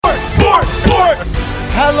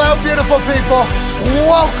Hello, beautiful people.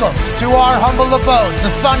 Welcome to our humble abode,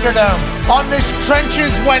 the Thunderdome, on this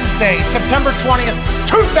Trenches Wednesday, September 20th,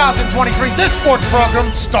 2023. This sports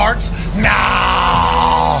program starts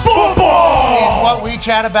now. Football is what we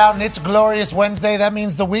chat about, and it's glorious Wednesday. That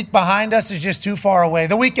means the week behind us is just too far away.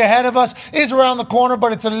 The week ahead of us is around the corner,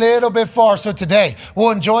 but it's a little bit far. So today,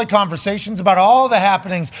 we'll enjoy conversations about all the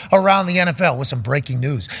happenings around the NFL with some breaking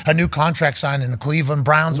news. A new contract signed in the Cleveland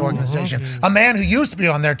Browns organization. A man who used to be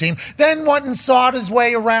on their team, then went and sought his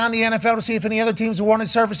way around the NFL to see if any other teams who wanted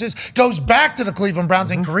services, goes back to the Cleveland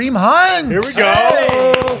Browns, and Kareem Hunt. Here we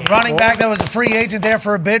go. Running back that was a free agent there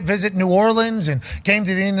for a bit, visit New Orleans, and came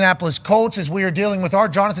to the Indianapolis Colts as we are dealing with our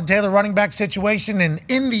Jonathan Taylor running back situation. And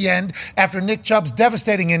in the end, after Nick Chubb's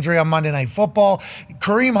devastating injury on Monday Night Football,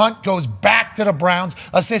 Kareem Hunt goes back to the Browns,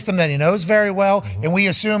 a system that he knows very well, and we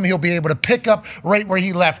assume he'll be able to pick up right where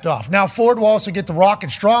he left off. Now, Ford will also get the rock,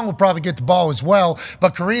 and Strong will probably get the ball as well,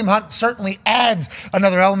 but Kareem Hunt certainly adds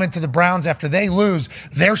another element to the Browns after they lose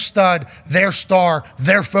their stud, their star,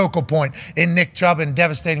 their focal point in Nick Chubb in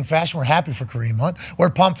devastating fashion. We're happy for Kareem Hunt. We're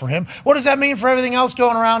pumped for him. What does that mean for everything else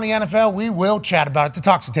going around the NFL? We will chat about it. The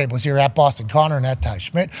Toxic Table is here at Boston Connor and at Ty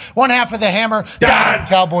Schmidt. One half of the Hammer,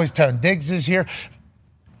 Cowboys, Tone Diggs is here.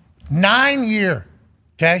 9-year,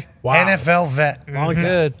 okay? Wow. NFL vet. Long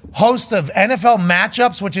good. Host of NFL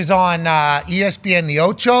Matchups, which is on ESPN The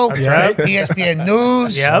Ocho, right. ESPN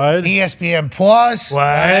News, Yep. ESPN Plus,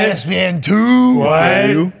 Right. ESPN 2,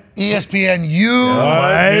 Right. ESPN U.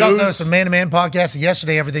 Right. He's also host of Man to Man podcast and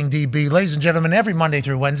Yesterday Everything DB. Ladies and gentlemen, every Monday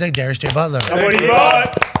through Wednesday, Darius J. Butler. What do you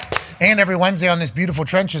got? And every Wednesday on this beautiful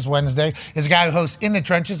Trenches Wednesday is a guy who hosts In the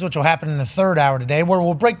Trenches, which will happen in the third hour today, where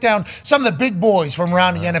we'll break down some of the big boys from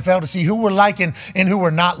around the NFL to see who we're liking and who we're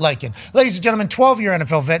not liking. Ladies and gentlemen, 12-year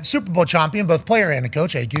NFL vet, Super Bowl champion, both player and a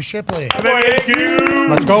coach, AQ Shipley. Thank you.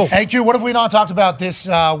 Let's go. AQ, what have we not talked about this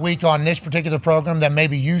week on this particular program that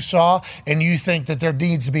maybe you saw and you think that there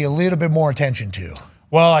needs to be a little bit more attention to?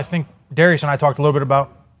 Well, I think Darius and I talked a little bit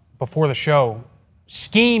about before the show.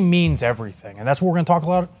 Scheme means everything, and that's what we're going to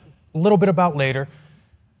talk a little bit about later.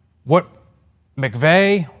 What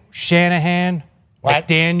McVay, Shanahan, What?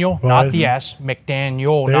 McDaniel, not the S,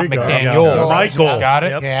 McDaniel, There not you go. McDaniel. Michael. Got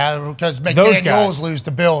it? Yep. Yeah, because Those McDaniels guys. lose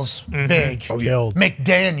the Bills big. Oh, yeah.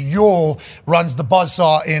 McDaniel runs the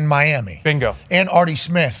buzzsaw in Miami. Bingo. And Artie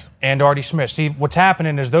Smith. And Artie Smith. See, what's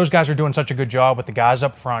happening is those guys are doing such a good job with the guys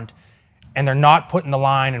up front, and they're not putting the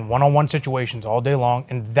line in one-on-one situations all day long,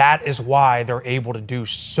 and that is why they're able to do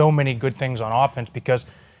so many good things on offense, because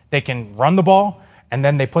they can run the ball, and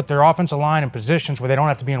then they put their offensive line in positions where they don't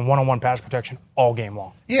have to be in one-on-one pass protection all game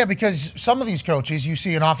long. Yeah, because some of these coaches, you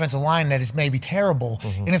see an offensive line that is maybe terrible,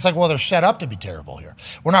 and it's like, well, they're set up to be terrible here.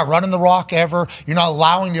 We're not running the rock ever. You're not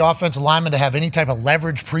allowing the offensive lineman to have any type of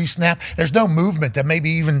leverage pre-snap. There's no movement that maybe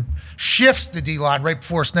even shifts the D-line right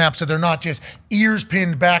before snap, so they're not just ears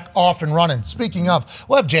pinned back, off and running. Speaking of,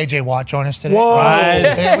 we'll have J.J. Watt join us today. Whoa.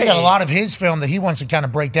 Yeah, we got a lot of his film that he wants to kind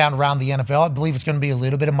of break down around the NFL. I believe it's going to be a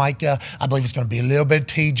little bit of Micah. I believe it's going to be a little bit of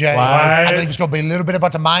TJ. Right. I believe it's going to be a little bit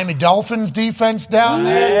about the Miami Dolphins defense down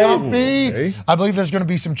there. Okay. I believe there's going to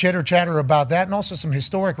be some chitter chatter about that, and also some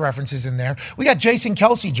historic references in there. We got Jason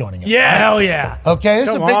Kelce joining us. Yeah, hell yeah. Okay, this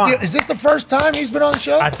is a Come big on. deal. Is this the first time he's been on the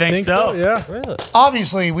show? I think so. Yeah, really.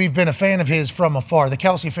 Obviously, we've been a fan of his from afar. The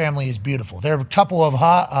Kelce family is beautiful. They're a couple of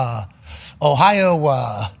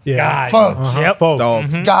Ohio Yeah. folks. Yep.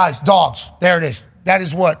 Dog. Guys, dogs. There it is. That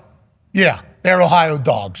is what, they're Ohio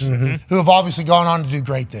dogs who have obviously gone on to do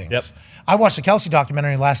great things. Yep. I watched the Kelce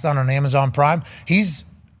documentary last night on Amazon Prime. He's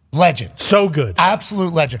legend. So good.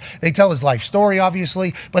 Absolute legend. They tell his life story,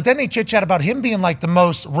 obviously, but then they chit-chat about him being like the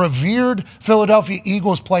most revered Philadelphia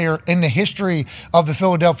Eagles player in the history of the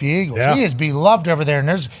Philadelphia Eagles. Yeah. He is beloved over there, and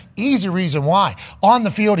there's easy reason why. On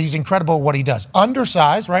the field, he's incredible at what he does.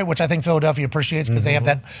 Undersized, right, which I think Philadelphia appreciates because they have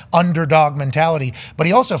that underdog mentality, but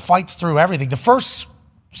he also fights through everything. The first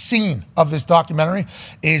scene of this documentary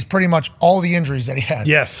is pretty much all the injuries that he has.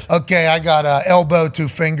 Yes. Okay, I got an elbow, 2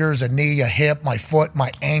 fingers, a knee, a hip, my foot, my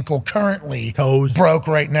ankle, currently Toes. broke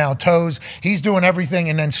right now, toes. He's doing everything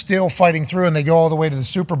and then still fighting through, and they go all the way to the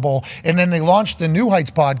Super Bowl. And then they launched the New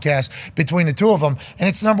Heights podcast between the two of them, and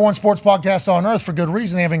it's the #1 sports podcast on earth for good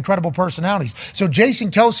reason. They have incredible personalities. So Jason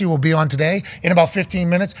Kelce will be on today in about 15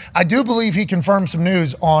 minutes. I do believe he confirmed some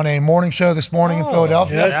news on a morning show this morning in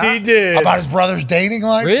Philadelphia. Yes, he did. About his brother's dating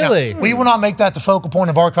life. Really? Now, we will not make that the focal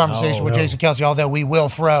point of our conversation with Jason Kelce, although we will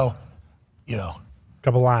throw,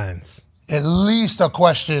 Couple lines. at least a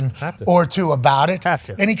question or two about it.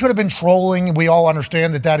 And he could have been trolling. We all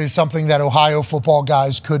understand that is something that Ohio football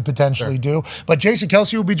guys could potentially do. But Jason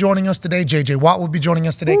Kelce will be joining us today. J.J. Watt will be joining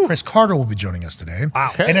us today. Chris Carter will be joining us today.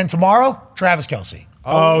 And then tomorrow, Travis Kelce.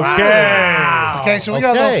 Okay, so we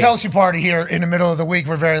got a little Kelce party here in the middle of the week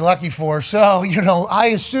we're very lucky for. So, I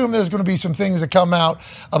assume there's going to be some things that come out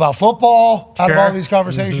about football out of all these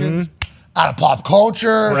conversations. Out of pop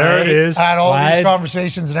culture, there it is. Out of all these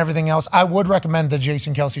conversations and everything else. I would recommend the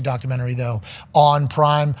Jason Kelce documentary, though, on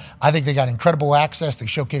Prime. I think they got incredible access. They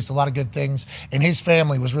showcased a lot of good things. And his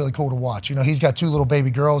family was really cool to watch. He's got 2 little baby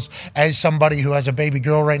girls. As somebody who has a baby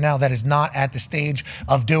girl right now that is not at the stage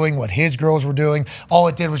of doing what his girls were doing, all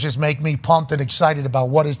it did was just make me pumped and excited about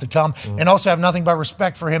what is to come. And also have nothing but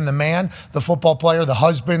respect for him, the man, the football player, the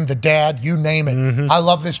husband, the dad, you name it. I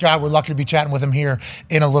love this guy. We're lucky to be chatting with him here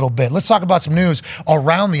in a little bit. Let's talk about some news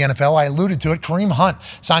around the NFL. I alluded to it. Kareem Hunt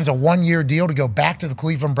signs a 1-year deal to go back to the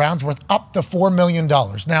Cleveland Browns worth up to $4 million.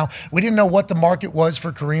 Now, we didn't know what the market was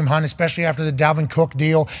for Kareem Hunt, especially after the Dalvin Cook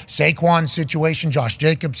deal, Saquon situation, Josh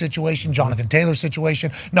Jacobs situation, Jonathan Taylor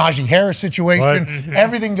situation, Najee Harris situation,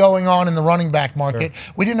 everything going on in the running back market.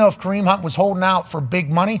 We didn't know if Kareem Hunt was holding out for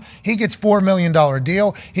big money. He gets $4 million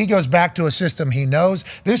deal. He goes back to a system he knows.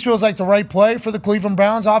 This feels like the right play for the Cleveland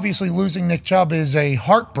Browns. Obviously, losing Nick Chubb is a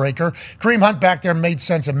heartbreaker. Kareem Hunt back there made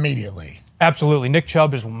sense immediately. Absolutely. Nick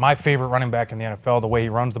Chubb is my favorite running back in the NFL. The way he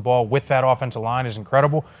runs the ball with that offensive line is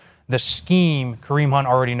incredible. The scheme, Kareem Hunt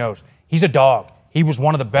already knows. He's a dog. He was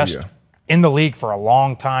one of the best in the league for a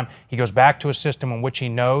long time. He goes back to a system in which he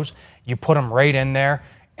knows. You put him right in there,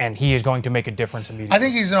 and he is going to make a difference immediately. I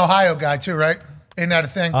think he's an Ohio guy too, right? Isn't that a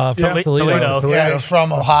thing? Toledo. Yeah, he's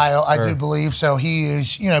from Ohio, I do believe. So he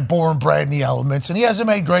is, born and bred in the elements. And he hasn't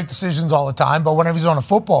made great decisions all the time, but whenever he's on a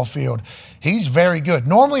football field, he's very good.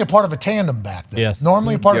 Normally a part of a tandem back there. Yes.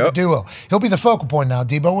 Normally a part of a duo. He'll be the focal point now,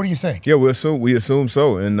 Debo. What do you think? Yeah, we assume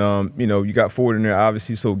so. And, you got Ford in there,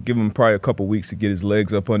 obviously, so give him probably a couple weeks to get his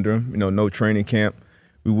legs up under him. No training camp.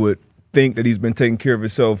 We would think that he's been taking care of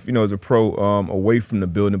himself, as a pro away from the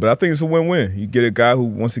building. But I think it's a win-win. You get a guy who,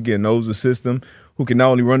 once again, knows the system, who can not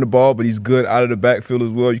only run the ball, but he's good out of the backfield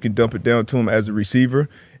as well. You can dump it down to him as a receiver.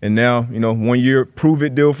 And now, 1 year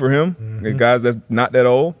prove-it deal for him. Guys that's not that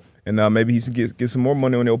old. And maybe he can get some more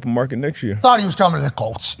money on the open market next year. Thought he was coming to the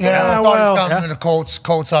Colts. I thought he was coming to the Colts.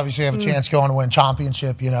 Colts obviously have a chance going to win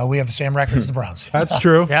championship. We have the same record as the Browns. That's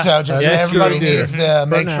true. So just everybody needs to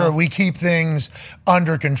make sure we keep things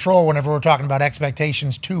under control whenever we're talking about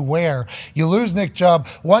expectations to where. You lose Nick Chubb.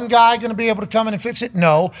 One guy going to be able to come in and fix it?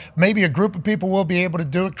 No. Maybe a group of people will be able to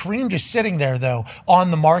do it. Kareem just sitting there, though,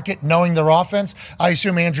 on the market, knowing their offense. I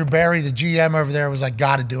assume Andrew Barry, the GM over there, was like,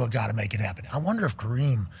 got to do it, got to make it happen. I wonder if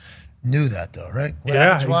Kareem knew that, though, right?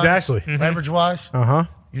 Exactly. Leverage-wise.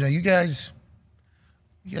 You guys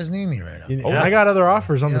need me right now. I got other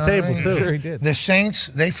offers on the table, too. Sure he did. The Saints,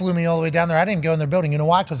 they flew me all the way down there. I didn't go in their building. You know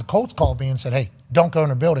why? Because the Colts called me and said, hey, don't go in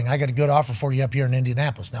their building. I got a good offer for you up here in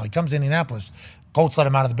Indianapolis. Now, he comes to Indianapolis. Colts let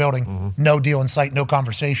him out of the building. No deal in sight, no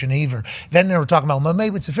conversation either. Then they were talking about, well,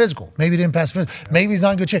 maybe it's a physical. Maybe he didn't pass physical. Maybe he's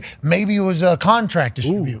not in good shape. Maybe it was a contract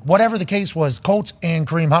dispute. Whatever the case was, Colts and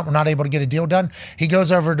Kareem Hunt were not able to get a deal done. He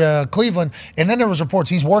goes over to Cleveland, and then there was reports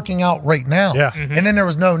he's working out right now. And then there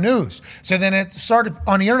was no news. So then it started,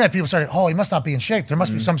 on the internet, people started, he must not be in shape. There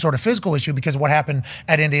must be some sort of physical issue because of what happened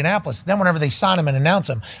at Indianapolis. Then whenever they sign him and announce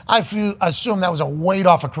him, I assume that was a weight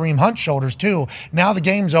off of Kareem Hunt's shoulders too. Now the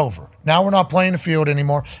game's over. Now we're not playing the field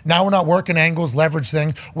anymore. Now we're not working angles, leverage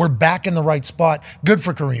things. We're back in the right spot. Good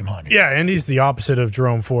for Kareem Hunt. Yeah, and he's the opposite of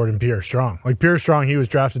Jerome Ford and Pierre Strong. Like Pierre Strong, he was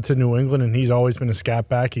drafted to New England, and he's always been a scat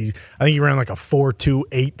back. I think he ran like a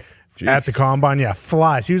 4.28 at the combine. Yeah,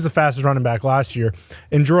 flies. He was the fastest running back last year.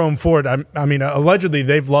 And Jerome Ford, I mean, allegedly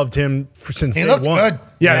they've loved him since he day looks one. good.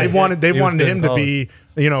 Yeah, they wanted him to be,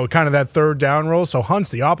 kind of that third down role. So Hunt's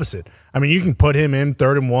the opposite. I mean, you can put him in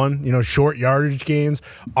 3rd and 1, short yardage gains,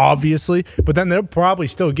 obviously, but then they'll probably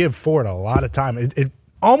still give Ford a lot of time. It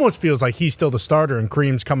almost feels like he's still the starter and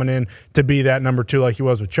Kareem's coming in to be that number 2 like he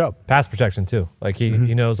was with Chubb. Pass protection, too. Like, he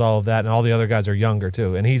knows all of that, and all the other guys are younger,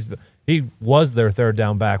 too. And he was their 3rd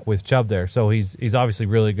down back with Chubb there, so he's obviously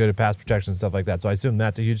really good at pass protection and stuff like that. So I assume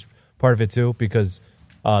that's a huge part of it, too, because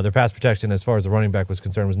their pass protection, as far as the running back was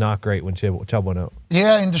concerned, was not great when Chubb went out.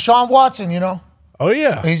 Yeah, and Deshaun Watson, Oh,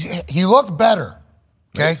 yeah. He looked better.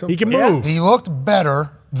 Okay? He can move. He looked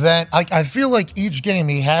better than I feel like each game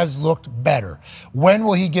he has looked better. When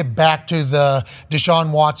will he get back to the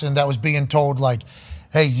Deshaun Watson that was being told, like,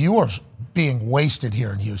 hey, you are being wasted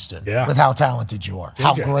here in Houston with how talented you are,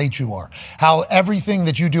 how great you are, how everything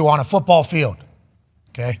that you do on a football field,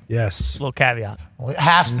 Okay. Yes. Little caveat. Well, it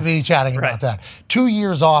has to be chatting about that. 2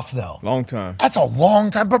 years off, though. Long time. That's a long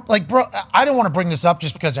time. But, like, bro, I don't want to bring this up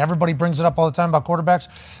just because everybody brings it up all the time about quarterbacks.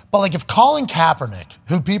 But, like, if Colin Kaepernick,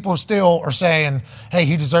 who people still are saying, hey,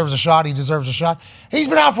 he deserves a shot, he's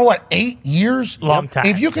been out for, what, 8 years? Long time.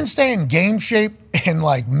 If you can stay in game shape and,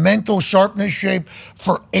 like, mental sharpness shape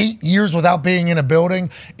for 8 years without being in a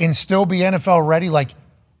building and still be NFL ready, like,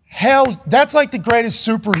 hell, that's like the greatest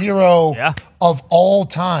superhero of all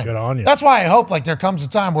time. Good on you. That's why I hope like there comes a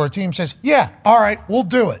time where a team says, yeah, all right, we'll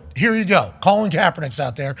do it. Here you go. Colin Kaepernick's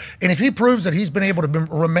out there. And if he proves that he's been able to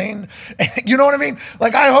remain, you know what I mean?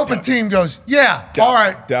 Like, I hope a team goes, all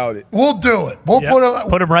right. Doubt it. We'll do it. We'll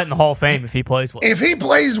put him right in the Hall of Fame if he plays well. If he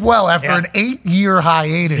plays well after an 8-year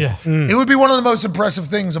hiatus, it would be one of the most impressive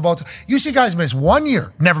things of all time. You see guys miss 1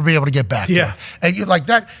 year, never be able to get back. Yeah. And like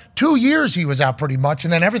that, 2 years he was out pretty much,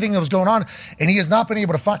 and then everything that was going on, and he has not been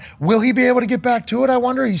able to find. Will he be able to get back to it, I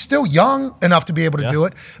wonder? He's still young enough to be able to do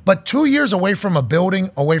it, but 2 years away from a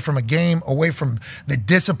building, away from a game, away from the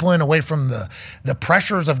discipline, away from the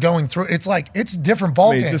pressures of going through, it's like, it's a different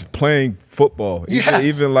ballgame. Just playing football.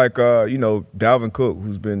 Even like, Dalvin Cook,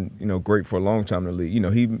 who's been, great for a long time in the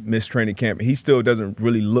league. He missed training camp. He still doesn't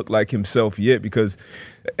really look like himself yet, because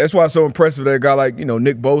that's why it's so impressive that a guy like,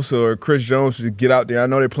 Nick Bosa or Chris Jones should get out there. I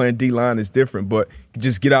know they're playing D-line, is different, but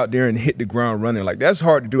just get out there and hit the ground running. Like, that's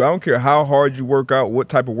hard to do. I don't care how hard you work out, what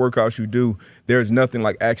type of workouts you do. There's nothing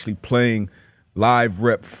like actually playing live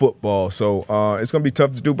rep football. So it's going to be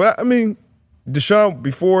tough to do. But, I mean, Deshaun,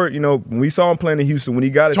 before, when we saw him playing in Houston, when he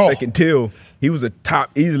got his second till, he was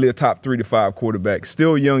easily a top 3 to 5 quarterback.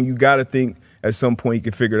 Still young. You got to think at some point he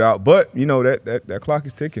can figure it out. But, that clock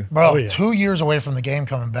is ticking. Bro, 2 years away from the game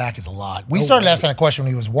coming back is a lot. We started asking that question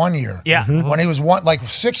when he was 1 year. Yeah. When he was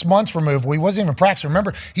 6 months removed, he wasn't even practicing.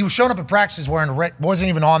 Remember, he was showing up at practices wearing a red, wasn't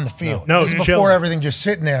even on the field. No, this is before everything, just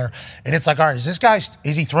sitting there. And it's like, all right,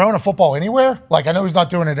 is he throwing a football anywhere? Like, I know he's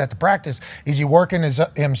not doing it at the practice. Is he working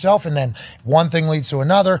himself? And then one thing leads to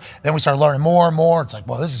another. Then we start learning more and more. It's like,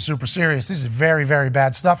 well, this is super serious. This is very, very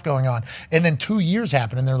bad stuff going on. And then 2 years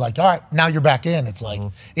happen, and they're like, all right, now you're back in. It's like,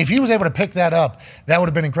 if he was able to pick that up, that would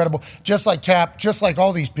have been incredible. Just like Cap, just like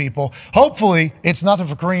all these people. Hopefully, it's nothing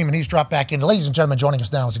for Kareem, and he's dropped back in. Ladies and gentlemen, joining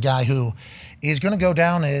us now is a guy who is going to go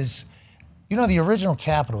down as, the original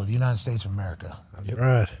capital of the United States of America.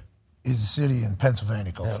 Right. Is a city in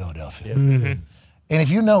Pennsylvania called Philadelphia. Mm-hmm. And if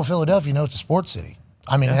you know Philadelphia, you know it's a sports city.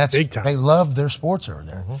 I mean, that's big time. They love their sports over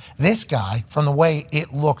there. This guy, from the way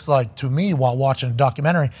it looked like to me while watching a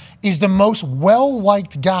documentary, is the most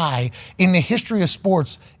well-liked guy in the history of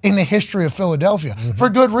sports, in the history of Philadelphia, for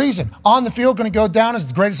good reason. On the field, going to go down as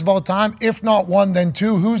the greatest of all time. If not one, then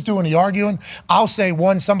two. Who's doing the arguing? I'll say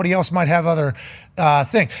one. Somebody else might have other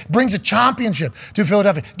things. Brings a championship to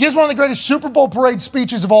Philadelphia. Gives one of the greatest Super Bowl parade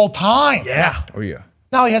speeches of all time. Yeah. Oh, yeah.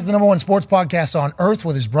 Now he has the #1 sports podcast on earth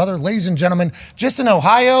with his brother. Ladies and gentlemen, just an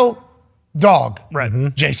Ohio dog,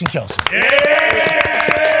 Jason Kelce.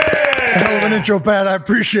 Hell of an intro, Pat. I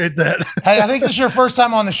appreciate that. Hey, I think this is your first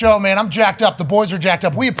time on the show, man. I'm jacked up. The boys are jacked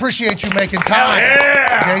up. We appreciate you making time.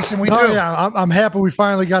 Jason, we do. Yeah, I'm happy we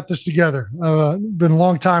finally got this together. Been a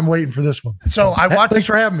long time waiting for this one. So I watched. Thanks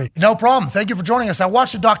for having me. No problem. Thank you for joining us. I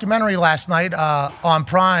watched a documentary last night on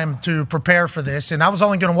Prime to prepare for this, and I was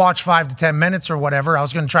only going to watch 5 to 10 minutes or whatever. I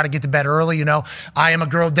was going to try to get to bed early. I am a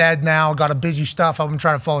girl dad now. Got a busy stuff. I'm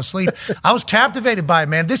trying to fall asleep. I was captivated by it,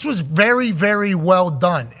 man. This was very, very well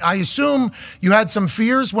done. I assume you had some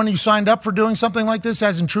fears when you signed up for doing something like this,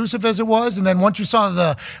 as intrusive as it was, and then once you saw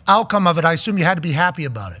the outcome of it, I assume you had to be happy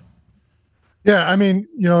about it. Yeah, I mean,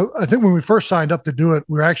 I think when we first signed up to do it,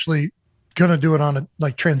 we were actually going to do it on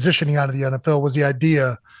transitioning out of the NFL was the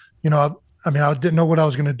idea. I didn't know what I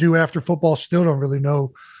was going to do after football. Still don't really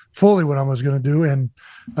know fully what I was going to do. And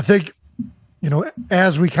I think,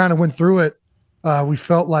 as we kind of went through it, we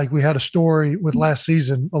felt like we had a story with last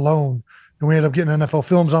season alone. And we ended up getting NFL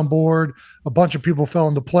Films on board. A bunch of people fell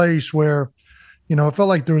into place where, it felt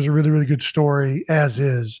like there was a really, really good story as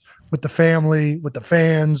is with the family, with the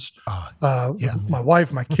fans, with my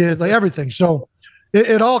wife, my kid, like everything. So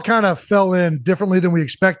it all kind of fell in differently than we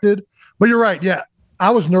expected. But you're right. Yeah. I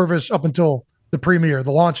was nervous up until the premiere,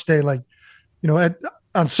 the launch day.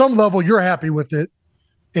 On some level, you're happy with it,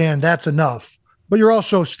 and that's enough. But you're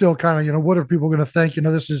also still kind of, what are people going to think?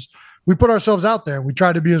 We put ourselves out there. We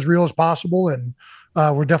try to be as real as possible, and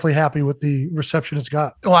we're definitely happy with the reception it's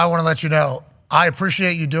got. Well, I want to let you know, I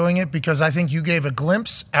appreciate you doing it because I think you gave a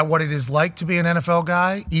glimpse at what it is like to be an NFL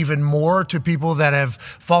guy, even more to people that have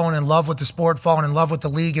fallen in love with the sport, fallen in love with the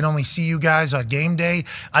league, and only see you guys on game day.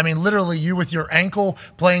 I mean, literally you with your ankle,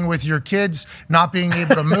 playing with your kids, not being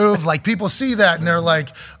able to move. Like, people see that and they're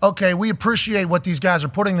like, okay, we appreciate what these guys are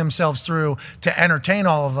putting themselves through to entertain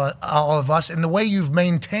all of us. And the way you've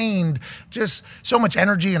maintained just so much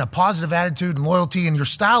energy and a positive attitude and loyalty, and your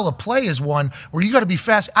style of play is one where you got to be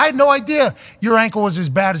fast. I had no idea your ankle was as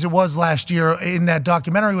bad as it was last year in that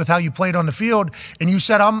documentary with how you played on the field. And you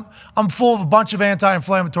said, I'm full of a bunch of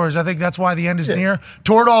anti-inflammatories. I think that's why the end is near.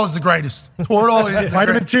 Toradol is the greatest. Toradol is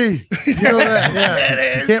vitamin T. You know that.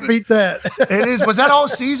 Yeah. You can't beat that. It is. Was that all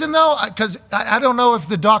season though? Because I don't know if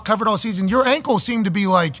the doc covered all season. Your ankle seemed to be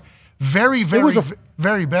like very, very,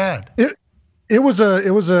 very bad. It was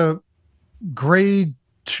a grade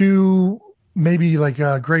 2, maybe like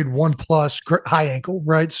a grade 1+ high ankle,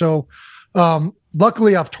 right? So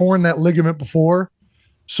luckily I've torn that ligament before.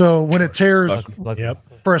 So when it tears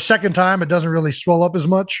for a second time, it doesn't really swell up as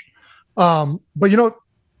much. But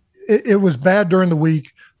it was bad during the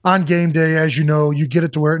week. On game day, as you know, you get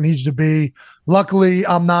it to where it needs to be. Luckily,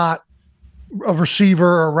 I'm not a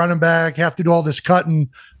receiver or running back, have to do all this cutting.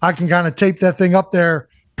 I can kind of tape that thing up there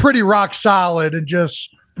pretty rock solid and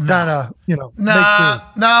just kind of,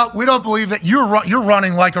 No, we don't believe that. You're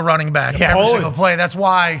running like a running back every single play. That's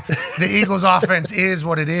why the Eagles offense is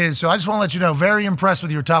what it is. So I just want to let you know, very impressed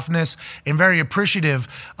with your toughness and very appreciative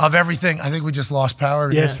of everything. I think we just lost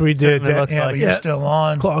power. Yes, we did. But you're still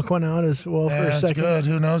on. Clock went out as well for a second. That's good.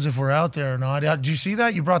 Who knows if we're out there or not? Did you see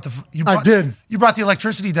that? I did. You brought the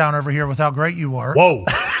electricity down over here with how great you were. Whoa.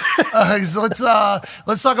 So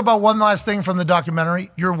let's talk about one last thing from the documentary.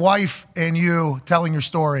 Your wife and you telling your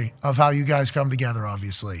story of how you guys come together,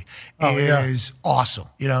 obviously, is awesome.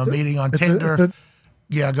 Meeting on Tinder.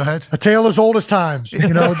 Yeah, go ahead. A tale as old as times. It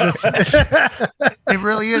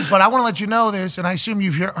really is. But I want to let you know this, and I assume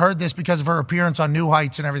you've heard this because of her appearance on New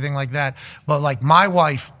Heights and everything like that. But like, my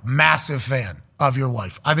wife, massive fan of your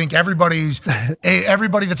wife. I think everybody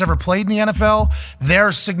that's ever played in the NFL,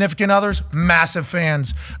 their significant others, massive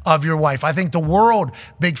fans of your wife. I think the world,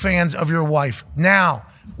 big fans of your wife. Now,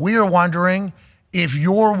 we are wondering if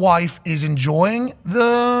your wife is enjoying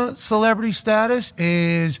the celebrity status.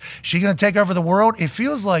 Is she going to take over the world? It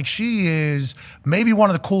feels like she is maybe one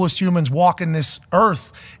of the coolest humans walking this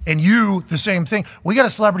earth, and you, the same thing. We got a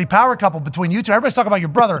celebrity power couple between you two. Everybody's talking about your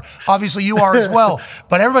brother. Obviously, you are as well,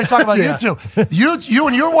 but everybody's talking about you two. You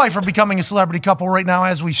and your wife are becoming a celebrity couple right now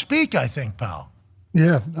as we speak, I think, pal.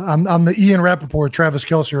 Yeah, I'm the Ian Rappaport, Travis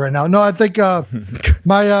Kelce right now. No, I think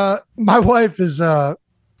my wife is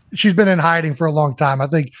she's been in hiding for a long time. I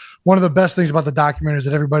think one of the best things about the documentary is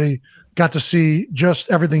that everybody got to see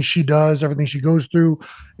just everything she does, everything she goes through,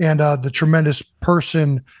 and the tremendous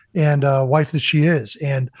person and wife that she is.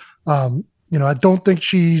 And, I don't think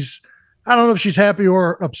I don't know if she's happy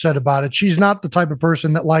or upset about it. She's not the type of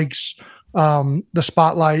person that likes the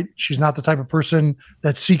spotlight. She's not the type of person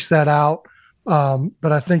that seeks that out.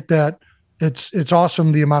 But I think that it's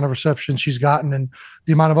awesome the amount of reception she's gotten and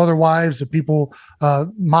the amount of other wives, the people,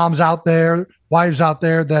 moms out there, wives out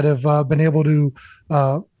there that have been able to,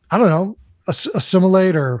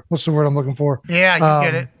 assimilate, or what's the word I'm looking for? Yeah,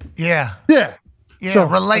 you get it. Yeah. Yeah. Yeah. So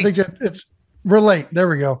relate. I think it's relate. There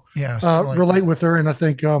we go. Yeah. Relate with her. And I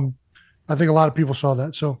think a lot of people saw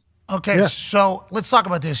that. So. Okay, yeah. So let's talk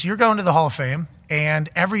about this. You're going to the Hall of Fame, and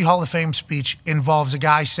every Hall of Fame speech involves a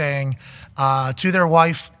guy saying to their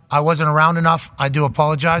wife, I wasn't around enough, I do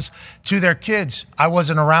apologize. To their kids, I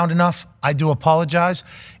wasn't around enough, I do apologize.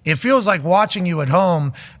 It feels like watching you at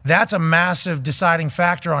home, that's a massive deciding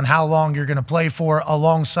factor on how long you're going to play for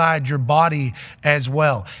alongside your body as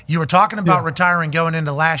well. You were talking about retiring going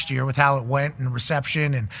into last year with how it went and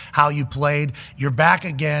reception and how you played. You're back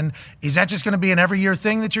again. Is that just going to be an every year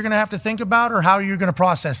thing that you're going to have to think about, or how are you going to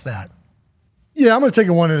process that? Yeah, I'm going to take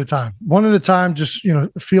it one at a time. One at a time, just,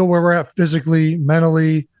 feel where we're at physically,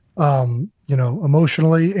 mentally,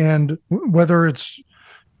 emotionally, and whether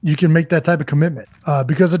you can make that type of commitment,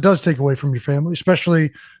 because it does take away from your family,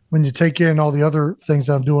 especially when you take in all the other things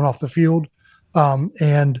that I'm doing off the field.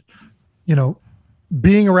 And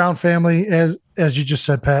being around family, as you just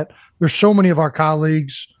said, Pat, there's so many of our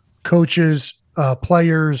colleagues, coaches,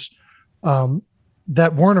 players,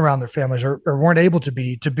 that weren't around their families or weren't able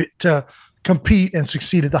to compete and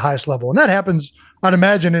succeed at the highest level. And that happens, I'd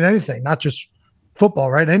imagine, in anything, not just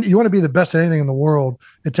football, right? And you want to be the best at anything in the world.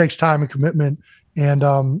 It takes time and commitment. And,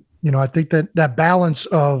 I think that balance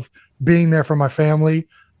of being there for my family,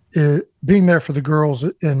 being there for the girls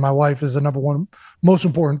and my wife is the number one most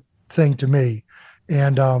important thing to me.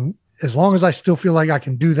 And as long as I still feel like I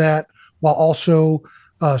can do that while also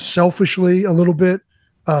selfishly a little bit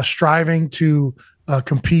striving to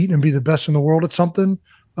compete and be the best in the world at something,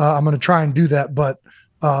 I'm going to try and do that. But,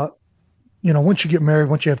 once you get married,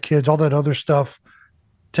 once you have kids, all that other stuff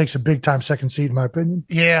takes a big time second seat, in my opinion.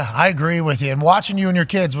 Yeah, I agree with you. And watching you and your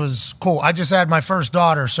kids was cool. I just had my first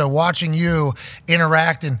daughter, so watching you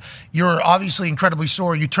interact, and you're obviously incredibly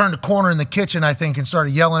sore. You turned a corner in the kitchen, I think, and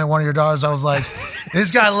started yelling at one of your daughters. I was like, this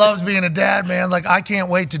guy loves being a dad, man. Like, I can't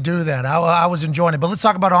wait to do that. I was enjoying it. But let's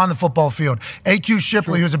talk about on the football field. AQ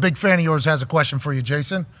Shipley, who's a big fan of yours, has a question for you,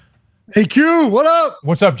 Jason. AQ, what up?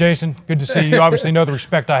 What's up, Jason? Good to see you. You obviously know the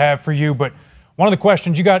respect I have for you, but one of the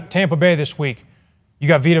questions, you got Tampa Bay this week. You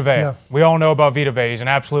got Vita Vea. Yeah. We all know about Vita Vea. He's an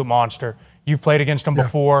absolute monster. You've played against him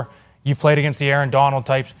before. You've played against the Aaron Donald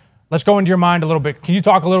types. Let's go into your mind a little bit. Can you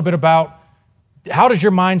talk a little bit about how does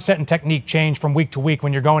your mindset and technique change from week to week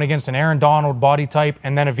when you're going against an Aaron Donald body type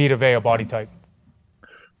and then a Vita Vea body type?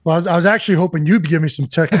 Well, I was actually hoping you'd give me some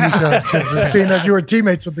technique tips, seeing as you were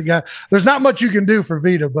teammates with the guy. There's not much you can do for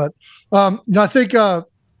Vita, but I think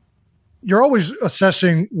you're always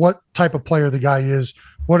assessing what type of player the guy is.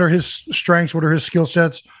 What are his strengths? What are his skill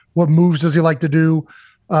sets? What moves does he like to do?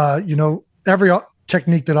 Every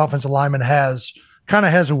technique that offensive lineman has kind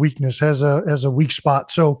of has a weakness, has a weak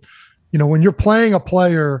spot. So, when you're playing a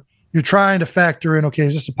player, you're trying to factor in, okay,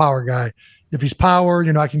 is this a power guy? If he's power,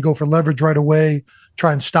 I can go for leverage right away,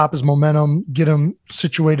 try and stop his momentum, get him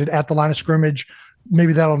situated at the line of scrimmage.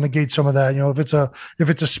 Maybe that'll negate some of that. If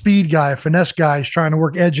it's a speed guy, a finesse guy, he's trying to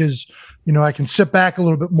work edges, I can sit back a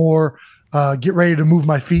little bit more, get ready to move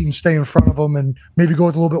my feet and stay in front of them and maybe go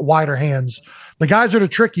with a little bit wider hands. The guys that are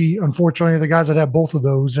tricky, unfortunately, are the guys that have both of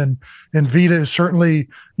those. And Vita is certainly,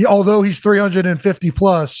 although he's 350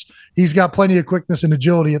 plus, he's got plenty of quickness and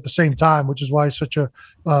agility at the same time, which is why he's such a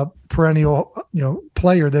perennial,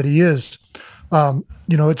 player that he is.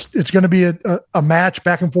 It's going to be a match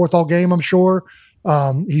back and forth all game, I'm sure.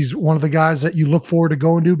 He's one of the guys that you look forward to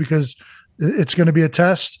going to because it's going to be a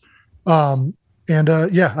test. I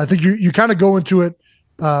think you kind of go into it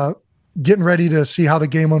getting ready to see how the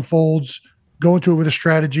game unfolds, go into it with a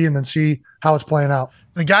strategy, and then see how it's playing out.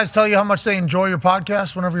 The guys tell you how much they enjoy your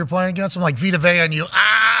podcast whenever you're playing against them, like Vita Vea, and you,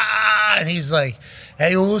 and he's like,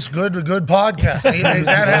 hey, it's good podcast. Is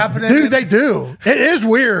that happening? Dude, they do. It is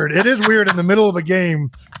weird. It is weird in the middle of a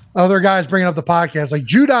game. Other guys bringing up the podcast. Like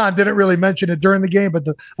Judon didn't really mention it during the game, but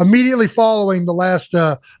immediately following the last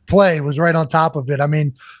play was right on top of it. I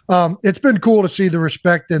mean, it's been cool to see the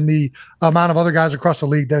respect and the amount of other guys across the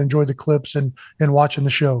league that enjoy the clips and watching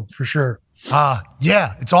the show for sure.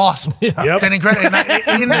 Yeah, it's awesome. Yep. It's an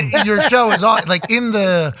incredible. Your show is awesome. Like in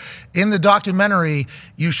the documentary,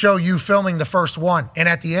 you show you filming the first one, and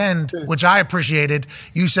at the end, which I appreciated,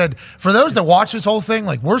 you said, "For those that watch this whole thing,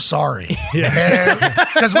 like we're sorry,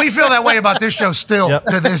 because we feel that way about this show still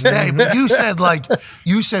to this day." But you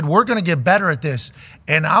said we're going to get better at this,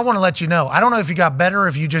 and I want to let you know. I don't know if you got better,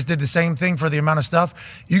 if you just did the same thing for the amount of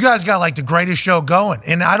stuff. You guys got like the greatest show going,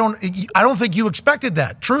 and I don't think you expected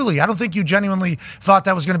that. Truly, I don't think you genuinely thought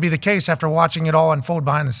that was going to be the case after watching it all unfold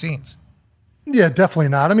behind the scenes. Yeah, definitely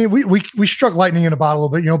not. I mean, we struck lightning in a bottle a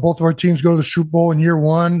little bit. Both of our teams go to the Super Bowl in year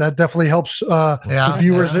one. That definitely helps the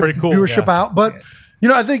viewership out. But,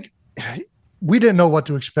 I think we didn't know what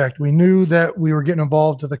to expect. We knew that we were getting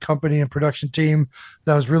involved with a company and production team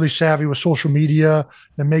that was really savvy with social media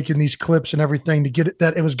and making these clips and everything to get it,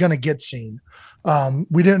 that it was going to get seen.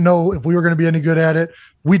 We didn't know if we were going to be any good at it.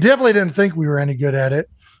 We definitely didn't think we were any good at it.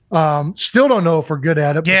 Still don't know if we're good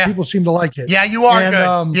at it, but people seem to like it. Yeah, you are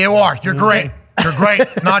good. You are. You're great. You're great.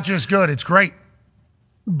 Not just good. It's great.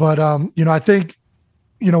 But, I think,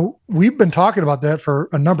 we've been talking about that for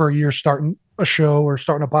a number of years, starting a show or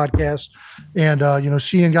starting a podcast and,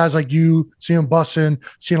 seeing guys like you, seeing Bussin,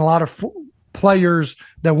 seeing a lot of players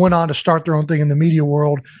that went on to start their own thing in the media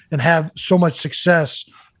world and have so much success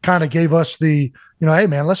kind of gave us the, hey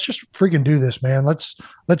man, let's just freaking do this, man.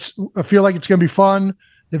 I feel like it's going to be fun.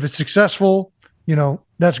 If it's successful,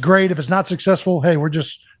 that's great. If it's not successful, hey, we're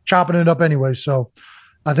just chopping it up anyway. So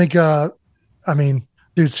I think,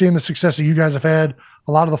 dude, seeing the success that you guys have had,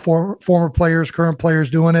 a lot of the former players, current players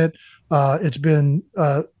doing it, it's been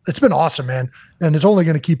awesome, man. And it's only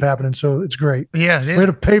going to keep happening. So it's great. Yeah, it is. Way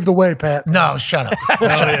to pave the way, Pat. No, shut up. I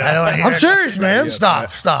don't want to hear I'm serious, man.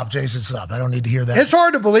 Stop, Jason, stop. I don't need to hear that. It's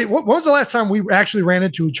hard to believe. When was the last time we actually ran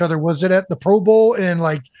into each other? Was it at the Pro Bowl in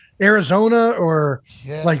like Arizona or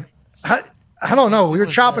I don't know. We were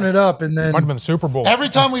chopping it up and then might have been the Super Bowl. Every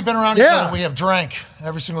time we've been around each other, we have drank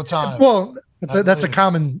every single time. Well, that's a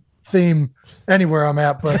common theme anywhere I'm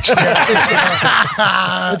at, but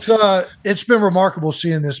it's been remarkable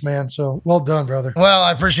seeing this, man. So well done, brother. Well,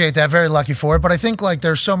 I appreciate that. Very lucky for it. But I think like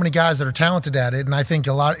there's so many guys that are talented at it, and I think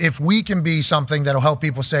if we can be something that'll help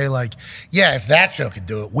people say like, yeah, if that show can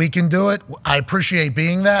do it, we can do it. I appreciate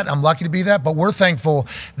being that. I'm lucky to be that. But we're thankful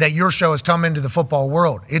that your show has come into the football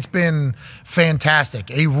world. It's been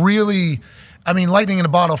fantastic. Lightning in a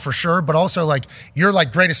bottle for sure, but also like you're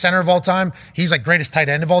like greatest center of all time. He's like greatest tight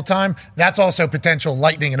end of all time. That's also potential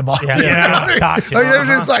lightning in a bottle. Yeah. Gotcha. Like, there's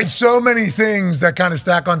just like so many things that kind of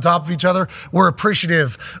stack on top of each other. We're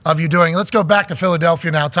appreciative of you doing it. Let's go back to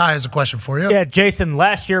Philadelphia now. Ty has a question for you. Yeah, Jason,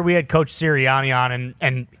 last year we had Coach Sirianni on,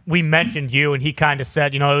 and we mentioned you, and he kind of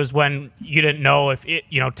said, it was when you didn't know if it,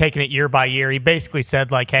 taking it year by year. He basically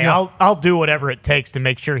said like, hey, I'll do whatever it takes to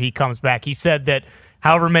make sure he comes back. He said that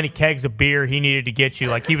however many kegs of beer he needed to get you,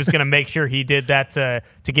 like he was going to make sure he did that to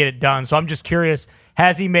get it done. So I'm just curious,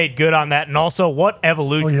 has he made good on that? And also, what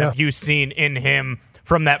evolution have you seen in him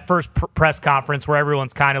from that first press conference where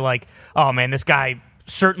everyone's kind of like, oh, man, this guy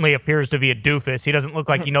certainly appears to be a doofus. He doesn't look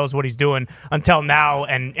like he knows what he's doing until now,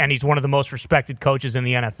 and he's one of the most respected coaches in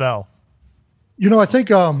the NFL. I think,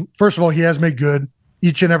 first of all, he has made good.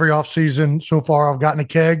 Each and every offseason so far, I've gotten a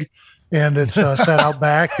keg. And it's sat out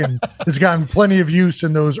back, and it's gotten plenty of use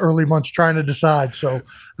in those early months trying to decide. So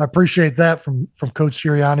I appreciate that from Coach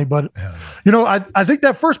Sirianni. But, I think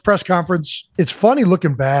that first press conference, it's funny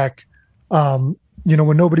looking back, when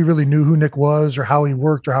nobody really knew who Nick was or how he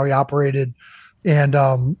worked or how he operated, and,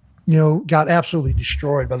 got absolutely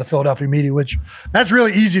destroyed by the Philadelphia media, which that's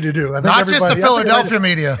really easy to do. I think not just the Philadelphia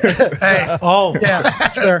media. Hey. Oh, yeah,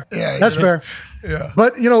 that's fair. That's fair. Yeah.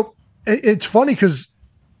 But, it's funny because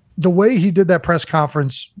the way he did that press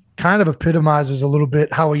conference kind of epitomizes a little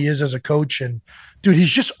bit how he is as a coach. And dude,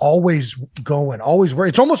 he's just always going, always where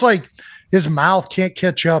it's almost like his mouth can't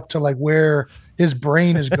catch up to like where his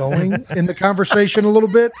brain is going in the conversation a little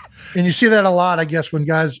bit. And you see that a lot, I guess, when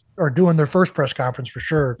guys are doing their first press conference for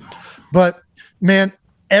sure. But man,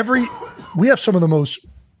 we have some of the most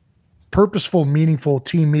purposeful, meaningful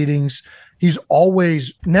team meetings. He's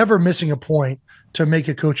always never missing a point to make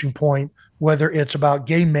a coaching point, whether it's about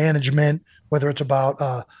game management, whether it's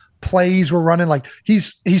about plays we're running. Like he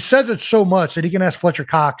says it so much that he can ask Fletcher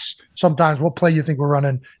Cox sometimes what play you think we're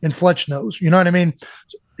running, and Fletch knows. You know what I mean?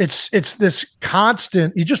 It's this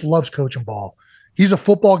constant. He just loves coaching ball. He's a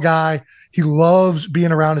football guy. He loves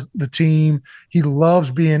being around the team. He loves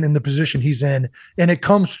being in the position he's in, and it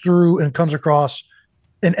comes through and comes across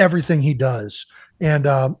in everything he does. And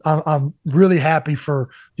I'm really happy for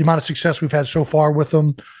the amount of success we've had so far with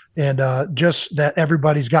him. And just that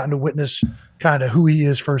everybody's gotten to witness kind of who he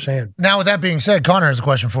is firsthand. Now, with that being said, Connor has a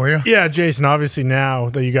question for you. Yeah, Jason, obviously now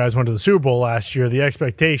that you guys went to the Super Bowl last year, the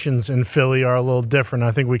expectations in Philly are a little different.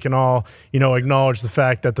 I think we can all, acknowledge the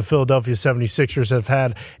fact that the Philadelphia 76ers have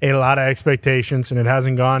had a lot of expectations, and it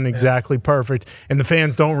hasn't gone exactly perfect, and the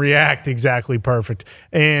fans don't react exactly perfect.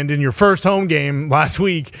 And in your first home game last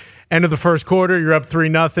week, end of the first quarter, you're up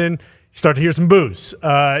 3-0. Start to hear some boos.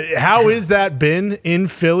 How has that been in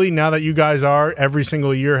Philly now that you guys are every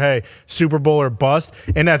single year, hey, Super Bowl or bust?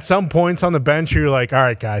 And at some points on the bench, you're like, all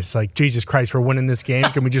right, guys, like, Jesus Christ, we're winning this game.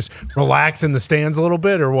 Can we just relax in the stands a little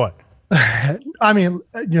bit or what? I mean,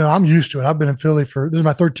 I'm used to it. I've been in Philly this is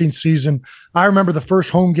my 13th season. I remember the first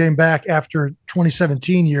home game back after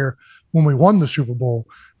 2017 year when we won the Super Bowl,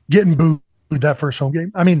 getting booed that first home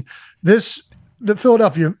game. I mean, the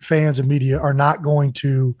Philadelphia fans and media are not going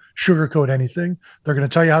to sugarcoat anything. They're going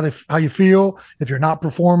to tell you how you feel. If you're not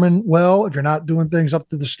performing well, if you're not doing things up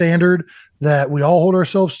to the standard that we all hold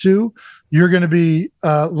ourselves to, you're going to be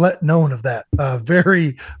let known of that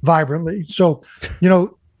very vibrantly. So,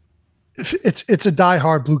 it's a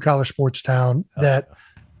diehard blue collar sports town that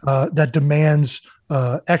demands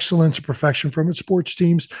excellence and perfection from its sports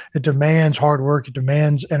teams. It demands hard work. It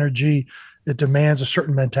demands energy. It demands a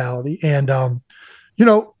certain mentality. And,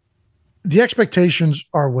 the expectations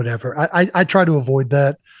are whatever. I try to avoid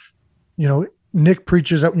that. Nick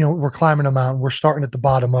preaches that, we're climbing a mountain. We're starting at the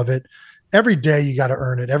bottom of it. Every day you got to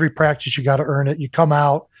earn it. Every practice you got to earn it. You come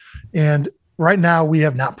out, and right now we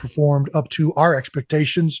have not performed up to our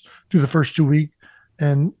expectations through the first 2 weeks,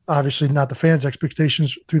 and obviously not the fans'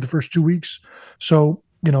 expectations through the first 2 weeks. So,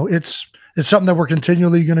 it's something that we're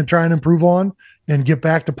continually going to try and improve on and get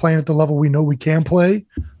back to playing at the level we know we can play.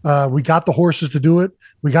 We got the horses to do it.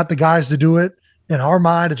 We got the guys to do it. In our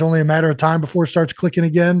mind, it's only a matter of time before it starts clicking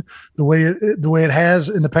again the way it has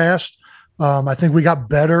in the past. I think we got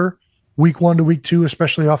better week 1 to week 2,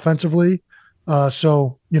 especially offensively.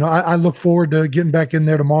 So, I look forward to getting back in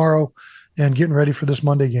there tomorrow and getting ready for this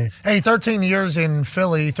Monday game. Hey, 13 years in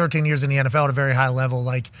Philly, 13 years in the NFL at a very high level.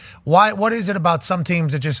 Like, what is it about some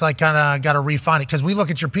teams that just like kind of got to refine it? Because we look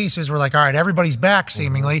at your pieces, we're like, all right, everybody's back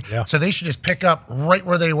seemingly, so they should just pick up right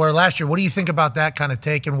where they were last year. What do you think about that kind of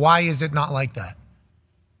take, and why is it not like that?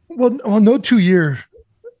 Well,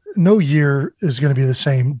 no year is going to be the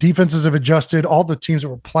same. Defenses have adjusted. All the teams that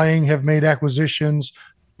were playing have made acquisitions,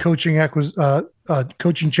 coaching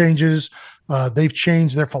changes. They've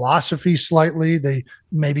changed their philosophy slightly. They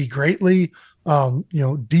maybe greatly.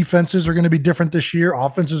 Defenses are going to be different this year.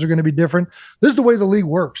 Offenses are going to be different. This is the way the league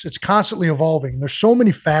works. It's constantly evolving. There's so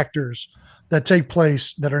many factors that take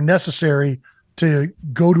place that are necessary to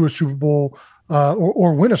go to a Super Bowl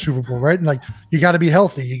or win a Super Bowl, right? And like, you got to be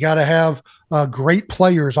healthy. You got to have great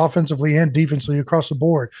players offensively and defensively across the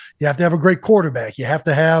board. You have to have a great quarterback. You have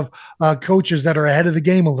to have coaches that are ahead of the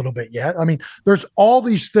game a little bit. Yeah. I mean, there's all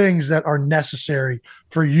these things that are necessary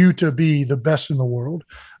for you to be the best in the world.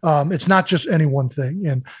 It's not just any one thing.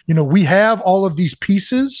 And, we have all of these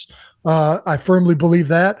pieces. I firmly believe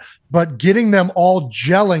that, but getting them all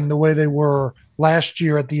gelling the way they were last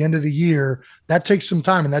year at the end of the year, that takes some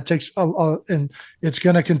time, and that takes and it's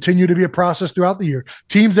going to continue to be a process throughout the year.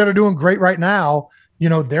 Teams that are doing great right now,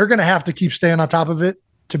 they're going to have to keep staying on top of it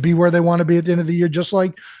to be where they want to be at the end of the year, just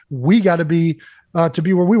like we got to be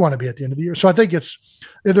where we want to be at the end of the year. So I think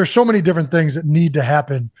there's so many different things that need to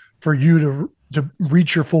happen for you to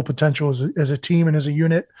reach your full potential as a team and as a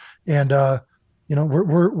unit. And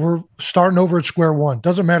we're starting over at square one.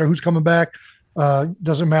 Doesn't matter who's coming back.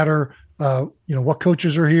 Doesn't matter what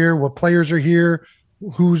coaches are here, what players are here,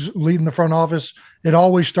 who's leading the front office. It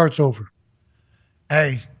always starts over.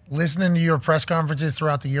 Hey, listening to your press conferences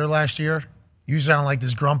throughout the year last year, you sound like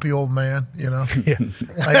this grumpy old man, Yeah.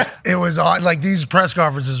 Like, it was like these press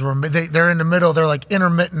conferences they're in the middle. They're like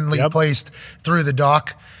intermittently placed through the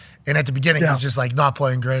dock. And at the beginning, it's just like not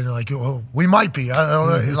playing great. And like, oh, we might be. I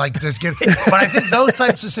don't know. Like, just get. But I think those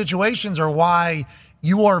types of situations are why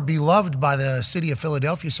you are beloved by the city of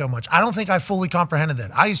Philadelphia so much. I don't think I fully comprehended that.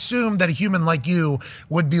 I assumed that a human like you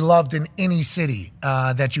would be loved in any city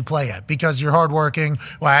that you play at because you're hardworking,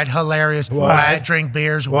 hilarious, drink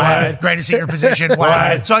beers, great to see your position.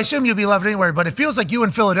 So I assume you'd be loved anywhere. But it feels like you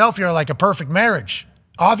and Philadelphia are like a perfect marriage.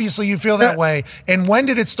 Obviously, you feel that way. And when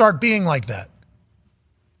did it start being like that?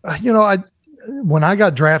 When I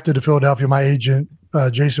got drafted to Philadelphia, my agent,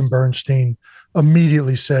 Jason Bernstein,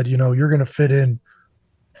 immediately said, you're going to fit in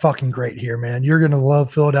fucking great here, man. You're going to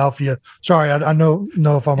love Philadelphia. Sorry, I know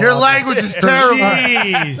if I'm your language is terrible.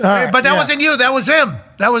 But that wasn't you. That was him.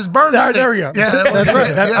 That was Bernstein. There we go. Yeah, that was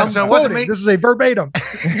right. So it wasn't me. This is a verbatim.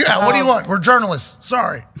 What do you want? We're journalists.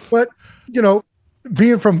 Sorry. But,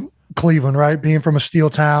 being from Cleveland, right? Being from a steel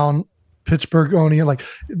town, Pittsburgh, like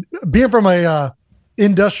being from a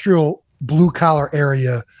industrial blue-collar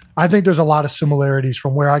area, I think there's a lot of similarities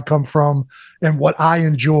from where I come from and what I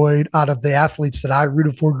enjoyed out of the athletes that I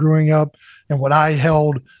rooted for growing up and what I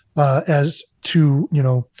held as to,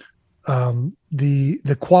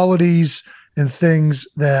 the qualities and things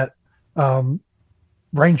that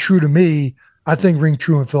rang true to me, I think ring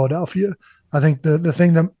true in Philadelphia. I think the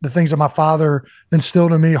things that my father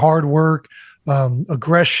instilled in me, hard work,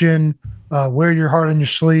 aggression, wear your heart on your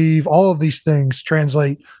sleeve, all of these things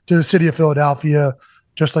translate to the city of Philadelphia,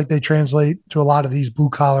 just like they translate to a lot of these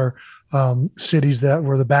blue-collar cities that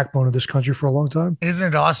were the backbone of this country for a long time. Isn't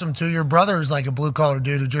it awesome, too? Your brother is like a blue-collar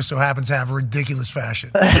dude who just so happens to have ridiculous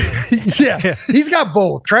fashion. Yeah, he's got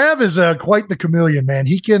both. Trav is quite the chameleon, man.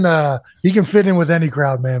 He can fit in with any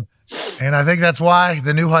crowd, man. And I think that's why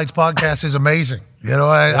the New Heights podcast is amazing.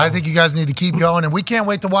 I think you guys need to keep going, and we can't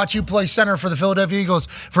wait to watch you play center for the Philadelphia Eagles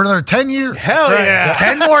for another 10 years. Hell yeah.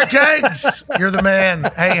 10 more kegs. You're the man.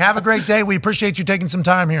 Hey, have a great day. We appreciate you taking some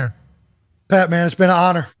time here. Pat, man, it's been an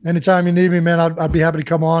honor. Anytime you need me, man, I'd be happy to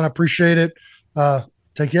come on. I appreciate it.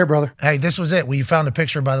 Take care, brother. Hey, this was it. We found a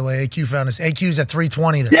picture, by the way. AQ found us. AQ's at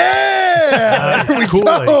 320 there. Yeah! Here we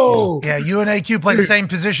go. Yeah, you and AQ play the same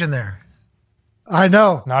position there. I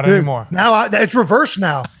know. Not anymore. Now it's reversed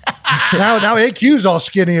now. now AQ's all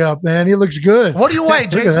skinny up, man. He looks good. What do you weigh,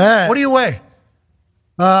 Jason? What do you weigh?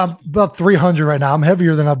 About 300 right now. I'm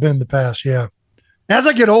heavier than I've been in the past, yeah. As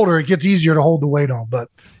I get older, it gets easier to hold the weight on. But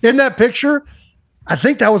in that picture, I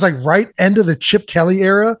think that was like right end of the Chip Kelly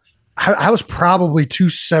era. I was probably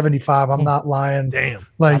 275. I'm not lying. Damn.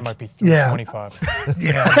 I might be 325.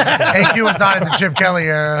 Yeah. AQ was not in the Chip Kelly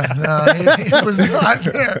era. No, he was not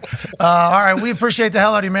there. All right. We appreciate the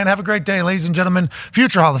hell out of you, man. Have a great day, ladies and gentlemen.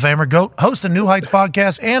 Future Hall of Famer, GOAT, host the New Heights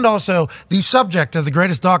podcast, and also the subject of the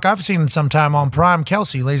greatest doc I've seen in some time on Prime,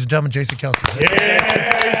 Kelce. Ladies and gentlemen, Jason Kelce.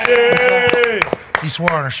 Yeah, Jason. He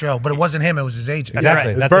swore on a show, but it wasn't him. It was his agent.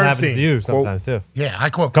 Exactly. That's what happens to you sometimes too. Yeah, I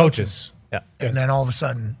quote coaches. Yeah. And then all of a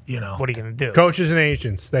sudden, what are you going to do? Coaches and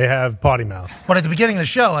agents, they have potty mouth. But at the beginning of the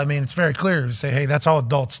show, I mean, it's very clear to say, hey, that's how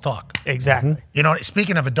adults talk. Exactly. You know,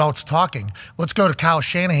 speaking of adults talking, let's go to Kyle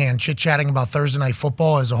Shanahan chit-chatting about Thursday Night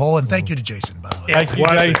Football as a whole. And thank you to Jason, by the way. Thank you,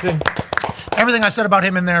 Jason. Everything I said about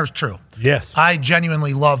him in there is true. Yes. I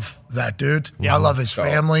genuinely love that dude. I love his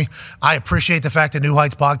family. I appreciate the fact that New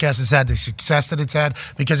Heights Podcast has had the success that it's had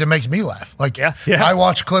because it makes me laugh. Like, I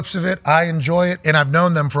watch clips of it. I enjoy it. And I've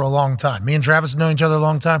known them for a long time. Me and Travis have known each other a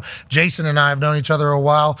long time. Jason and I have known each other a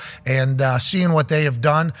while. And seeing what they have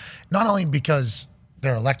done, not only because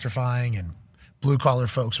they're electrifying and blue-collar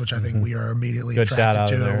folks, which I think we are immediately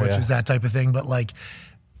attracted to, which is that type of thing. But, like,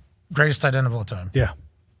 greatest tight end of all time. Yeah.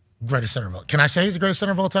 Greatest center of all. Can I say he's the greatest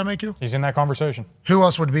center of all time, AQ? He's in that conversation. Who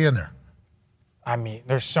else would be in there? I mean,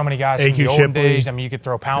 there's so many guys from the old days. I mean, you could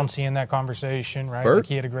throw Pouncey in that conversation, right? Like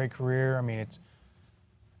he had a great career. I mean, it's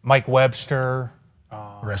Mike Webster.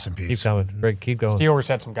 Rest in peace. Keep coming. Rick, keep going. Steelers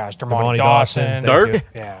had some guys. Dermontti Dawson. Dirt?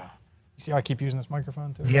 Yeah. You see how I keep using this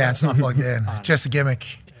microphone, too? Yeah, it's not plugged in. Just a gimmick.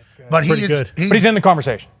 But he's in the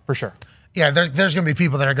conversation, for sure. Yeah, there's going to be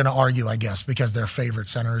people that are going to argue, I guess, because their favorite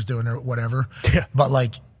center is doing it or whatever. Yeah. But,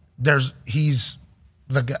 like, he's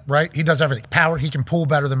the guy, right? He does everything. Power, he can pull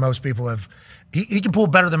better than most people have. He can pull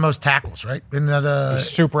better than most tackles, right? In that, he's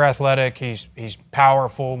super athletic. He's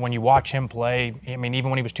powerful. When you watch him play, I mean, even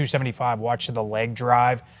when he was 275, watch the leg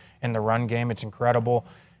drive in the run game. It's incredible.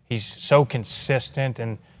 He's so consistent,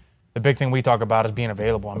 and the big thing we talk about is being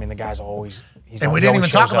available. I mean, the guy's always and we didn't even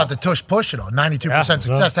talk about the tush push at all. 92%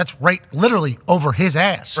 success. That's right, literally over his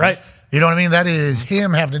ass. Right. You know what I mean? That is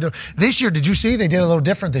him having to do. This year, did you see they did a little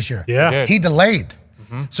different this year? Yeah. He delayed.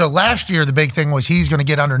 So last year, the big thing was he's going to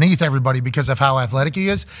get underneath everybody because of how athletic he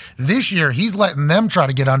is. This year, he's letting them try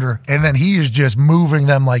to get under, and then he is just moving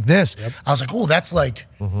them like this. I was like, oh, that's like,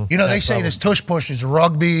 you know, they say this tush push is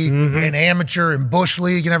rugby and amateur and bush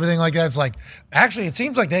league and everything like that. It's like, actually, it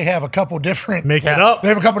seems like they have a couple different. Mix it up. They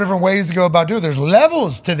have a couple different ways to go about doing it. There's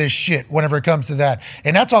levels to this shit whenever it comes to that.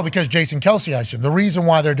 And that's all because Jason Kelce, I assume. The reason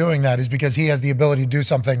why they're doing that is because he has the ability to do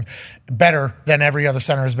something better than every other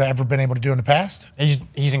center has ever been able to do in the past.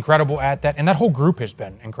 He's incredible at that, and that whole group has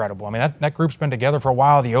been incredible. I mean, that group's been together for a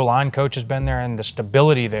while. The O-line coach has been there, and the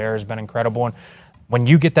stability there has been incredible. And when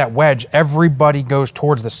you get that wedge, everybody goes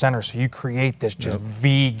towards the center, so you create this just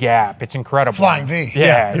V gap. It's incredible. Flying V.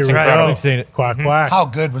 Yeah, it's incredible. We've seen it. Quack, quack. How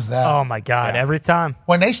good was that? Oh, my God. Every time.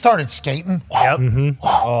 When they started skating Yep.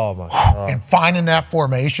 Oh, my God. and finding that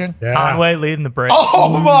formation. Yeah. Conway leading the break.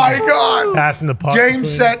 Oh, my God. Passing the puck. Game,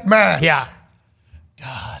 set, match. Yeah.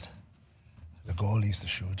 God. The goalie's the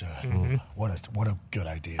shooter. What a good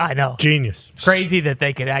idea. I know. Genius. Crazy that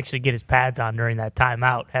they could actually get his pads on during that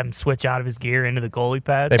timeout, have him switch out of his gear into the goalie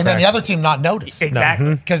pads. And then the other team not notice.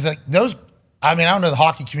 Exactly. Because those, I mean, I don't know the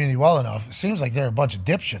hockey community well enough. It seems like they're a bunch of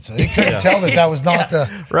dipshits. So they couldn't tell that was not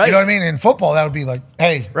the, right. You know what I mean? In football, that would be like,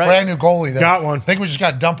 hey, brand new goalie. Got one. I think we just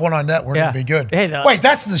got to dump one on net. We're going to be good. Hey, wait,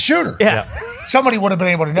 that's the shooter. Yeah. Somebody would have been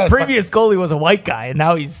able to know. Previous goalie was a white guy, and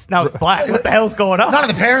now he's black. What the hell's going on? None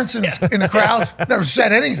of the parents in the crowd never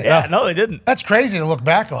said anything. Yeah, no, they didn't. That's crazy to look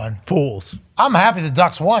back on. Fools. I'm happy the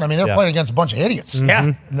Ducks won. I mean, they're playing against a bunch of idiots.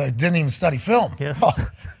 Yeah. They didn't even study film. Yeah. Oh,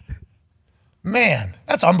 man,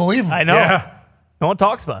 that's unbelievable. I know. Yeah. No one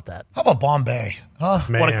talks about that. How about Bombay? Huh?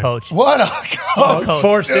 Man. What a coach. What a coach.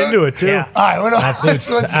 Forced into it, too. Yeah. All right,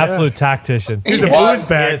 Absolute tactician. He's He's a booze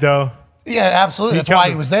bag, though. Yeah, absolutely. That's why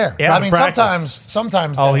he was there. Yeah, I mean,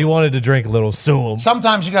 sometimes. Oh, he wanted to drink a little soul.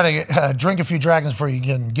 Sometimes you got to drink a few dragons before you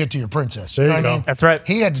can get to your princess. There know you what I go. mean? That's right.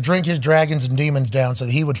 He had to drink his dragons and demons down so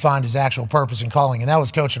that he would find his actual purpose in calling. And that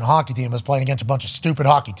was coaching a hockey team that was playing against a bunch of stupid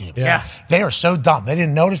hockey teams. Yeah. They are so dumb. They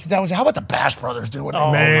didn't notice that was. How about the Bash Brothers doing it?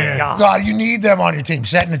 Oh, Man. my God. God, you need them on your team,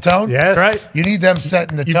 setting the tone. Yes. Right. You need them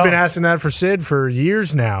setting the You've tone. been asking that for Sid for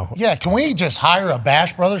years now. Yeah, can we just hire a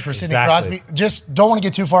Bash Brothers for Sidney Exactly. Crosby? Just don't want to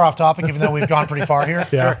get too far off topic, even though we've gone pretty far here.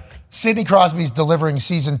 Yeah. Sidney Crosby's delivering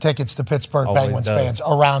season tickets to Pittsburgh Always Penguins does. fans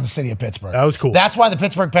around the city of Pittsburgh. That was cool. That's why the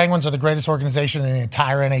Pittsburgh Penguins are the greatest organization in the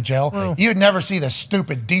entire NHL. You'd never see the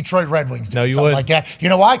stupid Detroit Red Wings do No, you something wouldn't. like that. You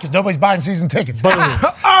know why? Because nobody's buying season tickets.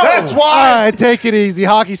 That's All why. right, take it easy.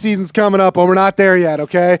 Hockey season's coming up, and we're not there yet,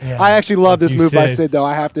 okay? Yeah. I actually love this You move by Sid. Sid, though.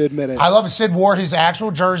 I have to admit it. I love it. Sid wore his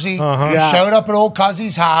actual jersey. Yeah. Showed up at old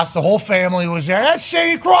Cuzzy's house. The whole family was there. That's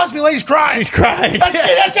Sidney Crosby. Lady's crying. He's crying.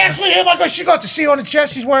 That's actually him. I go, she got to see on the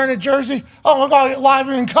chest. She's wearing a jersey. Oh my God, live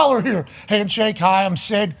in color here. Handshake. Hi, I'm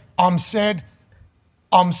Sid. I'm Sid.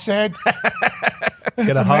 I'm Sid. It's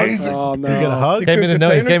Get a hug? amazing. Oh, no. You get a hug? Came in and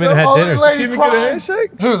came in and had Oh, the dinner. lady She even crying. get a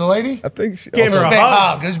handshake? Who, the lady? I think she Gave It was her a a big hug.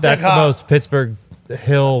 hug. It was a big That's the hug. most Pittsburgh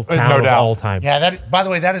hill town No of doubt. all time. Yeah, by the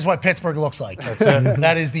way, that is what Pittsburgh looks like.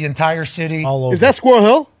 That is the entire city. All over. Is that Squirrel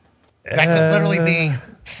Hill? That could literally be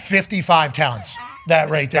 55 towns.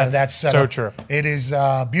 That right there. That's so true. It is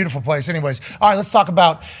a beautiful place. Anyways, all right, let's talk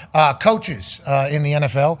about coaches in the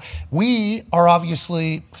NFL. We are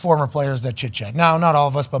obviously former players that chit-chat. Now, not all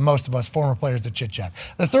of us, but most of us, former players that chit-chat.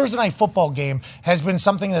 The Thursday night football game has been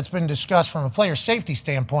something that's been discussed from a player safety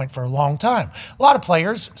standpoint for a long time. A lot of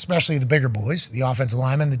players, especially the bigger boys, the offensive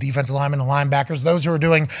linemen, the defensive linemen, the linebackers, those who are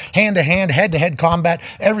doing hand-to-hand, head-to-head combat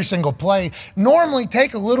every single play, normally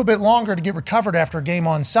take a little bit longer to get recovered after a game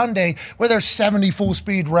on Sunday where there's 70 full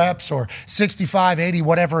speed reps or 65, 80,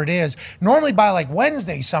 whatever it is. Normally by like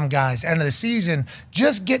Wednesday, some guys, end of the season,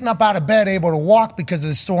 just getting up out of bed, able to walk because of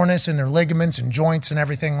the soreness in their ligaments and joints and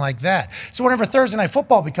everything like that. So whenever Thursday night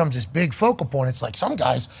football becomes this big focal point, it's like some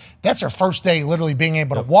guys, that's their first day literally being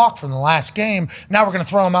able to walk from the last game. Now we're going to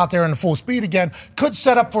throw them out there in the full speed again. Could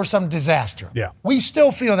set up for some disaster. Yeah. We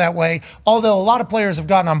still feel that way, although a lot of players have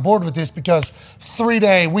gotten on board with this because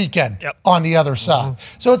 3-day weekend on the other side.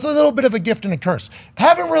 So it's a little bit of a gift and a curse.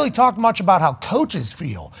 Haven't really talked much about how coaches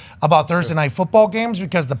feel about Thursday night football games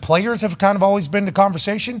because the players have kind of always been the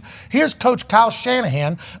conversation. Here's Coach Kyle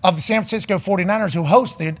Shanahan of the San Francisco 49ers, who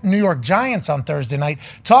hosts the New York Giants on Thursday night,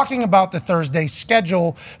 talking about the Thursday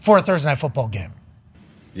schedule for a Thursday night football game.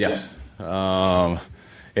 Yes. You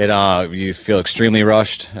feel extremely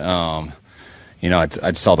rushed. I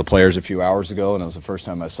saw the players a few hours ago, and it was the first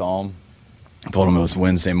time I saw them. I told them it was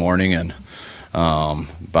Wednesday morning, and by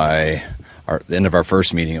the end of our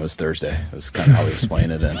first meeting, it was Thursday. That's kind of how we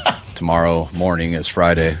explained it. And tomorrow morning is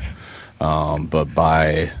Friday, but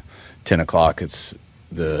by 10 o'clock, it's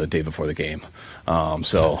the day before the game.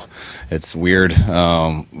 So it's weird.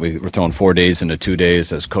 We're throwing 4 days into 2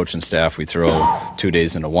 days. As coach and staff, we throw 2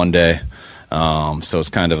 days into 1 day. So it's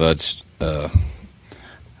kind of a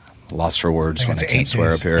lost for words when I can't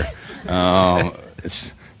swear up here.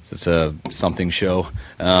 It's a something show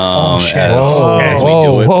as we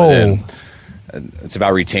do it. But then it's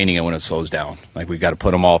about retaining it when it slows down. Like, we got to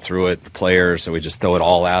put them all through it, the players, so we just throw it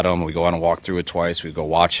all at them. We go out and walk through it twice. We go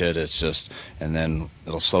watch it. It's just, and then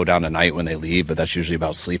it'll slow down tonight when they leave, but that's usually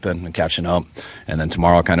about sleeping and catching up. And then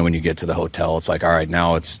tomorrow, kind of when you get to the hotel, it's like, all right,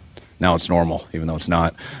 now it's normal, even though it's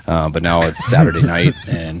not. But now it's Saturday night,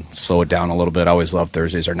 and slow it down a little bit. I always love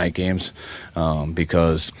Thursdays or night games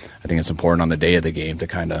because I think it's important on the day of the game to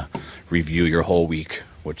kind of review your whole week,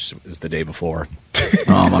 which is the day before,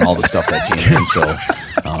 on all the stuff that came in, so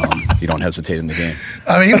you don't hesitate in the game.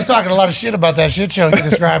 I mean, he was talking a lot of shit about that shit show you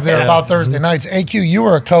described there about Thursday nights. AQ, you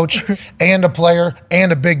were a coach and a player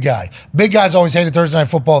and a big guy. Big guys always hated Thursday night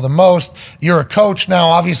football the most. You're a coach now.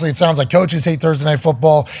 Obviously, it sounds like coaches hate Thursday night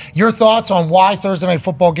football. Your thoughts on why Thursday night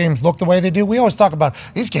football games look the way they do? We always talk about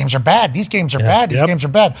these games are bad. These games are bad. These games are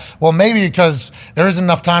bad. Well, maybe because there isn't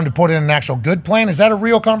enough time to put in an actual good plan. Is that a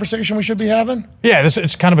real conversation we should be having? Yeah,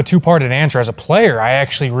 it's kind of a two-parted answer. As a player, I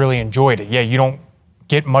actually really enjoyed it. Yeah, you don't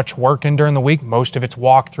get much work in during the week. Most of it's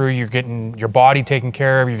walkthrough. You're getting your body taken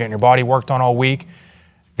care of. You're getting your body worked on all week.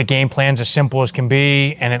 The game plan's as simple as can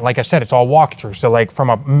be, and like I said, it's all walkthrough. So, like,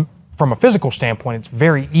 from a physical standpoint, it's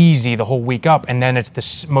very easy the whole week up, and then it's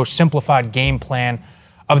the most simplified game plan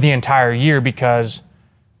of the entire year because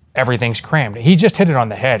everything's crammed. He just hit it on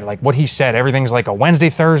the head. Like what he said, everything's like a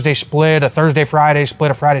Wednesday-Thursday split, a Thursday-Friday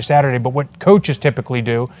split, a Friday-Saturday. But what coaches typically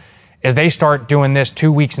do is they start doing this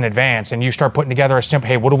 2 weeks in advance, and you start putting together a simple,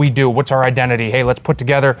 hey, what do we do? What's our identity? Hey, let's put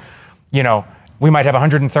together, we might have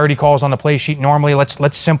 130 calls on the play sheet normally.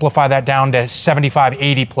 Let's simplify that down to 75,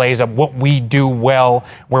 80 plays of what we do well,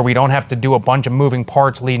 where we don't have to do a bunch of moving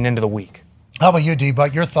parts leading into the week. How about you,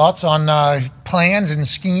 D-Buck? Your thoughts on plans and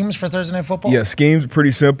schemes for Thursday Night Football? Yeah, schemes are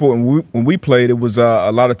pretty simple. And when we played, it was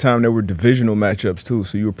a lot of time there were divisional matchups too,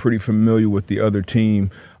 so you were pretty familiar with the other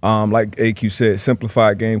team. Like AQ said,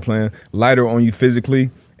 simplified game plan, lighter on you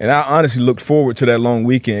physically. And I honestly looked forward to that long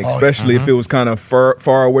weekend, especially if it was kind of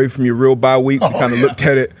far away from your real bye week. We kind of looked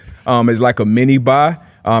at it as like a mini bye.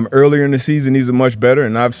 Earlier in the season, these are much better,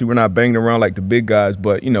 and obviously we're not banging around like the big guys,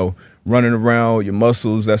 but, running around, your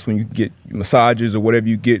muscles, that's when you get massages or whatever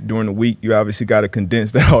you get during the week. You obviously got to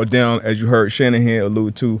condense that all down, as you heard Shanahan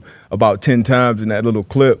allude to about 10 times in that little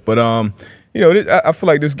clip. But, I feel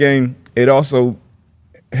like this game, it also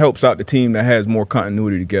helps out the team that has more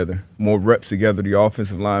continuity together, more reps together, the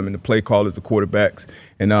offensive linemen, the play callers, the quarterbacks.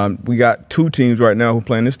 And we got 2 teams right now who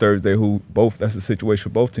playing this Thursday who both, that's the situation for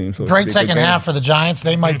both teams. So great second half for the Giants.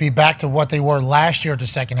 They might be back to what they were last year at the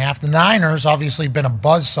second half. The Niners obviously been a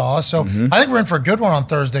buzzsaw. So I think we're in for a good one on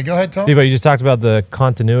Thursday. Go ahead, Tony. But you just talked about the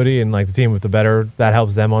continuity and like the team with the better, that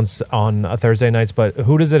helps them on Thursday nights. But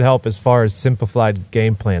who does it help as far as simplified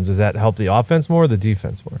game plans? Does that help the offense more or the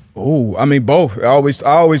defense more? Oh, I mean, both. I always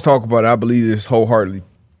talk about it. I believe this wholeheartedly.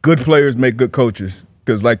 Good players make good coaches.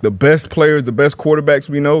 Because, like, the best players, the best quarterbacks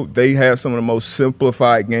we know, they have some of the most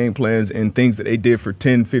simplified game plans and things that they did for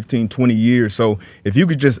 10, 15, 20 years. So if you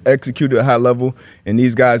could just execute at a high level, and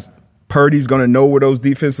these guys, Purdy's going to know where those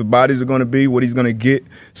defensive bodies are going to be, what he's going to get.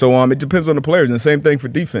 So it depends on the players. And the same thing for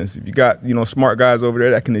defense. If you got, smart guys over there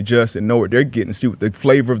that can adjust and know what they're getting, see what the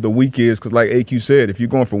flavor of the week is. Because like AQ said, if you're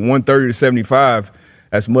going from 130 to 75,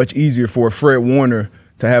 that's much easier for a Fred Warner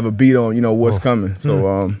to have a beat on, what's coming.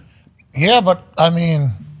 So, yeah, but, I mean,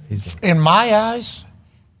 in my eyes,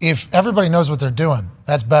 if everybody knows what they're doing,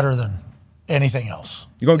 that's better than anything else.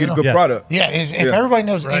 You're going to get a good product. Yeah, if everybody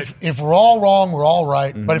knows, if we're all wrong, we're all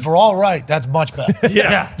right. But if we're all right, that's much better.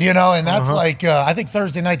 And that's I think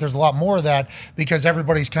Thursday night there's a lot more of that because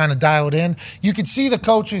everybody's kind of dialed in. You can see the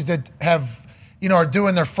coaches that have, are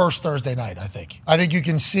doing their first Thursday night, I think. I think you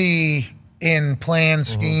can see in plans,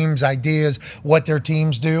 schemes, ideas, what their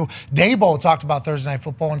teams do. Daboll talked about Thursday Night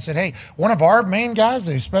Football and said, hey, one of our main guys,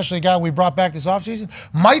 especially a guy we brought back this offseason,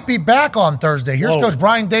 might be back on Thursday. Here's Coach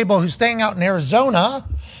Brian Daboll, who's staying out in Arizona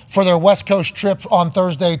for their West Coast trip on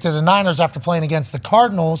Thursday to the Niners after playing against the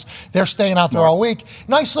Cardinals. They're staying out there all week.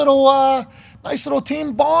 Nice little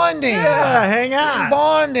team bonding. Yeah, hang on. Team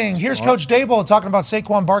bonding. Here's Coach Daboll talking about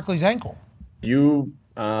Saquon Barkley's ankle.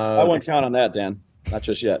 I wouldn't count on that, Dan. Not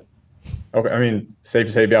just yet. Okay, I mean, safe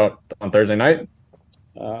to say be out on Thursday night?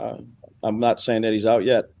 I'm not saying that he's out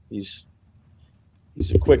yet. He's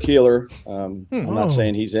a quick healer. I'm not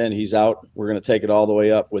saying he's in. He's out. We're going to take it all the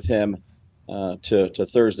way up with him to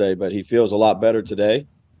Thursday, but he feels a lot better today.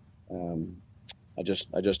 I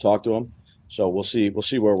just talked to him, so we'll see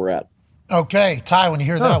where we're at. Okay, Ty, when you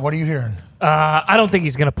hear that, what are you hearing? I don't think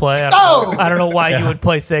he's going to play. I don't know why you would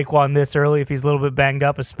play Saquon this early if he's a little bit banged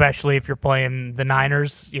up, especially if you're playing the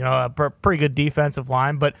Niners, a pretty good defensive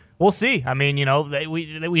line. But we'll see. I mean,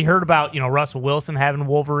 we heard about, Russell Wilson having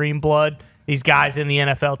Wolverine blood. These guys in the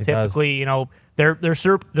NFL typically, they're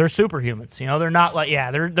superhumans. They're not like,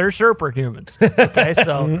 they're superhumans. Okay,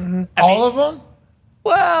 so all of them?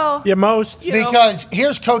 Well, most. Because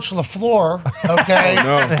here's Coach LaFleur,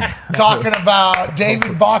 okay, talking about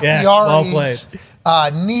David Bakhtiari's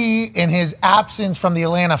knee in his absence from the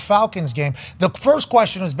Atlanta Falcons game. The first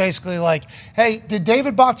question was basically like, hey, did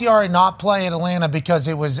David Bakhtiari not play at Atlanta because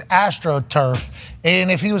it was AstroTurf? And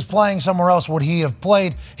if he was playing somewhere else, would he have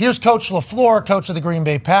played? Here's Coach LaFleur, coach of the Green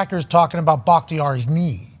Bay Packers, talking about Bakhtiari's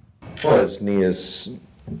knee. Well, his knee is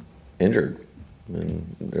injured,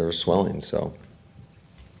 and there was swelling, so.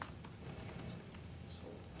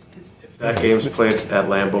 That game's played at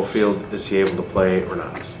Lambeau Field, is he able to play or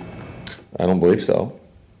not? I don't believe so.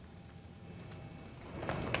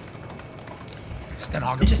 Just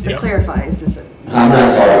to clarify, is this I'm not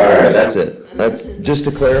talking. All right, that's it. Just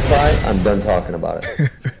to clarify, I'm done talking about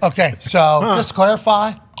it. Okay, so just to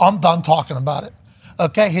clarify, I'm done talking about it.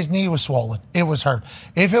 Okay, his knee was swollen. It was hurt.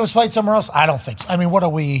 If it was played somewhere else, I don't think so. I mean,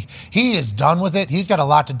 he is done with it. He's got a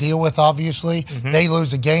lot to deal with, obviously. They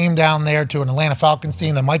lose a game down there to an Atlanta Falcons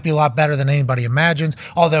team that might be a lot better than anybody imagines,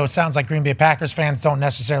 although it sounds like Green Bay Packers fans don't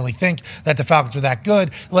necessarily think that the Falcons are that good.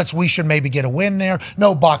 We should maybe get a win there.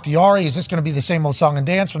 No Bakhtiari. Is this going to be the same old song and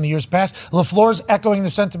dance from the years past? LaFleur's echoing the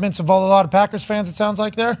sentiments of a lot of Packers fans, it sounds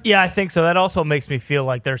like there? Yeah, I think so. That also makes me feel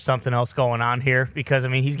like there's something else going on here because, I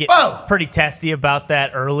mean, he's getting pretty testy about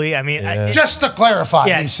that early. I mean, just to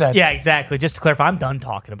clarify, he said. Yeah, exactly. Just to clarify, I'm done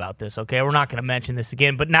talking about this. Okay, we're not going to mention this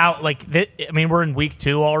again. But now, we're in week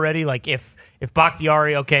 2 already. Like, if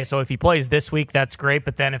Bakhtiari, okay, so if he plays this week, that's great.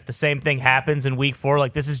 But then if the same thing happens in week 4,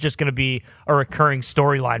 this is just going to be a recurring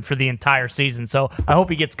storyline for the entire season. So I hope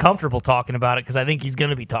he gets comfortable talking about it because I think he's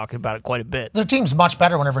going to be talking about it quite a bit. Their team's much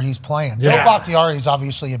better whenever he's playing. No Bakhtiari is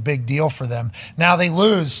obviously a big deal for them. Now they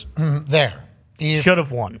lose there. Should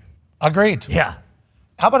have won. Agreed. Yeah.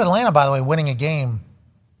 How about Atlanta, by the way, winning a game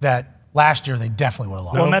that last year they definitely would have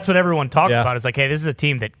lost? Well, and that's what everyone talks about is hey, this is a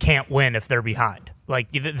team that can't win if they're behind.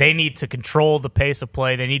 They need to control the pace of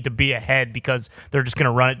play. They need to be ahead because they're just going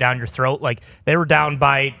to run it down your throat. They were down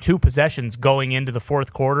by 2 possessions going into the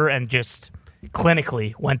fourth quarter and just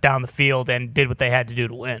clinically went down the field and did what they had to do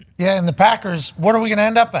to win. Yeah, and the Packers, what are we going to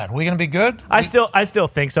end up at? Are we going to be good? I still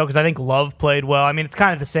think so because I think Love played well. I mean, it's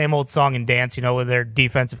kind of the same old song and dance, with their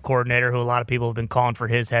defensive coordinator, who a lot of people have been calling for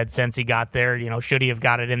his head since he got there. Should he have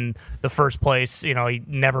got it in the first place? He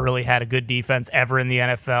never really had a good defense ever in the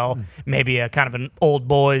NFL. Maybe a kind of an old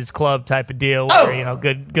boys club type of deal where,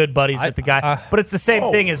 good buddies with the guy. But it's the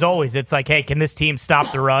same thing as always. It's like, hey, can this team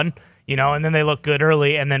stop the run? And then they look good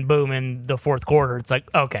early, and then boom, in the fourth quarter, it's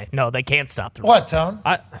like, okay, no, they can't stop the run. What, Tone?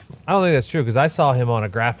 I don't think that's true because I saw him on a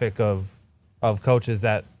graphic of coaches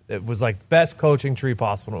that it was like best coaching tree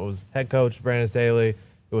possible. It was head coach Brandon Staley,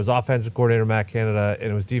 it was offensive coordinator Matt Canada,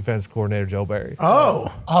 and it was defensive coordinator Joe Barry.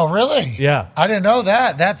 Oh, really? Yeah, I didn't know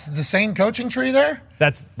that. That's the same coaching tree there.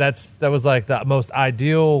 That was like the most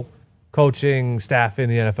ideal coaching staff in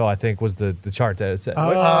the NFL, I think, was the chart that it said.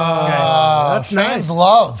 That's fans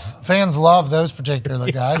nice. Fans love those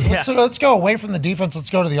particular guys. Let's go away from the defense. Let's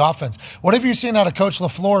go to the offense. What have you seen out of Coach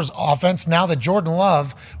LaFleur's offense now that Jordan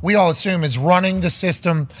Love, we all assume, is running the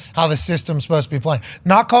system, how the system's supposed to be playing?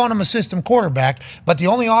 Not calling him a system quarterback, but the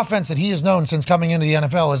only offense that he has known since coming into the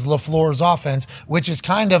NFL is LaFleur's offense, which is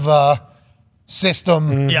kind of a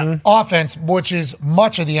system offense, which is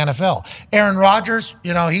much of the NFL. Aaron Rodgers,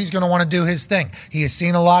 he's going to want to do his thing. He has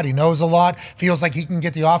seen a lot. He knows a lot. Feels like he can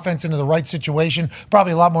get the offense into the right situation.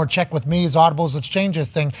 Probably a lot more check with me, his audibles. Let's change this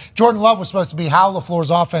thing. Jordan Love was supposed to be how LaFleur's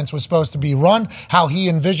offense was supposed to be run, how he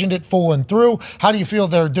envisioned it full and through. How do you feel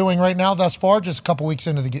they're doing right now thus far, just a couple weeks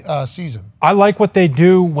into the season? I like what they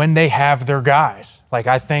do when they have their guys. Like,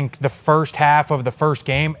 I think the first half of the first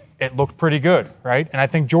game, it looked pretty good, right? And I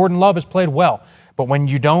think Jordan Love has played well. But when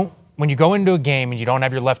you go into a game and you don't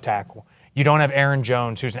have your left tackle, you don't have Aaron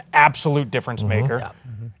Jones, who's an absolute difference maker.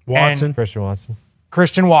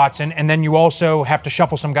 Christian Watson, and then you also have to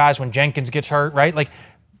shuffle some guys when Jenkins gets hurt, right? Like,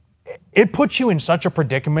 it puts you in such a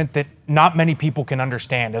predicament that not many people can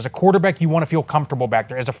understand. As a quarterback, you want to feel comfortable back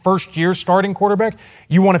there. As a first-year starting quarterback,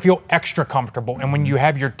 you want to feel extra comfortable. And when you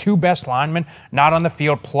have your two best linemen not on the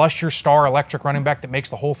field, plus your star electric running back that makes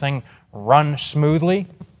the whole thing run smoothly,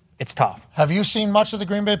 it's tough. Have you seen much of the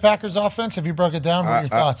Green Bay Packers offense? Have you broke it down? What are your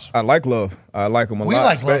thoughts? I like Love. I like him a lot. We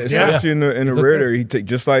like Love, especially in the rear area. He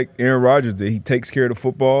just like Aaron Rodgers did. He takes care of the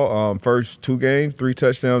football. First 2 games, 3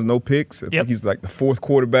 touchdowns, no picks. I think he's like the 4th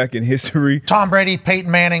quarterback in history. Tom Brady,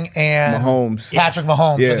 Peyton Manning, and Patrick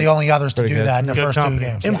Mahomes are the only others to do that in the first 2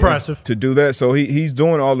 games. Impressive. To do that. So he's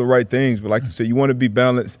doing all the right things. But like you said, you want to be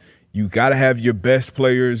balanced. You got to have your best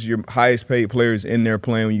players, your highest paid players in there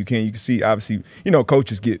playing when you can. You can see, obviously,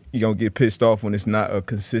 coaches get pissed off when it's not a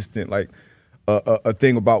consistent, like, a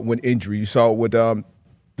thing about when injury. You saw it with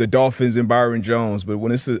the Dolphins and Byron Jones. But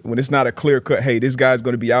when it's not a clear cut, hey, this guy's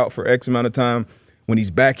going to be out for X amount of time. When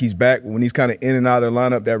he's back, he's back. When he's kind of in and out of the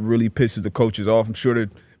lineup, that really pisses the coaches off. I'm sure the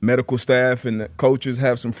medical staff and the coaches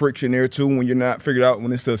have some friction there too when you're not figured out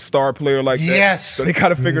when it's a star player like that. Yes. So they got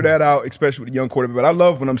to figure that out, especially with the young quarterback. But I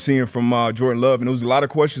love what I'm seeing from Jordan Love. And there was a lot of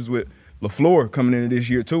questions with LaFleur coming into this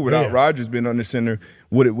year too. Without Rodgers being under center,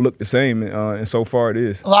 would it look the same? And so far it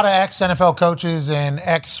is. A lot of ex-NFL coaches and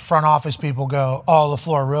ex-front office people go, oh,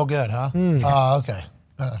 LaFleur, real good, huh?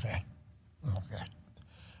 Okay.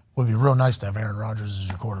 Would be real nice to have Aaron Rodgers as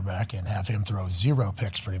your quarterback and have him throw 0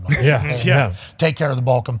 picks pretty much. Take care of the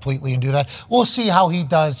ball completely and do that. We'll see how he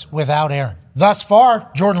does without Aaron. Thus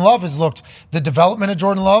far, Jordan Love has looked, the development of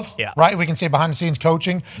Jordan Love, right? We can say behind the scenes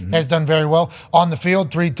coaching has done very well. On the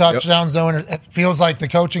field, 3 touchdowns, though, and it feels like the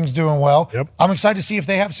coaching's doing well. I'm excited to see if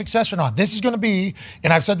they have success or not. This is going to be,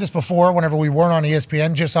 and I've said this before whenever we weren't on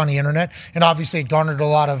ESPN, just on the internet, and obviously it garnered a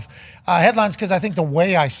lot of headlines because I think the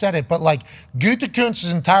way I said it, but like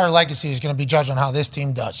Gutekunst's entire legacy is going to be judged on how this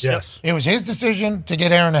team does. It was his decision to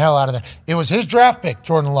get Aaron the hell out of there. It was his draft pick,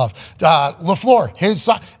 Jordan Love. LaFleur, his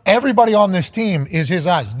son, everybody on this team is his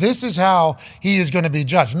eyes. This is how he is going to be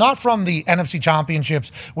judged. Not from the NFC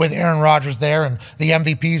championships with Aaron Rodgers there and the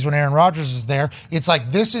MVPs when Aaron Rodgers is there. It's like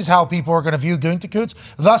this is how people are going to view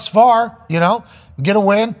Gutekunst. Thus far, get a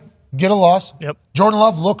win, get a loss. Jordan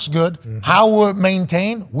Love looks good. How will it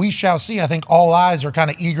maintain? We shall see. I think all eyes are kind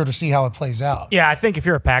of eager to see how it plays out. Yeah, I think if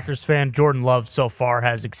you're a Packers fan, Jordan Love so far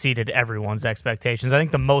has exceeded everyone's expectations. I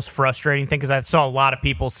think the most frustrating thing, because I saw a lot of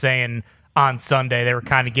people saying on Sunday they were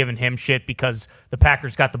kind of giving him shit because the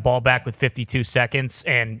Packers got the ball back with 52 seconds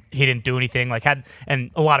and he didn't do anything.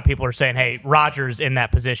 And a lot of people are saying, hey, Rodgers in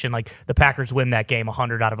that position, like the Packers win that game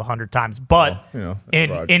 100 out of 100 times. But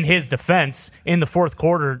in his defense, in the fourth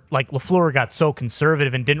quarter, like LaFleur got so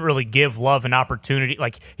conservative and didn't really give Love an opportunity.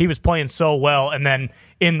 Like he was playing so well, and then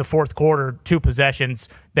in the fourth quarter, 2 possessions,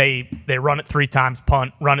 they run it 3 times,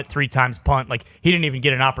 punt, run it 3 times, punt. Like, he didn't even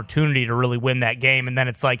get an opportunity to really win that game. And then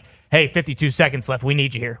it's like, hey, 52 seconds left. We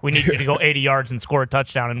need you here. We need you to go 80 yards and score a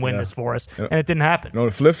touchdown and win this for us. And it didn't happen. On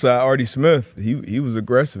the flip side, Artie Smith, he was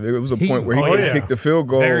aggressive. It was a point where he kicked the field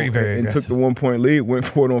goal and took the 1-point lead, went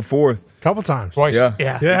for it on fourth. Couple times. Twice.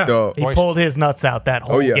 Yeah. He pulled his nuts out that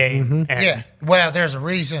whole game. And Yeah. Well, there's a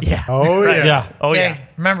reason. Yeah. Oh, yeah. Oh, yeah.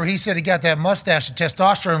 Remember, he said he got that mustache and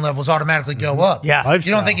testosterone levels automatically go up. Yeah.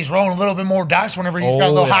 You don't think he's rolling a little bit more dice whenever he's got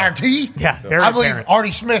a little higher T? Yeah. Very I believe apparent.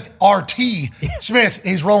 Artie Smith, RT Smith,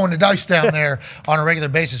 he's rolling the dice down there on a regular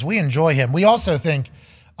basis. We enjoy him. We also think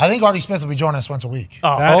Artie Smith will be joining us once a week.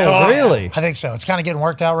 Oh, really? I think so. It's kind of getting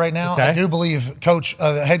worked out right now. Okay. I do believe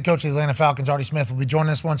the head coach of the Atlanta Falcons, Artie Smith, will be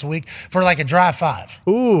joining us once a week for like a dry 5.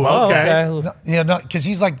 Ooh, okay. No, because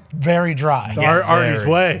he's like very dry. Artie's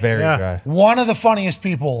way. Very dry. One of the funniest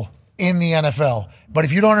people in the NFL. But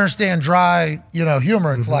if you don't understand dry,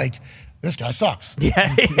 humor, it's like, this guy sucks.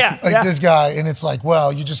 Yeah. This guy, and it's like,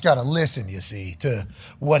 well, you just got to listen, you see, to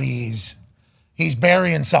what he's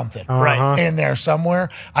burying something in there somewhere.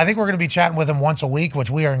 I think we're going to be chatting with him once a week, which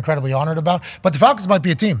we are incredibly honored about. But the Falcons might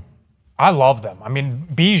be a team. I love them. I mean,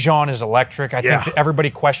 Bijan is electric. I think everybody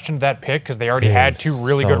questioned that pick because they already had 2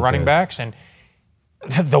 really good running backs, and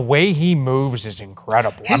the way he moves is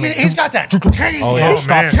incredible. He's got that.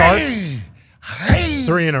 Hey.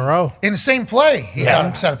 3 in a row. In the same play, he got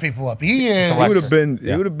a set of people up. He is. It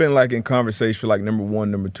would have been like in conversation for like number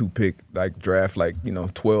 1, number 2 pick, like draft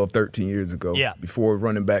 12, 13 years ago. Yeah. Before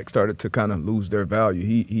running back started to kind of lose their value.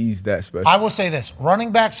 He's that special. I will say this.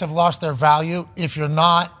 Running backs have lost their value if you're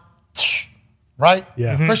not, right?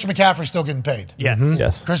 Yeah. Christian McCaffrey's still getting paid. Yes.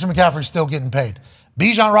 Yes. Christian McCaffrey's still getting paid.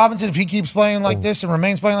 Bijan Robinson, if he keeps playing like this and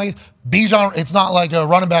remains playing like this, Bijan, it's not like a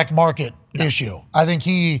running back market issue. I think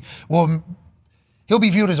he'll be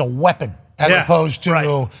viewed as a weapon as opposed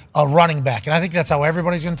to a running back. And I think that's how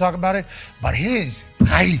everybody's going to talk about it. But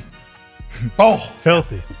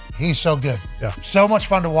filthy. He's so good. Yeah. So much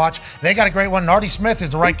fun to watch. They got a great one. And Artie Smith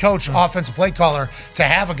is the right coach, offensive play caller, to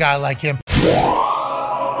have a guy like him.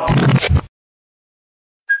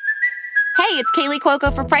 Hey, it's Kaylee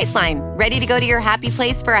Cuoco for Priceline. Ready to go to your happy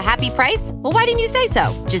place for a happy price? Well, why didn't you say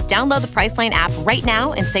so? Just download the Priceline app right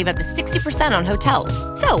now and save up to 60% on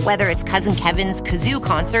hotels. So whether it's Cousin Kevin's Kazoo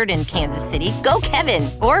Concert in Kansas City, go Kevin,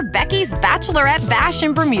 or Becky's Bachelorette Bash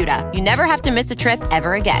in Bermuda, you never have to miss a trip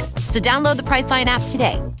ever again. So download the Priceline app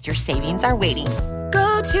today. Your savings are waiting.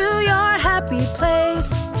 Go to your happy place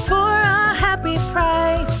for a happy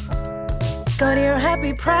price. Go to your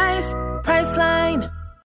happy price, Priceline.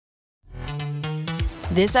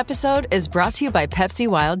 This episode is brought to you by Pepsi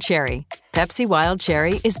Wild Cherry. Pepsi Wild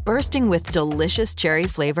Cherry is bursting with delicious cherry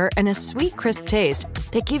flavor and a sweet, crisp taste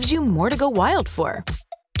that gives you more to go wild for.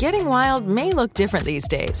 Getting wild may look different these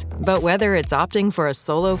days, but whether it's opting for a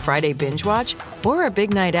solo Friday binge watch or a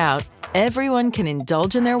big night out, everyone can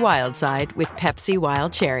indulge in their wild side with Pepsi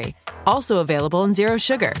Wild Cherry. Also available in Zero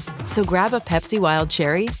Sugar. So grab a Pepsi Wild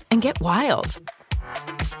Cherry and get wild.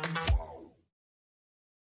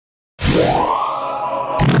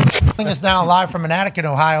 Joining us now live from Manatee,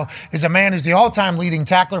 Ohio, is a man who's the all-time leading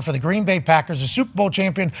tackler for the Green Bay Packers, a Super Bowl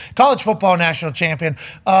champion, college football national champion,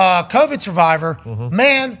 COVID survivor,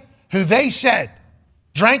 man who they said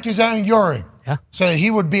drank his own urine so that he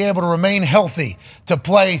would be able to remain healthy to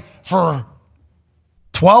play for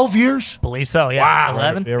 12 years? Believe so, yeah. Wow.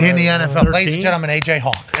 11? In the NFL. Ladies and gentlemen, AJ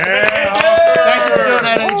Hawk. Thank you for doing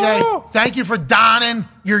that, AJ. Thank you for donning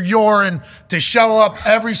your urine to show up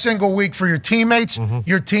every single week for your teammates,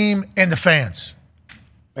 your team, and the fans.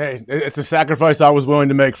 Hey, it's a sacrifice I was willing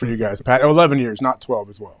to make for you guys, Pat. 11 years, not 12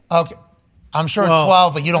 as well. Okay. I'm sure it's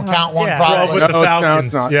 12, but you don't count one probably. 12 with the Falcons.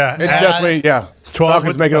 It's not. Yeah. It's definitely, It's 12 Falcons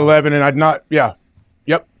with make it the 11, and I'd not,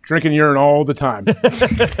 Yep, drinking urine all the time.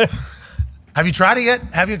 Have you tried it yet?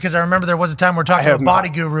 Have you? Because I remember there was a time we were talking to a body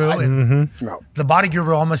guru, and the body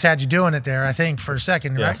guru almost had you doing it there, I think, for a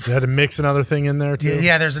second, right? You had to mix another thing in there, too.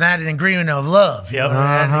 Yeah, there's an added ingredient of love. An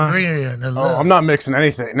added ingredient of love. I'm not mixing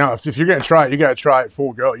anything. No, if you're going to try it, you got to try it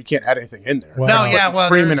full go. You can't add anything in there.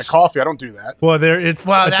 Cream in a coffee. I don't do that. Well, that's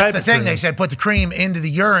the thing. They said put the cream into the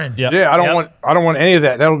urine. Yeah, I don't want any of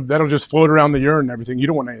that. That'll just float around the urine and everything. You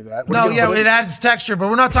don't want any of that. It adds texture, but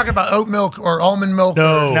we're not talking about oat milk or almond milk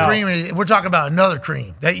or cream. We're talking about another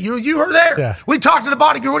cream. That you were there. Yeah. We talked to the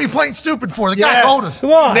body guru. What are you playing stupid for? The guy told us.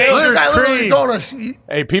 Come on. The guy literally told us.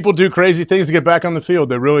 Hey, people do crazy things to get back on the field.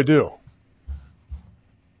 They really do.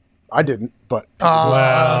 I didn't, but. Okay.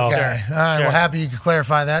 All right. Well, happy you could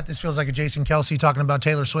clarify that. This feels like a Jason Kelce talking about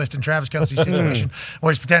Taylor Swift and Travis Kelce situation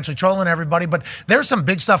where he's potentially trolling everybody. But there's some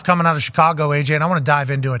big stuff coming out of Chicago, AJ, and I want to dive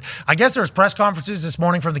into it. I guess there's press conferences this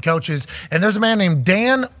morning from the coaches, and there's a man named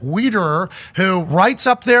Dan Wiederer who writes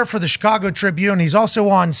up there for the Chicago Tribune. He's also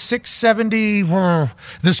on 670,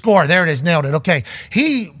 The Score. There it is. Nailed it. Okay.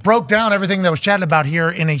 He broke down everything that was chatted about here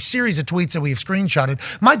in a series of tweets that we have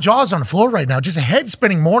screenshotted. My jaw's on the floor right now. Just a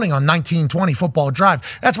head-spinning morning on 1920 Football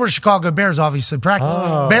Drive. That's where the Chicago Bears obviously practice.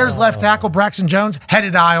 Bears left tackle Braxton Jones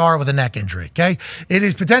headed to IR with a neck injury, okay? It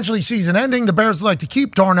is potentially season-ending. The Bears would like to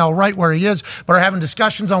keep Darnell right where he is, but are having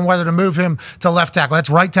discussions on whether to move him to left tackle. That's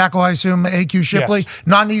right tackle, I assume, AQ Shipley. Yes.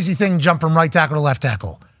 Not an easy thing to jump from right tackle to left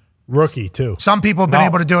tackle. Rookie, too. Some people have been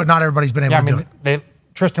able to do it. Not everybody's been able to do it.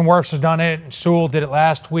 Tristan Wirfs has done it. Sewell did it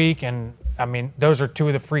last week, and I mean, those are two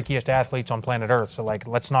of the freakiest athletes on planet Earth. So,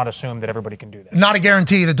 let's not assume that everybody can do that. Not a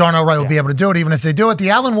guarantee that Darnell Wright will be able to do it, even if they do it. The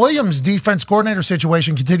Alan Williams defense coordinator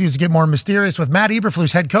situation continues to get more mysterious, with Matt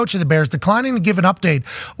Eberflus, head coach of the Bears, declining to give an update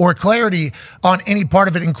or clarity on any part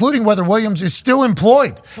of it, including whether Williams is still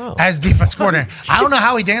employed as defense coordinator. I don't know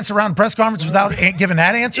how he danced around a press conference without giving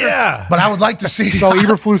that answer, but I would like to see. So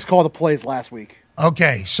Eberflus called the plays last week.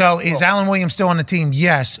 Okay, so is Alan Williams still on the team?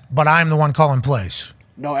 Yes, but I'm the one calling plays.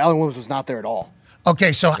 No, Alan Williams was not there at all.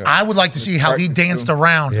 Okay, so I would like to see how he danced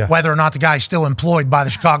around whether or not the guy's still employed by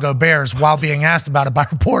the Chicago Bears while being asked about it by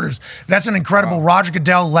reporters. That's an incredible Roger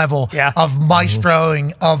Goodell level of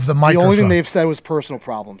maestroing of the microphone. The only thing they've said was personal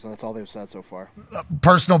problems, and that's all they've said so far.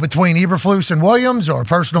 Personal between Eberflus and Williams, or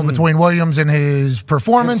personal between Williams and his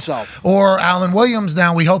performance, or Alan Williams.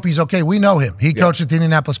 Now, we hope he's okay. We know him. He coached at the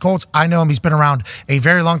Indianapolis Colts. I know him. He's been around a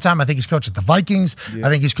very long time. I think he's coached at the Vikings. I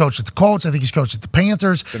think he's coached at the Colts. I think he's coached at the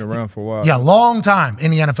Panthers. Been around for a while. Yeah, long time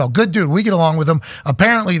in the NFL. Good dude. We get along with him.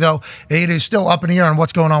 Apparently, though, it is still up in the air on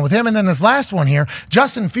what's going on with him. And then this last one here,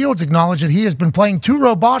 Justin Fields acknowledged that he has been playing too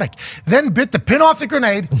robotic, then bit the pin off the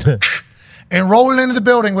grenade and rolled into the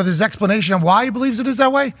building with his explanation of why he believes it is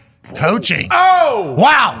that way. Coaching. Oh!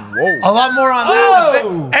 Wow. A lot more on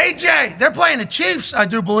that. AJ, they're playing the Chiefs, I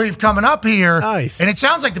do believe, coming up here. Nice. And it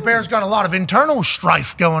sounds like the Bears got a lot of internal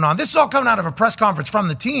strife going on. This is all coming out of a press conference from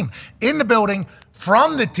the team, in the building,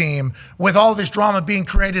 from the team, with all this drama being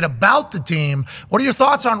created about the team. What are your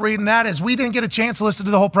thoughts on reading that? As we didn't get a chance to listen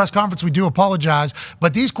to the whole press conference, we do apologize.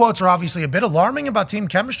 But these quotes are obviously a bit alarming about team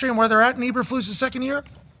chemistry and where they're at in Eberflus' second year.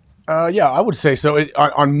 Yeah, I would say so.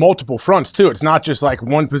 On multiple fronts, too. It's not just like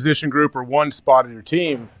one position group or one spot of your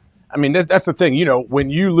team. I mean, that's the thing. You know, when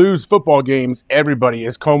you lose football games, everybody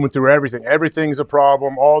is combing through everything. Everything's a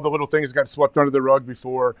problem. All the little things that got swept under the rug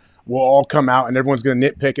before will all come out, and everyone's going to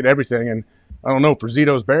nitpick at everything. And I don't know, for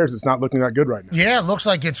Zito's Bears, it's not looking that good right now. Yeah, it looks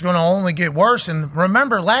like it's going to only get worse. And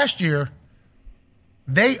remember, last year,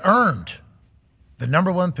 they earned the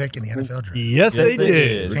number one pick in the NFL draft. Yes, they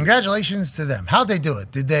did. Congratulations to them. How'd they do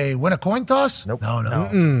it? Did they win a coin toss? Nope.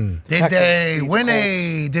 No. Did they win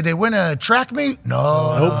a track meet?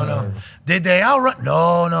 No. Did they outrun?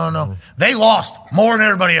 No. They lost more than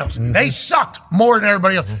everybody else. They sucked more than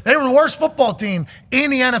everybody else. They were the worst football team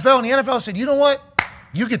in the NFL, and the NFL said, you know what?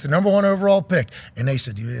 You get the number one overall pick. And they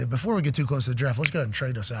said, before we get too close to the draft, let's go ahead and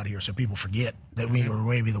trade us out of here so people forget that we were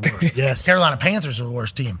maybe the worst. Yes. Carolina Panthers are the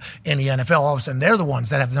worst team in the NFL. All of a sudden, they're the ones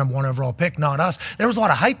that have the number one overall pick, not us. There was a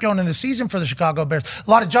lot of hype going into the season for the Chicago Bears.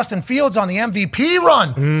 A lot of Justin Fields on the MVP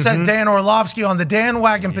run, said Dan Orlovsky on the Dan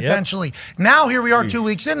wagon potentially. Now here we are 2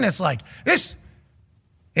 weeks in, and it's like, this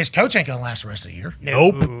coach ain't going to last the rest of the year.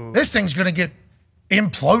 Nope. This thing's going to get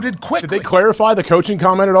imploded quickly. Did they clarify the coaching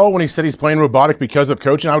comment at all when he said he's playing robotic because of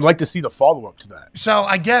coaching? I would like to see the follow-up to that. So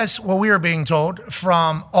I guess what we are being told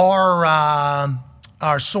from our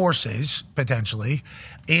sources, potentially,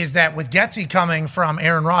 is that with Kelce coming from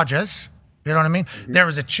Aaron Rodgers, you know what I mean? There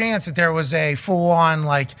was a chance that there was a full-on,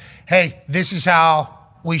 like, hey, this is how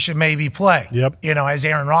we should maybe play, as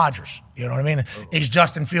Aaron Rodgers. You know what I mean? Is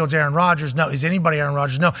Justin Fields Aaron Rodgers? No. Is anybody Aaron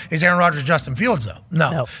Rodgers? No. Is Aaron Rodgers Justin Fields, though?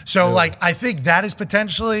 No. So, I think that is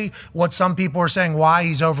potentially what some people are saying, why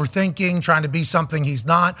he's overthinking, trying to be something he's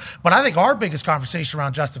not. But I think our biggest conversation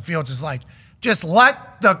around Justin Fields is just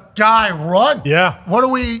let the guy run. Yeah.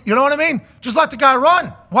 You know what I mean? Just let the guy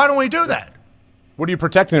run. Why don't we do that? What are you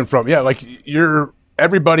protecting him from? Yeah,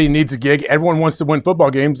 everybody needs a gig. Everyone wants to win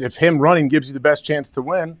football games. If him running gives you the best chance to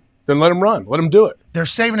win, then let him run. Let him do it. They're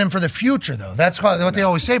saving him for the future, though. That's what they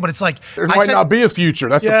always say, but it's like... There might not be a future.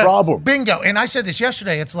 That's the problem. Bingo. And I said this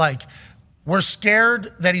yesterday. It's like, we're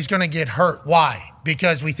scared that he's going to get hurt. Why?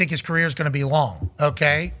 Because we think his career is going to be long,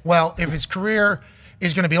 okay? Well, if his career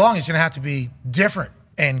is going to be long, he's going to have to be different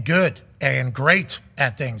and good and great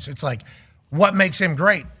at things. It's like, what makes him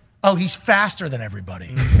great? oh, he's faster than everybody.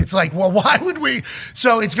 It's like, well, why would we?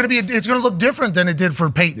 So it's going to look different than it did for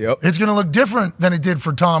Peyton. Yep. It's going to look different than it did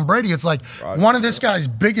for Tom Brady. It's like one of this guy's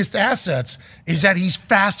biggest assets is that he's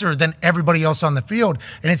faster than everybody else on the field.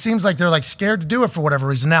 And it seems like they're like scared to do it for whatever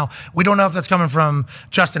reason. Now, we don't know if that's coming from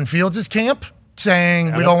Justin Fields' camp,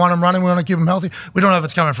 saying we don't want him running, we want to keep him healthy. We don't know if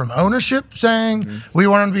it's coming from ownership saying we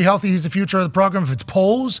want him to be healthy, he's the future of the program, if it's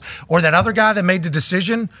polls or that other guy that made the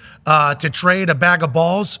decision to trade a bag of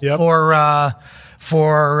balls for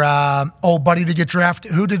old buddy to get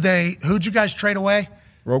drafted. Who'd you guys trade away?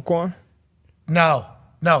 Roquan? No,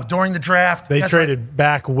 during the draft. They traded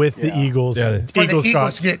back with the Eagles. For the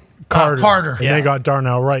Eagles to get Carter. And they got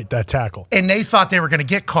Darnell Wright, that tackle. And they thought they were going to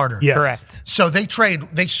get Carter. Yes. Correct. So they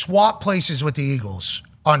swap places with the Eagles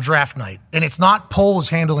on draft night. And it's not Poles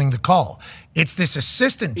handling the call. It's this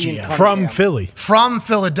assistant GM. From Philly. From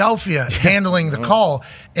Philadelphia handling the call.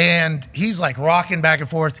 And he's like rocking back and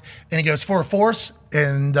forth. And he goes, for a fourth?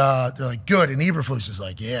 And they're like, good. And Eberflus is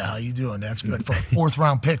like, yeah, how you doing? That's good. For a fourth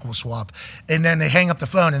round pick, we'll swap. And then they hang up the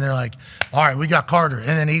phone and they're like, all right, we got Carter. And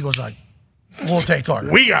then the Eagles are like, we'll take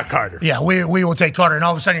Carter. We got Carter. Yeah, we will take Carter. And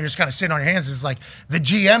all of a sudden, you're just kind of sitting on your hands. It's like the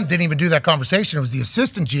GM didn't even do that conversation. It was the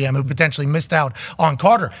assistant GM who potentially missed out on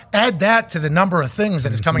Carter. Add that to the number of things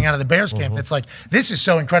that is coming out of the Bears camp. It's like, this is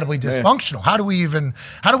so incredibly dysfunctional. How do we even,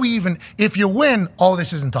 if you win, all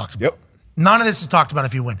this isn't talked about. Yep. None of this is talked about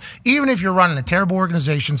if you win. Even if you're running a terrible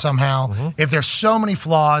organization somehow, if there's so many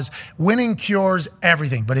flaws, winning cures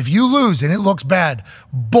everything. But if you lose and it looks bad,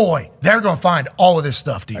 boy, they're going to find all of this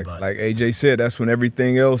stuff, D-Bud. Like AJ said, that's when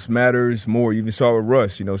everything else matters more. You even saw with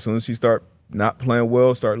Russ. You know, as soon as he start not playing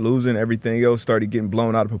well, start losing, everything else started getting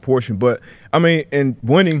blown out of proportion. But, I mean, and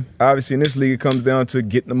winning, obviously, in this league, it comes down to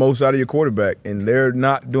getting the most out of your quarterback. And they're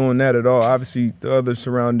not doing that at all. Obviously, the other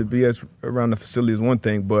surrounding the BS around the facility is one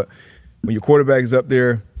thing, but when your quarterback is up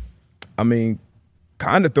there, I mean,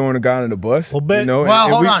 kind of throwing a guy under the bus. A little bit. You know? Well,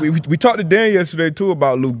 and hold on. We talked to Dan yesterday, too,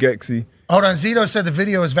 about Luke Getsy. Hold on. Zito said the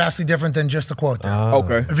video is vastly different than just the quote there.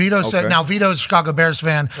 Okay. Vito said, now Vito's a Chicago Bears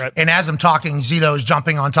fan, and as I'm talking, Zito's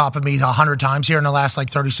jumping on top of me 100 times here in the last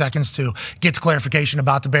 30 seconds to get to clarification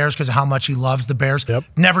about the Bears because of how much he loves the Bears.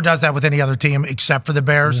 Never does that with any other team except for the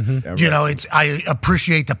Bears. You know, I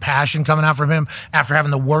appreciate the passion coming out from him after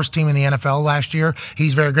having the worst team in the NFL last year.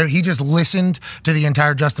 He's very good. He just listened to the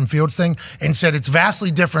entire Justin Fields thing and said it's vastly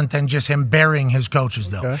different than just him burying his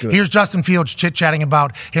coaches, though. Here's Justin Fields chit-chatting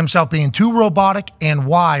about himself being too robotic and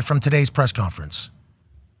why from today's press conference.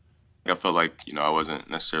 I felt like, I wasn't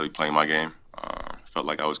necessarily playing my game. Felt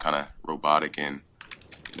like I was kind of robotic and,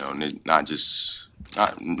 not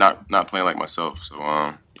playing like myself.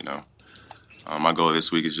 So, my goal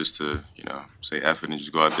this week is just to, say F it and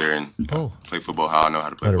just go out there and play football how I know how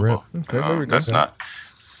to play football. That's not,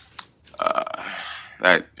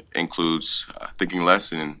 that includes thinking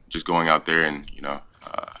less and just going out there and,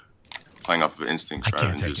 playing off of instinct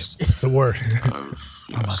rather than just it's the worst.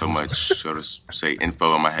 So much, so to say,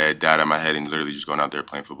 info in my head, data in my head, and literally just going out there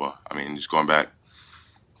playing football. I mean, just going back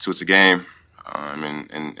to it's a game,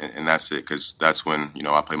 and that's it. Because that's when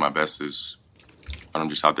I play my best is when I'm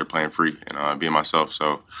just out there playing free and being myself.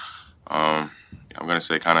 So I'm gonna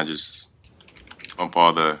say kind of just bump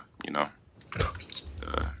all the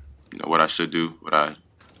what I should do, what I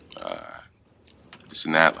this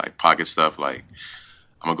and that, like pocket stuff, like.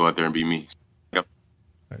 I'm going to go out there and be me. Yep.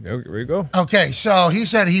 There we go. Okay, so he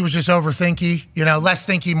said he was just overthinky, less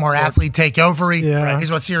thinky, more athlete takeovery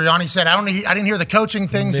is what Sirianni said. I didn't hear the coaching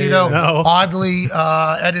thing, Zito. Oddly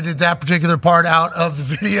edited that particular part out of the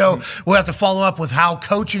video. We'll have to follow up with how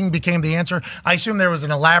coaching became the answer. I assume there was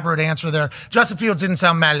an elaborate answer there. Justin Fields didn't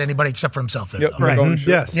sound mad at anybody except for himself there. Yep, right.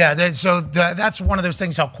 Yes. Yeah, so that's one of those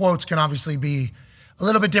things, how quotes can obviously be a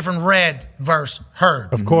little bit different read versus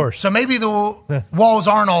heard. Of course. So maybe the walls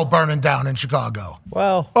aren't all burning down in Chicago.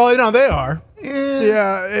 Well. Oh, they are.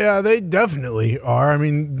 Yeah, they definitely are. I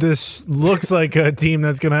mean, this looks like a team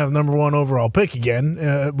that's going to have number 1 overall pick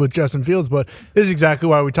again with Justin Fields, but this is exactly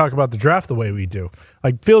why we talk about the draft the way we do.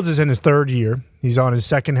 Like, Fields is in his 3rd year. He's on his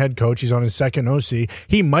 2nd head coach. He's on his 2nd OC.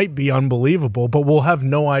 He might be unbelievable, but we'll have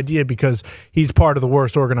no idea because he's part of the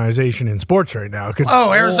worst organization in sports right now.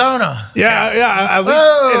 Arizona. Yeah. At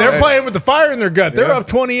least they're playing with the fire in their gut. They're up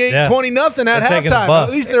 28-20 at halftime. At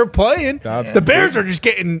least they're playing. The Bears are just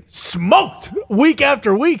getting smoked week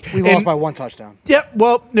after week. We lost by 1 touchdown. Yep.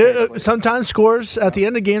 Well, sometimes scores at the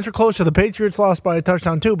end of games are closer. The Patriots lost by a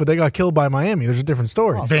touchdown too, but they got killed by Miami. There's a different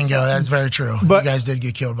story. Bingo. That's very true. But you guys did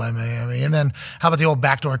get killed by Miami. And then How about the old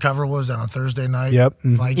backdoor cover? What was that on Thursday night? Yep.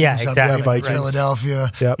 Vikings Yeah, up exactly. there, Vikings.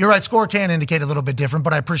 Philadelphia. Yep. You're right. Score can indicate a little bit different,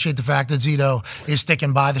 but I appreciate the fact that Zito is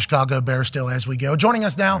sticking by the Chicago Bears still as we go. Joining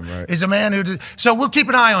us now is a man who so we'll keep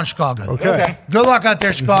an eye on Chicago. Okay. Good luck out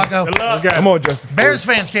there, Chicago. Good luck. Okay. Come on, Justin. Bears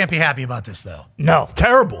fans can't be happy about this, though. No. It's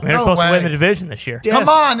terrible. They're No supposed way. to win the division this year. Come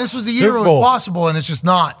on, this was the year Super it was Bowl. possible, and it's just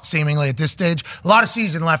not, seemingly, at this stage. A lot of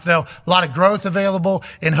season left, though. A lot of growth available,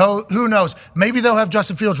 and who knows? Maybe they'll have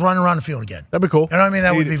Justin Fields running around the field again. That'd be cool. You know what I mean?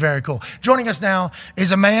 That would be very cool. Joining us now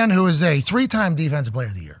is a man who is a 3-time Defensive Player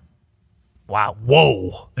of the Year. Wow.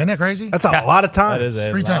 Whoa. Isn't that crazy? That's a lot of time. That is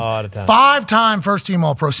a 3-time. lot of time. 5-time first-team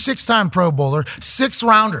All-Pro, 6-time Pro Bowler, 6th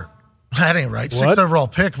rounder. That ain't right. 6th overall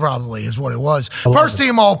pick probably is what it was.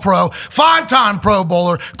 First-team All-Pro, 5-time Pro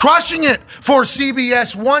Bowler, crushing it for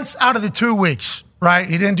CBS once out of the 2 weeks. Right?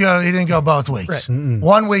 He didn't go both weeks. Right.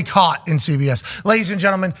 1 week hot in CBS. Ladies and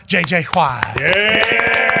gentlemen, JJ White.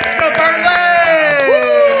 Let's go, Burnley!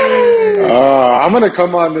 I'm going to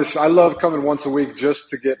come on this. I love coming once a week just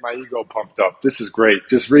to get my ego pumped up. This is great.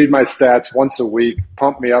 Just read my stats once a week,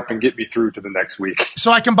 pump me up, and get me through to the next week.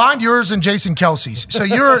 So I combined yours and Jason Kelce's. So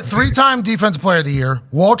you're a 3-time Defensive Player of the Year,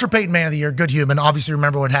 Walter Payton Man of the Year, good human. Obviously,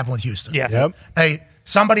 remember what happened with Houston. Yes. Yep. Hey,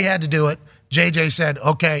 somebody had to do it. JJ said,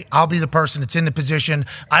 okay, I'll be the person that's in the position.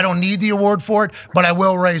 I don't need the award for it, but I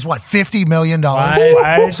will raise, $50 million?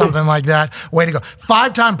 Right. Something like that. Way to go.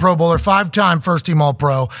 5-time Pro Bowler, 5-time first-team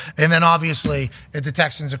All-Pro, and then obviously at the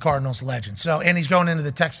Texans, a Cardinals legend. So, and he's going into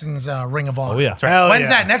the Texans Ring of Honor. Oh, yeah. When's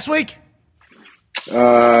that? Next week?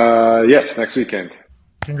 Yes, next weekend.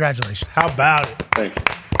 Congratulations. How about it? Thank you.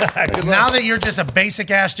 Now that you're just a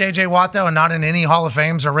basic-ass J.J. Watt, though, and not in any Hall of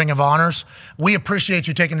Fames or Ring of Honors, we appreciate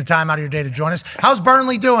you taking the time out of your day to join us. How's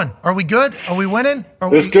Burnley doing? Are we good? Are we winning?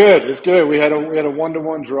 It's good. It's good. We had a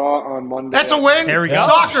 1-1 draw on Monday. That's a win. There we go.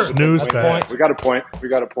 Soccer. Snooze We fest. got a point. We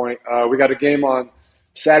got a game on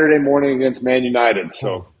Saturday morning against Man United,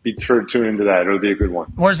 so be sure to tune into that. It'll be a good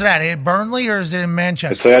one. Where's it at? At Burnley or is it in It's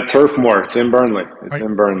Manchester? at Turf Moor. It's in Burnley.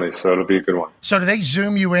 So it'll be a good one. So do they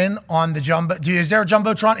zoom you in on the jumbo? Is there a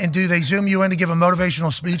jumbotron? And do they zoom you in to give a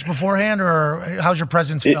motivational speech beforehand, or how's your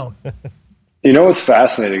presence felt? You know, it's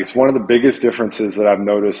fascinating. It's one of the biggest diffeerces that I've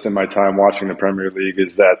noticed in my time watching the Premier League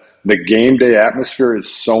is that the game day atmosphere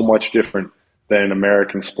is so much different than an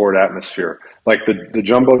American sport atmosphere. Like the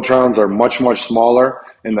jumbotrons are much, much smaller,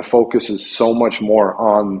 and the focus is so much more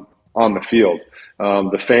on the field.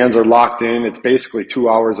 The fans are locked in. It's basically 2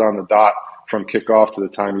 hours on the dot from kickoff to the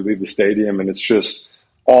time you leave the stadium, and it's just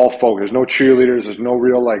all focus. There's no cheerleaders. There's no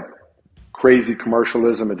real crazy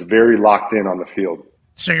commercialism. It's very locked in on the field.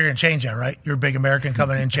 So you're going to change that, right? You're a big American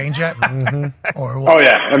coming in and change that? Or what? Oh,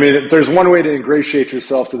 yeah. I mean, if there's one way to ingratiate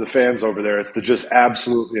yourself to the fans over there, it's to just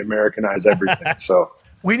absolutely Americanize everything. So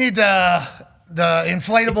We need the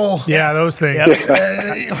inflatable. Yeah, those things.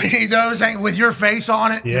 We need those with your face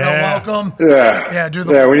on it. Yeah. Welcome. Yeah. Yeah, do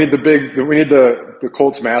the Yeah, we need the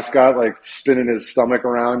Colts mascot spinning his stomach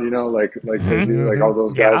around, like they do, all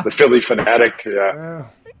those guys, the Philly fanatic. Yeah.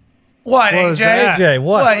 What, What was AJ? that? AJ,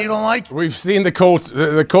 what? You don't like? We've seen the Colts.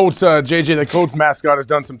 The Colts, JJ, the Colts mascot has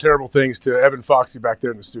done some terrible things to Evan Foxy back there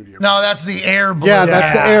in the studio. No, that's the air blue. Yeah,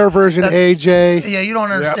 that's the air version, AJ. Yeah, you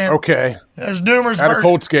don't understand. Yep, okay. There's numerous At a versions.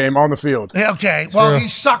 Colts game on the field. Yeah, okay. Well, he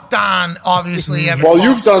sucked on, obviously, Evan Well, Fox.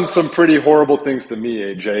 you've done some pretty horrible things to me,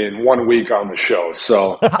 AJ, in 1 week on the show.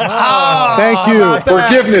 So Thank you.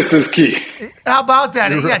 Forgiveness is key. How about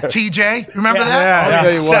that? You're Yeah, right. TJ. Remember that? I'll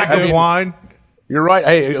tell you what, Sack of wine. You're right.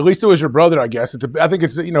 Hey, at least it was your brother, I guess. I think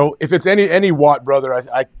it's if it's any Watt brother,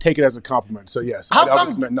 I take it as a compliment. So yes, How it come-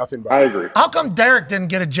 obviously meant nothing by I it. agree. How come Derek didn't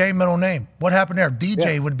get a J middle name? What happened there?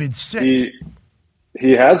 DJ would have been sick.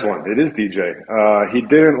 He has one. It is DJ. He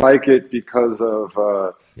didn't like it because of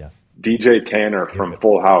DJ Tanner from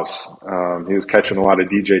Full House. He was catching a lot of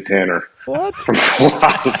DJ Tanner. What? From Full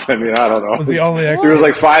House. I mean, I don't know. Was the only He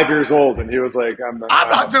was 5 years old, and he was like, I'm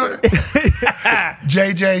not doing it.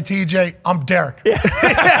 JJ, TJ, I'm Derek.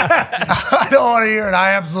 I don't want to hear it.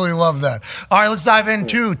 I absolutely love that. All right, let's dive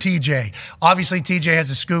into TJ. Obviously, TJ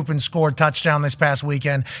has a scoop and scored touchdown this past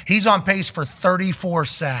weekend. He's on pace for 34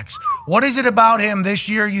 sacks. What is it about him this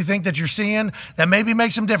year you think that you're seeing that maybe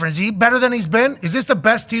makes him different? Is he better than he's been? Is this the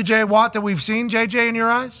best TJ Watt that we've seen, JJ, in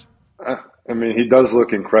your eyes? I mean, he does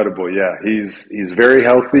look incredible. Yeah, he's very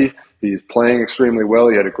healthy. He's playing extremely well.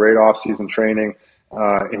 He had a great offseason training.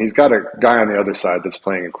 And he's got a guy on the other side that's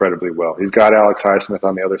playing incredibly well. He's got Alex Highsmith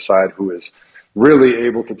on the other side who is really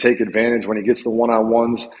able to take advantage when he gets the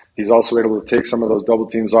one-on-ones. He's also able to take some of those double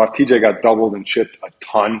teams off. TJ got doubled and chipped a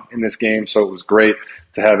ton in this game, so it was great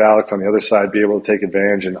to have Alex on the other side be able to take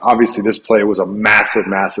advantage. And obviously this play was a massive,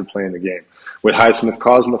 massive play in the game. with Highsmith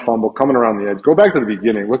causing the fumble, coming around the edge. Go back to the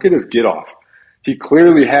beginning. Look at his get off. He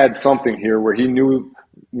clearly had something here where he knew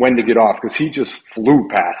when to get off because he just flew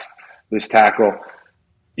past this tackle.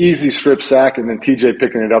 Easy strip sack, and then TJ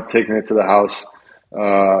picking it up, taking it to the house.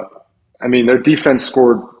 I mean, their defense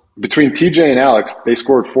scored between TJ and Alex, they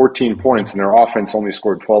scored 14 points, and their offense only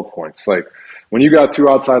scored 12 points. Like, when you got two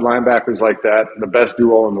outside linebackers like that, the best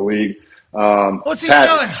duo in the league, what's he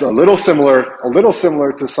Pat's doing? a little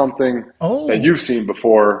similar to something that you've seen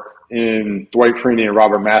before in Dwight Freeney and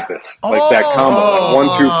Robert Mathis. Like that combo, like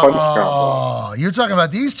 1-2 punch combo. Oh, you're talking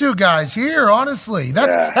about these two guys here, honestly.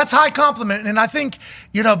 That's high compliment. And I think,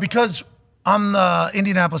 because I'm the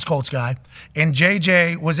Indianapolis Colts guy, and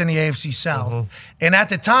JJ was in the AFC South. And at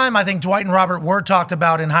the time, I think Dwight and Robert were talked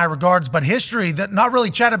about in high regards, but history, that not really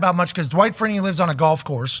chatted about much because Dwight Freeney lives on a golf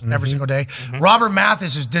course every single day. Robert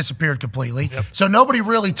Mathis has disappeared completely. So nobody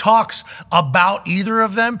really talks about either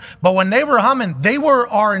of them. But when they were humming, they were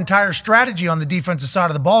our entire strategy on the defensive side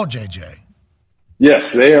of the ball, JJ.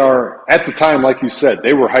 Yes, they are. At the time, like you said,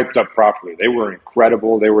 they were hyped up properly. They were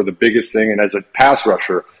incredible. They were the biggest thing. And as a pass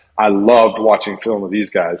rusher, I loved watching film of these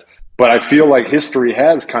guys. But I feel like history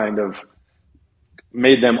has kind of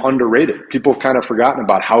made them underrated. People have kind of forgotten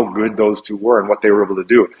about how good those two were and what they were able to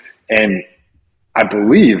do. And I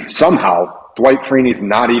believe somehow Dwight Freeney's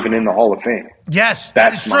not even in the Hall of Fame. Yes,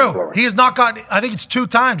 that's true. He has not got, I think it's 2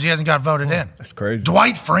 times he hasn't got voted in. That's crazy.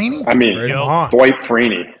 Dwight Freeney? I mean, Dwight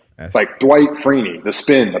Freeney. It's like Dwight Freeney, the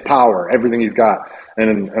spin, the power, everything he's got.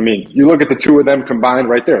 And I mean, you look at the two of them combined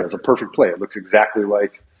right there. It's a perfect play. It looks exactly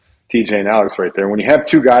like TJ and Alex right there. When you have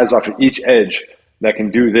two guys off of each edge that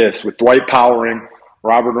can do this, with Dwight powering,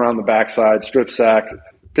 Robert around the backside, strip sack,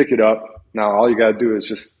 pick it up. Now all you got to do is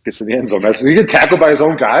just get to the end zone. He get tackled by his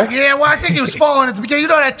own guy? Yeah, well, I think he was falling at the beginning.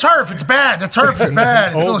 That turf, it's bad. The turf is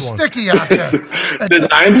bad. It's a little sticky out there. Did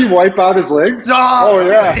 90 wipe out his legs? Oh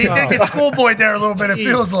yeah. He did get schoolboyed there a little bit, it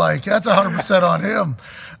feels like. That's 100% on him.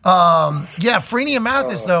 Freeney and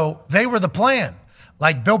Mathis, though, they were the plan.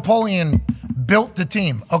 Like, Bill Polian built the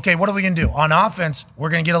team. Okay, what are we going to do? On offense, we're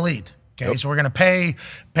going to get a lead. Okay, so we're going to pay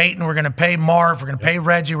Peyton, we're going to pay Marv, we're going to pay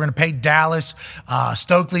Reggie, we're going to pay Dallas.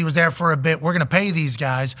 Stokely was there for a bit. We're going to pay these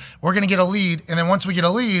guys. We're going to get a lead, and then once we get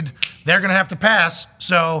a lead, they're going to have to pass.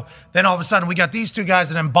 So then all of a sudden we got these two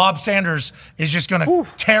guys, and then Bob Sanders is just going to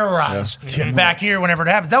terrorize back here whenever it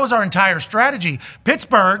happens. That was our entire strategy.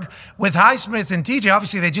 Pittsburgh, with Highsmith and TJ,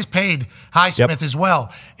 obviously they just paid Highsmith as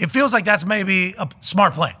well. It feels like that's maybe a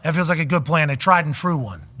smart plan. That feels like a good plan, a tried and true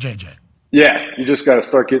one, JJ. Yeah, you just got to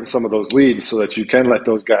start getting some of those leads so that you can let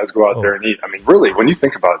those guys go out there and eat. I mean, really, when you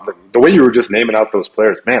think about it, the way you were just naming out those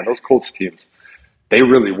players, man, those Colts teams, they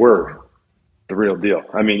really were the real deal.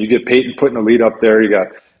 I mean, you get Peyton putting a lead up there,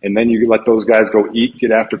 and then you let those guys go eat,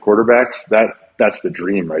 get after quarterbacks. That's the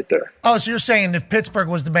dream right there. Oh, so you're saying if Pittsburgh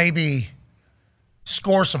was to maybe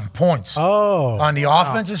score some points on the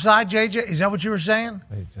offensive side, JJ? Is that what you were saying?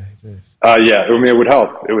 Yeah, I mean, it would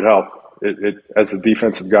help. It would help. It as a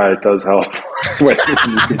defensive guy, it does help when you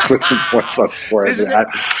can put some points on the board.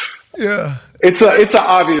 Yeah. It's an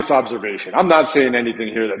obvious observation. I'm not saying anything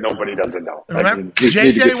here that nobody doesn't know. Remember,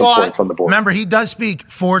 JJ Watt, remember, he does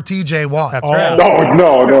speak for TJ Watt. That's right.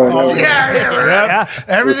 No. Yeah.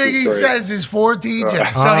 Everything he says is for TJ.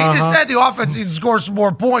 So he just said the offense needs to score some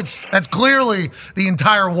more points. That's clearly the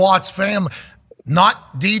entire Watts family.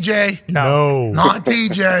 Not DJ. No. Not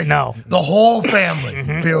TJ. No. The whole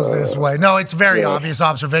family feels this way. No, it's a very obvious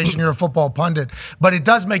observation. You're a football pundit. But it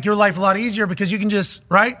does make your life a lot easier because you can just,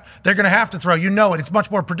 right? They're going to have to throw. You know it. It's much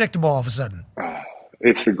more predictable all of a sudden.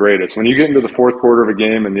 It's the greatest. When you get into the fourth quarter of a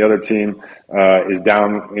game and the other team is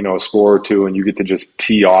down, a score or two, and you get to just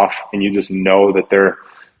tee off and you just know that they're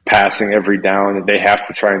passing every down and they have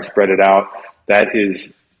to try and spread it out, that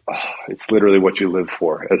is – it's literally what you live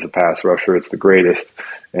for as a pass rusher. It's the greatest.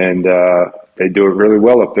 And they do it really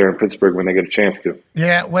well up there in Pittsburgh when they get a chance to.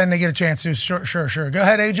 Yeah, when they get a chance to. Sure. Go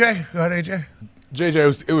ahead, AJ.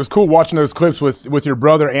 JJ, it was cool watching those clips with your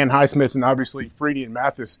brother and Highsmith and obviously Freeney and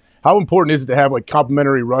Mathis. How important is it to have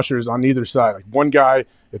complementary rushers on either side? Like one guy,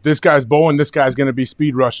 if this guy's bowling, this guy's going to be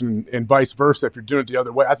speed rushing and vice versa if you're doing it the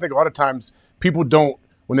other way. I think a lot of times people don't,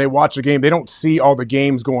 when they watch a game, they don't see all the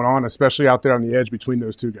games going on, especially out there on the edge between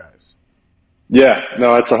those two guys. Yeah,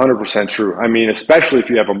 no, that's 100% true. I mean, especially if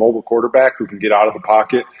you have a mobile quarterback who can get out of the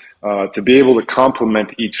pocket, to be able to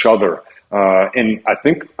complement each other. And I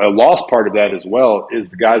think a lost part of that as well is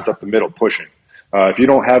the guys up the middle pushing. If you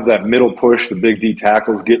don't have that middle push, the big D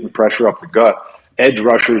tackles getting pressure up the gut, edge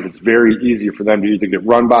rushers, it's very easy for them to either get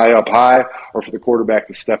run by up high or for the quarterback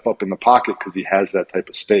to step up in the pocket because he has that type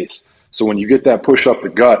of space. So when you get that push up the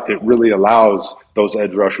gut, it really allows those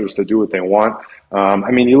edge rushers to do what they want.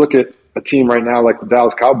 I mean, you look at a team right now like the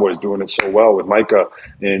Dallas Cowboys doing it so well with Micah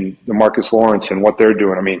and Marcus Lawrence and what they're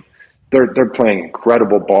doing. I mean, they're playing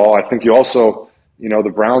incredible ball. I think you also,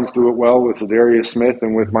 the Browns do it well with Darius Smith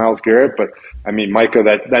and with Myles Garrett. But, I mean, Micah,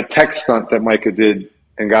 that tech stunt that Micah did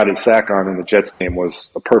and got his sack on in the Jets game was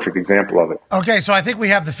a perfect example of it. Okay, so I think we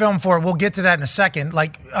have the film for it. We'll get to that in a second.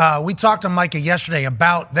 Like, we talked to Micah yesterday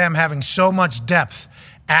about them having so much depth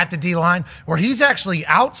at the D-line where he's actually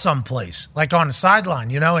out someplace, like on the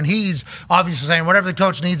sideline, and he's obviously saying, whatever the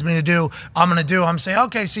coach needs me to do, I'm going to do. I'm saying,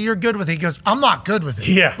 okay, so you're good with it. He goes, I'm not good with it.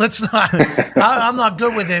 Yeah. Let's not, I'm not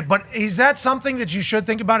good with it. But is that something that you should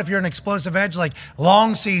think about if you're an explosive edge? Like,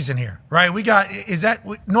 long season here, right?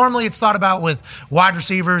 Normally it's thought about with wide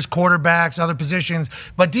receivers, quarterbacks, other positions,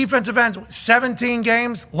 but defensive ends, 17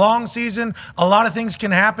 games, long season, a lot of things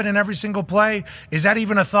can happen in every single play. Is that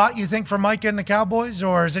even a thought, you think, for Micah and the Cowboys,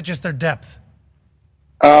 or is it just their depth?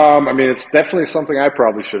 I mean, it's definitely something I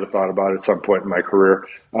probably should have thought about at some point in my career.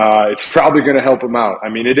 It's probably going to help him out. I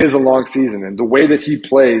mean, it is a long season, and the way that he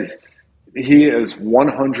plays, he is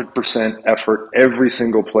 100% effort every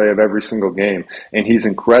single play of every single game, and he's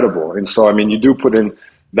incredible. And so, I mean, you do put in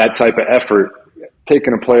that type of effort.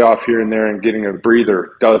 Taking a play off here and there and getting a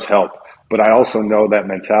breather does help. But I also know that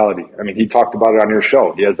mentality. I mean, he talked about it on your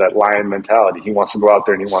show. He has that lion mentality. He wants to go out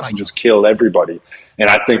there and he wants to just kill everybody. And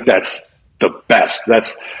I think that's the best.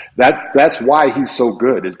 That's why he's so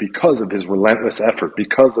good, is because of his relentless effort,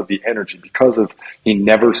 because of the energy, because of he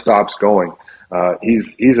never stops going.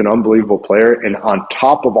 He's an unbelievable player. And on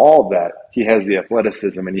top of all of that, he has the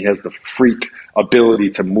athleticism and he has the freak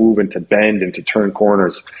ability to move and to bend and to turn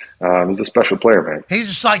corners. He's a special player, man. He's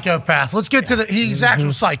a psychopath. Let's get to he's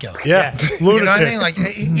actual psycho. Yeah. You know what I mean? Like,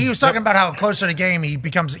 he was talking about how closer to the game he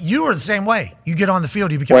becomes. You are the same way. You get on the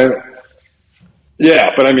field, he becomes.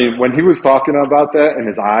 Yeah, but I mean, when he was talking about that and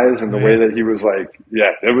his eyes and the way that he was like,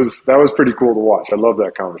 that was pretty cool to watch. I love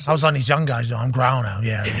that conversation. I was on these young guys, though. I'm growling out.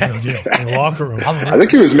 Yeah, real deal. In the locker room. I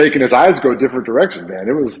think he was making his eyes go a different direction, man.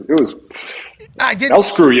 It was. I'll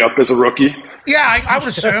screw you up as a rookie. Yeah, I would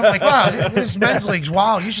assume. Like, wow, this men's league's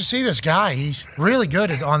wild. You should see this guy. He's really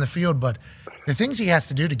good on the field, but the things he has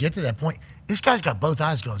to do to get to that point. This guy's got both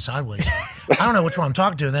eyes going sideways. I don't know which one I'm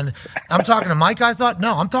talking to. And then I'm talking to Mike, I thought.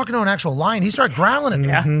 No, I'm talking to an actual lion. He started growling at me.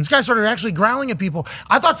 Yeah. This guy started actually growling at people.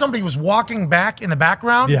 I thought somebody was walking back in the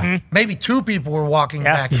background. Yeah. Maybe two people were walking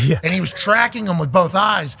back. Yeah. And he was tracking them with both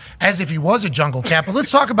eyes as if he was a jungle cat. But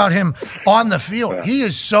let's talk about him on the field. Yeah. He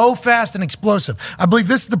is so fast and explosive. I believe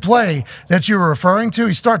this is the play that you were referring to.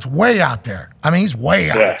 He starts way out there. I mean, he's way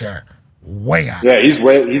out there. Way out. Yeah,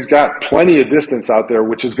 he's got plenty of distance out there,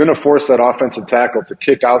 which is going to force that offensive tackle to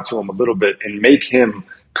kick out to him a little bit and make him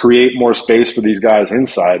create more space for these guys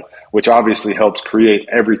inside, which obviously helps create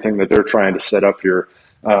everything that they're trying to set up here.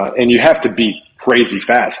 And you have to be crazy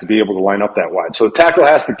fast to be able to line up that wide. So the tackle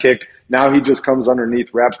has to kick. Now he just comes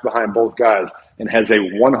underneath, wraps behind both guys, and has a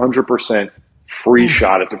 100% free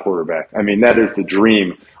shot at the quarterback. I mean, that is the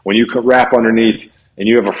dream. When you can wrap underneath and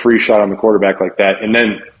you have a free shot on the quarterback like that, and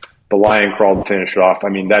then the lion crawled to finish it off. I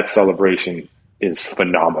mean, that celebration is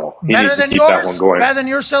phenomenal. He needs to keep that one going. Better than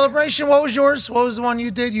your celebration? What was yours? What was the one you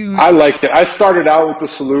did? I liked it. I started out with the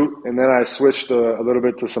salute, and then I switched a little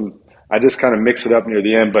bit to some – I just kind of mixed it up near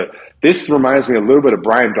the end. But this reminds me a little bit of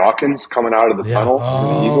Brian Dawkins coming out of the tunnel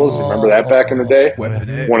for the Eagles. Remember that back in the day? One of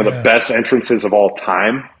the best entrances of all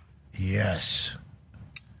time. Yes.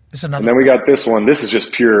 And then we got this one. This is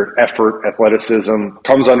just pure effort, athleticism.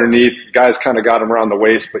 Comes underneath. Guys kind of got him around the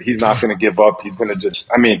waist, but he's not going to give up. He's going to just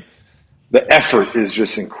 – I mean, the effort is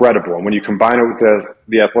just incredible. And when you combine it with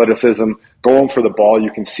the athleticism, going for the ball,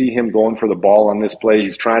 you can see him going for the ball on this play.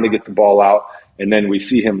 He's trying to get the ball out. And then we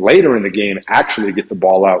see him later in the game actually get the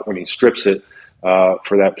ball out when he strips it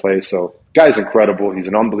for that play. So guy's incredible. He's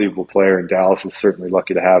an unbelievable player, and Dallas is certainly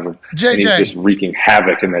lucky to have him. JJ, and he's just wreaking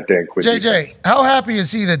havoc in that dang quick. JJ, how happy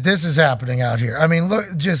is he that this is happening out here? I mean, look,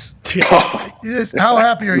 how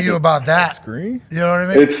happy are you about that? You know what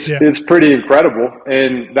I mean? It's pretty incredible,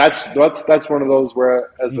 and that's one of those where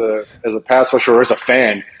as a pass rusher or as a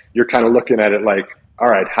fan, you're kind of looking at it like, all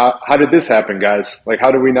right, how did this happen, guys? Like,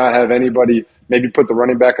 how do we not have anybody maybe put the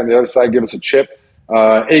running back on the other side, give us a chip?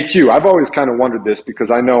 AQ, I've always kind of wondered this because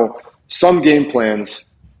I know some game plans,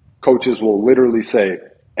 coaches will literally say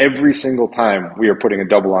every single time we are putting a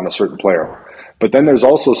double on a certain player. But then there's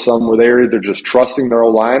also some where they're either just trusting their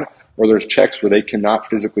O-line or there's checks where they cannot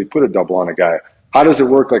physically put a double on a guy. How does it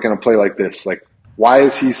work like in a play like this? Like, why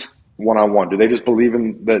is he one-on-one? Do they just believe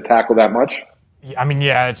in the tackle that much? I mean,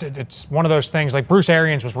 yeah, it's one of those things. Like Bruce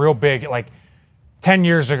Arians was real big. Like 10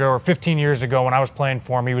 years ago or 15 years ago when I was playing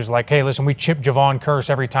for him, he was like, hey, listen, we chip Javon Curse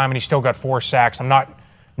every time and he still got 4 sacks. I'm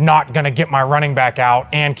not going to get my running back out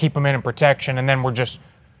and keep him in protection, and then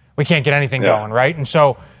we can't get anything going, right? And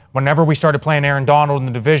so whenever we started playing Aaron Donald in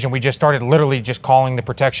the division, we just started literally just calling the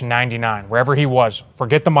protection 99, wherever he was.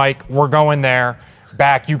 Forget the Mike, we're going there.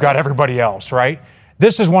 Back, you got everybody else, right?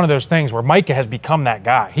 This is one of those things where Micah has become that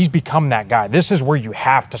guy. He's become that guy. This is where you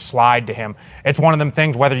have to slide to him. It's one of them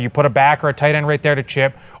things, whether you put a back or a tight end right there to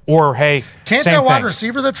chip, or, hey, can't same that wide thing.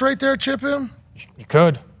 receiver that's right there chip him? You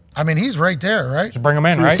could. I mean, he's right there, right? Just bring him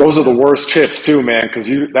in, right? Those are the worst chips too, man, because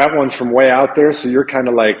that one's from way out there, so you're kind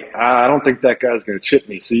of like, I don't think that guy's going to chip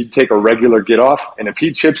me. So you take a regular get off, and if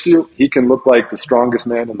he chips you, he can look like the strongest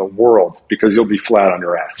man in the world because you'll be flat on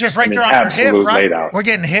your ass. Just right there on your hip, right? Laid out. We're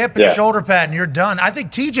getting hip and shoulder pad, and you're done. I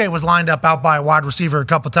think TJ was lined up out by a wide receiver a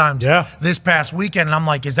couple times this past weekend, and I'm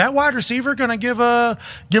like, is that wide receiver going to give a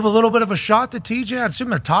little bit of a shot to TJ? I assume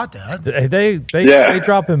they're taught that. They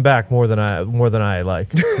drop him back more than I like,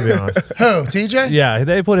 to be honest. Who, TJ? Yeah,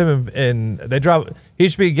 they put him in. They drop. He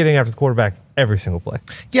should be getting after the quarterback every single play.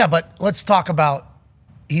 Yeah, but let's talk about.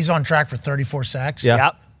 He's on track for 34 sacks. Yeah.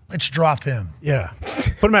 Yep. Let's drop him. Yeah,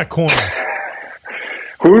 put him at corner.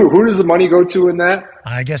 Who does the money go to in that?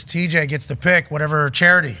 I guess TJ gets to pick whatever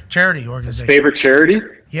charity organization. Favorite charity?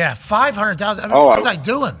 Yeah, 500,000. I mean, what is I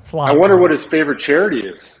doing? I wonder what his favorite charity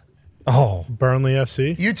is. Oh, Burnley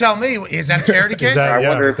FC. You tell me. Is that a charity case? I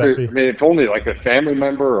wonder if only like a family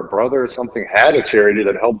member or a brother or something had a charity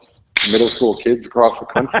that helped middle school kids across the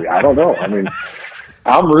country. I don't know. I mean,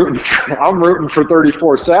 I'm rooting for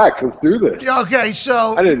 34 sacks. Let's do this. Okay,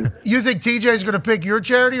 so you think TJ's going to pick your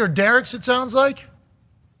charity or Derek's? It sounds like.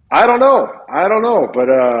 I don't know, but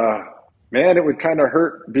man, it would kind of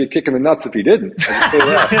be a kick in the nuts if he didn't. I can say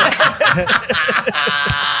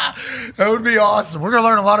that. That would be awesome. We're going to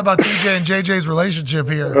learn a lot about TJ and JJ's relationship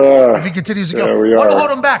here if he continues to go. What'll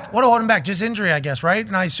hold him back? Just injury, I guess, right?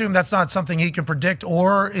 And I assume that's not something he can predict,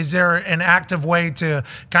 or is there an active way to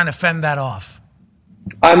kind of fend that off?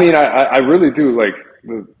 I mean, I really do. Like,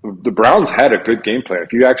 the Browns had a good game plan.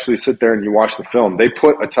 If you actually sit there and you watch the film, they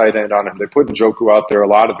put a tight end on him. They put Njoku out there a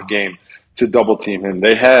lot of the game to double team him.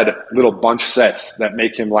 They had little bunch sets that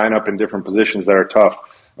make him line up in different positions that are tough.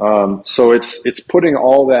 So it's putting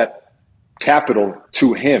all that capital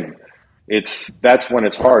to him. That's when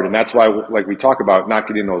it's hard, and that's why, like we talk about, not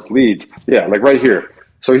getting those leads. Yeah, like right here.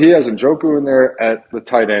 So he has Njoku in there at the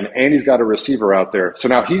tight end, and he's got a receiver out there. So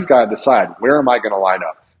now he's got to decide, where am I going to line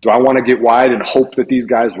up? Do I want to get wide and hope that these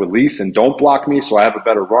guys release and don't block me so I have a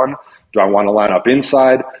better run? Do I want to line up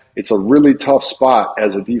inside? It's a really tough spot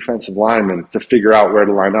as a defensive lineman to figure out where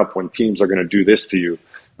to line up when teams are going to do this to you.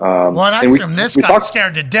 And I assume this guy's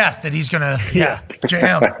scared to death that he's going to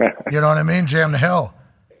jam. You know what I mean? Jam to hell.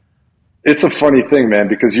 It's a funny thing, man,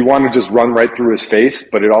 because you want to just run right through his face,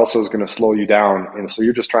 but it also is going to slow you down. And so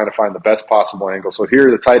you're just trying to find the best possible angle. So here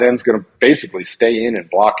the tight end's going to basically stay in and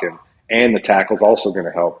block him, and the tackle's also going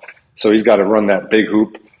to help. So he's got to run that big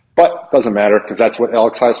hoop. But it doesn't matter because that's what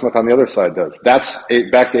Alex Highsmith on the other side does. That's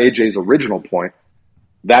back to AJ's original point.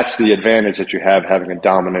 That's the advantage that you have having a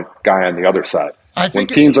dominant guy on the other side. When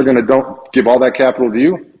teams are going to don't give all that capital to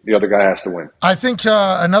you, the other guy has to win. I think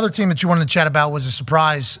another team that you wanted to chat about was a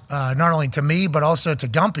surprise, not only to me, but also to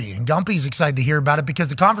Gumpy. And Gumpy's excited to hear about it because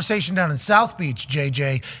the conversation down in South Beach,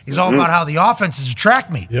 JJ, is all about how the offense is a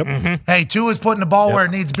track meet. Yep. Hey, Tua's putting the ball where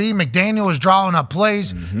it needs to be. McDaniel is drawing up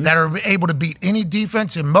plays that are able to beat any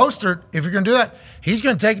defense. And Mostert, if you're going to do that, he's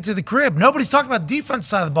going to take it to the crib. Nobody's talking about the defense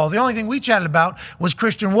side of the ball. The only thing we chatted about was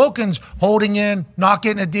Christian Wilkins holding in, not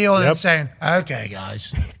getting a deal, and then saying, okay,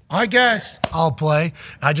 guys, I guess I'll play.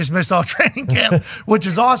 I just missed all training camp, which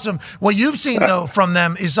is awesome. What you've seen, though, from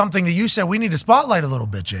them is something that you said we need to spotlight a little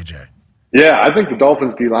bit, JJ. Yeah, I think the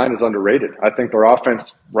Dolphins' D-line is underrated. I think their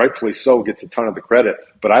offense, rightfully so, gets a ton of the credit.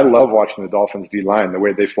 But I love watching the Dolphins' D-line, the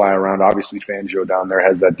way they fly around. Obviously, Fangio down there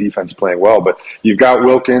has that defense playing well. But you've got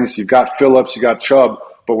Wilkins, you've got Phillips, you've got Chubb.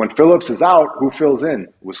 But when Phillips is out, who fills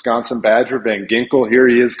in? Wisconsin Badger, Van Ginkel. Here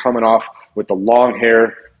he is coming off with the long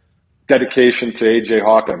hair. Dedication to A.J.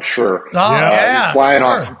 Hawk, I'm sure. Flying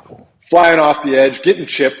off the edge, getting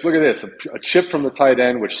chipped. Look at this, a chip from the tight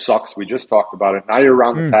end, which sucks. We just talked about it. Now you're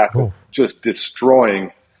around the tackle, just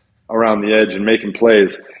destroying around the edge and making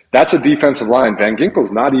plays. That's a defensive line. Van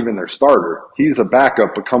Ginkel's not even their starter. He's a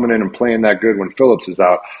backup, but coming in and playing that good when Phillips is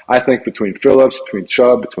out. I think between Phillips, between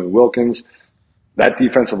Chubb, between Wilkins, that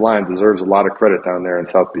defensive line deserves a lot of credit down there in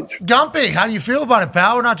South Beach. Gumpy, how do you feel about it,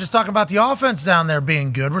 pal? We're not just talking about the offense down there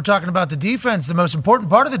being good. We're talking about the defense, the most important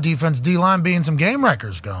part of the defense, D-line being some game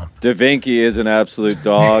wreckers going. DeVinky is an absolute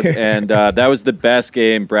dog, and that was the best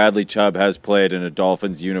game Bradley Chubb has played in a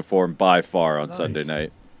Dolphins uniform by far on Sunday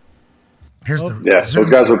night. Those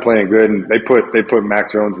guys were playing good, and they put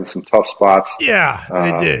Mac Jones in some tough spots. Yeah,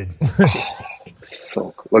 they did.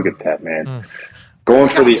 So look at that, man. Going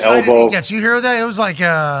for the elbow. You hear that? It was like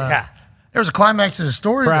there was a climax to the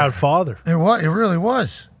story. Proud father. It was. It really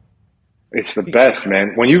was. It's the best,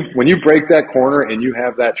 man. When you break that corner and you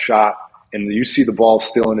have that shot and you see the ball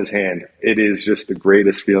still in his hand, it is just the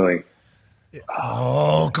greatest feeling.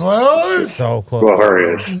 Oh, close. So close.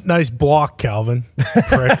 Glorious. Nice block, Calvin.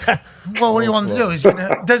 Well, what do you want him to do? He's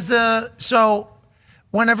gonna, so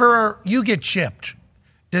whenever you get chipped,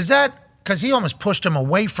 does that, because he almost pushed him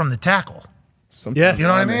away from the tackle. Yeah, you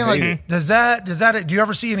know what I mean. Like, does that? Do you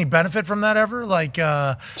ever see any benefit from that ever? Like,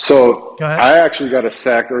 so go ahead. I actually got a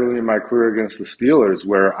sack early in my career against the Steelers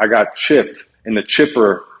where I got chipped, and the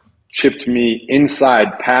chipper chipped me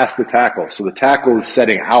inside past the tackle. So the tackle was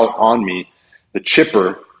setting out on me. The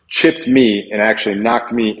chipper chipped me and actually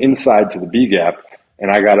knocked me inside to the B gap, and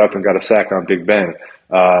I got up and got a sack on Big Ben.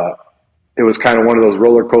 It was kind of one of those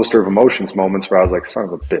roller coaster of emotions moments where I was like, son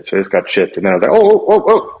of a bitch, I just got chipped. And then I was like,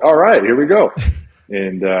 oh, all right, here we go.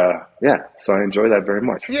 And so I enjoy that very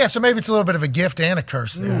much. Yeah, so maybe it's a little bit of a gift and a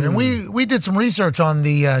curse there. And we did some research on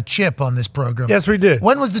the chip on this program. Yes, we did.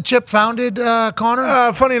 When was the chip founded,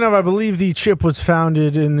 Connor? Funny enough, I believe the chip was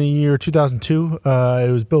founded in the year 2002.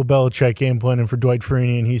 It was Bill Belichick game planning for Dwight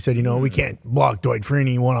Freeney, and he said, we can't block Dwight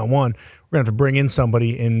Freeney one-on-one. We're going to have to bring in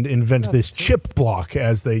somebody and invent this chip block,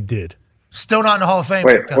 as they did. Still not in the Hall of Fame.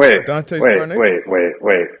 Wait.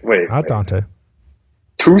 Not Dante.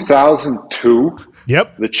 2002?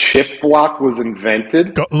 Yep. The chip block was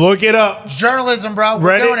invented? Look it up. It's journalism, bro.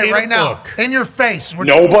 We're doing it right now. In your face.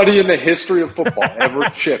 Nobody in the history of football ever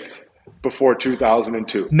chipped before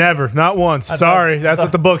 2002. Never. Not once. Sorry. That's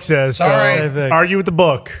what the book says. Sorry. So argue with the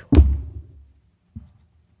book.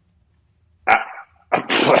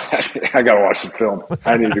 I got to watch the film.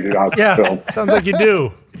 I need to get out the film. Sounds like you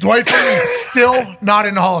do. Dwight Freeney still not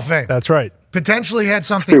in the Hall of Fame. That's right. Potentially had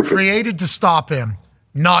something created to stop him.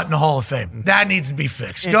 Not in the Hall of Fame. That needs to be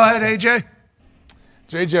fixed. Go ahead, AJ.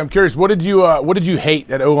 JJ, I'm curious. What did you hate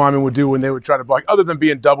that O lineman would do when they would try to block, other than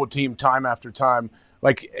being double teamed time after time?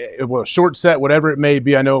 Like, short set, whatever it may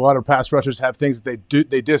be. I know a lot of pass rushers have things that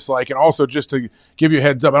they dislike, and also just to give you a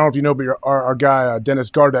heads up, I don't know if you know, but our guy Dennis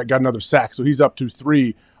Gardeck got another sack, so he's up to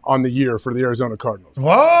 3 on the year for the Arizona Cardinals.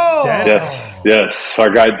 Whoa! Yes.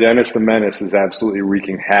 Our guy Dennis the Menace is absolutely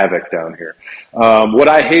wreaking havoc down here. What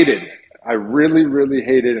I hated, I really, really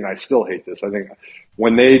hated, and I still hate this. I think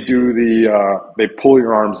when they do they pull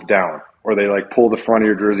your arms down, or they like pull the front of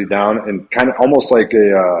your jersey down, and kind of almost like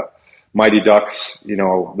a Mighty Ducks,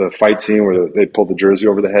 the fight scene where they pull the jersey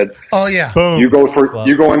over the head. Oh yeah. Boom. You go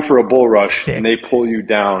in for a bull rush and they pull you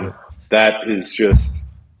down. That is just,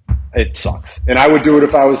 it sucks. And I would do it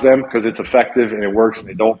if I was them because it's effective and it works and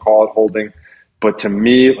they don't call it holding. But to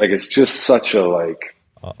me, like, it's just such a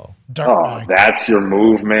that's your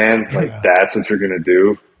move, man. Like, that's what you're gonna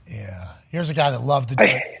do. Yeah. Here's a guy that loved to do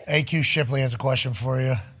it. AQ Shipley has a question for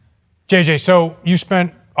you. JJ, so you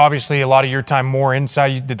spent obviously a lot of your time more inside.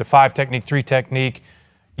 You did the 5 technique, 3 technique.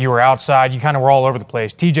 You were outside. You kind of were all over the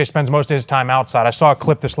place. TJ spends most of his time outside. I saw a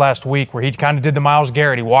clip this last week where he kind of did the Myles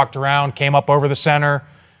Garrett. He walked around, came up over the center,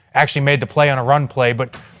 actually made the play on a run play.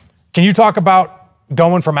 But can you talk about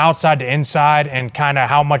going from outside to inside and kind of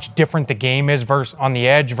how much different the game is on the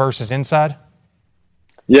edge versus inside?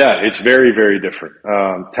 Yeah, it's very, very different.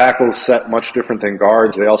 Tackles set much different than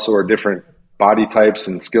guards. They also are different body types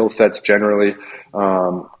and skill sets generally.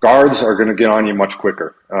 Guards are going to get on you much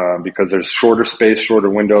quicker because there's shorter space, shorter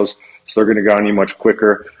windows, so they're going to get on you much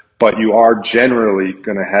quicker. But you are generally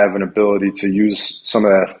going to have an ability to use some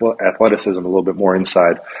of that athleticism a little bit more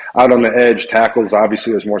inside. Out on the edge, tackles,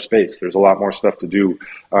 obviously there's more space. There's a lot more stuff to do.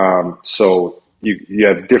 So you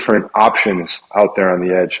have different options out there on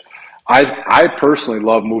the edge. I personally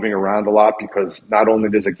love moving around a lot because not only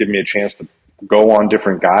does it give me a chance to go on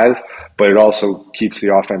different guys, but it also keeps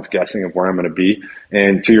the offense guessing of where I'm going to be.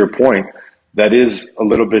 And to your point, that is a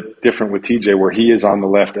little bit different with TJ, where he is on the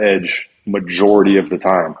left edge majority of the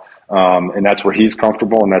time. And that's where he's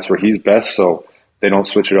comfortable and that's where he's best. So they don't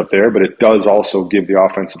switch it up there, but it does also give the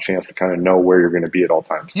offense a chance to kind of know where you're going to be at all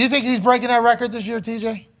times. Do you think he's breaking that record this year,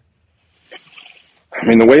 TJ? I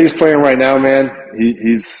mean, the way he's playing right now, man,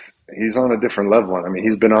 he's on a different level. I mean,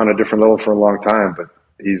 he's been on a different level for a long time, but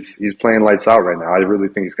he's playing lights out right now. I really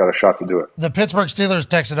think he's got a shot to do it. The Pittsburgh Steelers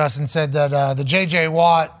texted us and said that the J.J.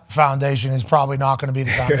 Watt Foundation is probably not going to be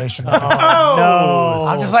the foundation. No.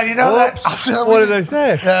 I'm just letting you know that. What did I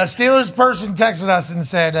say? The Steelers person texted us and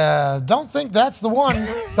said, don't think that's the one.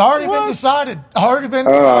 It's already been decided.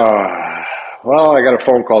 Well, I got a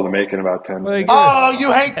phone call to make in about 10 minutes. Oh,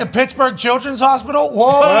 you hate the Pittsburgh Children's Hospital?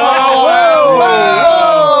 Whoa.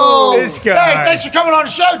 This guy. Hey, thanks for coming on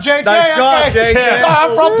the show, JJ. Nice job, okay. JJ.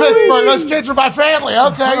 I'm from Pittsburgh. Those kids are my family.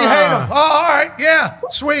 Okay, you hate them. Oh, all right. Yeah,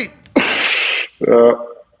 sweet.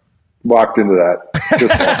 Walked into that.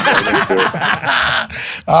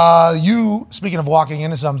 You, speaking of walking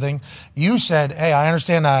into something, you said, hey, I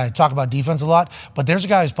understand I talk about defense a lot, but there's a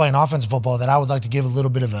guy who's playing offensive football that I would like to give a little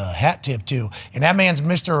bit of a hat tip to, and that man's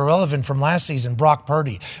Mr. Irrelevant from last season, Brock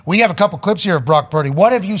Purdy. We have a couple clips here of Brock Purdy.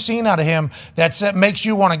 What have you seen out of him that makes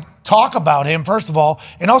you want to talk about him, first of all?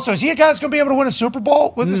 And also, is he a guy that's going to be able to win a Super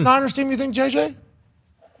Bowl with this Niners team, you think, JJ?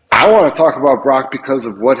 I want to talk about Brock because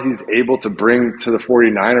of what he's able to bring to the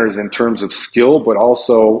 49ers in terms of skill, but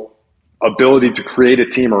also ability to create a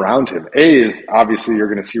team around him. Is obviously you're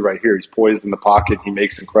going to see right here. He's poised in the pocket. He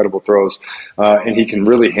makes incredible throws, and he can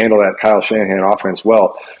really handle that Kyle Shanahan offense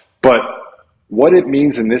well. But what it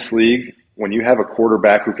means in this league when you have a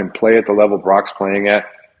quarterback who can play at the level Brock's playing at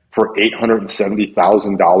for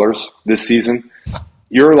 $870,000 this season,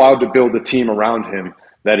 you're allowed to build a team around him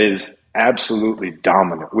that is absolutely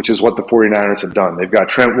dominant, which is what the 49ers have done. They've got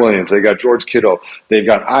Trent Williams, they got George Kittle, they've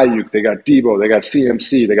got Ayuk, they got Debo, they got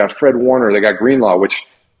CMC, they got Fred Warner, they got Greenlaw, which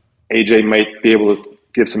AJ might be able to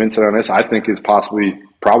give some insight on this. I think is probably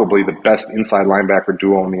the best inside linebacker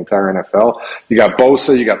duo in the entire NFL. You got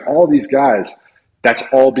Bosa, you got all these guys. That's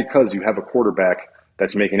all because you have a quarterback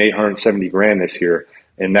that's making $870,000 this year,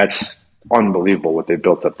 and that's unbelievable what they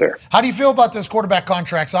built up there. How do you feel about those quarterback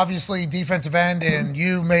contracts? Obviously, defensive end, and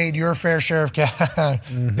you made your fair share of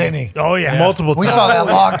didn't he? Oh, yeah. Multiple times. We saw that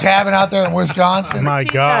log cabin out there in Wisconsin. My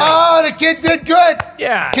God. Oh, the kid did good.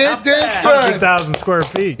 Yeah. Kid did good. 100,000 square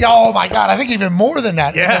feet. Yeah, oh, my God. I think even more than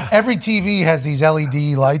that. Yeah. Every TV has these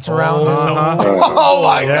LED lights around. Uh-huh. Oh,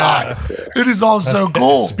 my God. It is all so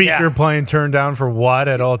cool. Speaker playing turned down for what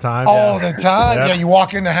at all times? All the time. Yep. Yeah, you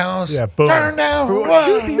walk in the house. Yeah, boom. Turn down for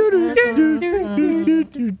what?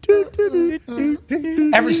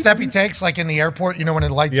 Every step he takes, like in the airport, you know when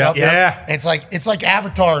it lights up. Yeah, it's like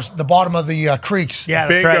avatars, the bottom of the creeks. Yeah,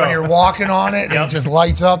 that's right. When you're walking on it, and it just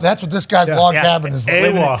lights up. That's what this guy's log cabin is like.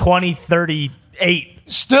 Living in 2038.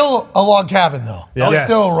 Still a log cabin though. Yeah.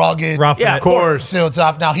 Still rugged. Rough, of course. Still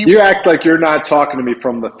tough. Now You act like you're not talking to me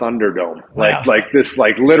from the Thunderdome, like this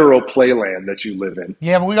literal playland that you live in.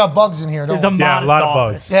 Yeah, but we got bugs in here. There's a modest a lot of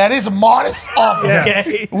office. bugs. Yeah, it is a modest office.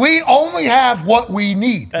 Okay. We only have what we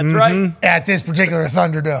need. That's right. At this particular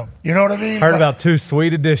Thunderdome. You know what I mean? Heard about 2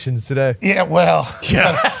 sweet additions today. Yeah, well,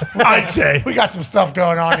 I'd say. We got some stuff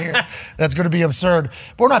going on here that's going to be absurd.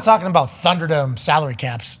 But we're not talking about Thunderdome salary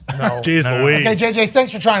caps. No. Jeez Louise. Okay, JJ,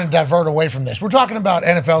 thanks for trying to divert away from this. We're talking about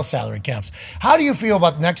NFL salary caps. How do you feel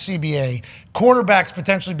about next CBA, quarterbacks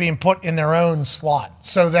potentially being put in their own slot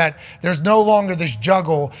so that there's no longer this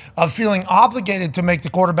juggle of feeling obligated to make the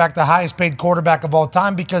quarterback the highest paid quarterback of all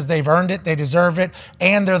time because they've earned it, they deserve it,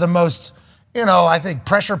 and they're the most, I think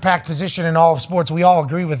pressure-packed position in all of sports. We all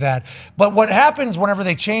agree with that. But what happens whenever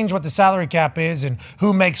they change what the salary cap is and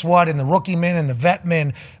who makes what and the rookie men and the vet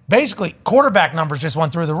men, basically quarterback numbers just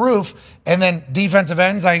went through the roof, and then defensive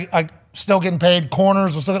ends, I still getting paid,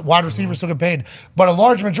 corners, wide receivers still get paid. But a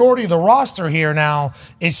large majority of the roster here now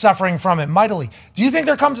is suffering from it mightily. Do you think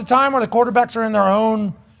there comes a time where the quarterbacks are in their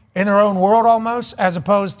own world almost, as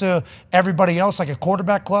opposed to everybody else, like a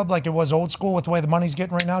quarterback club, like it was old school with the way the money's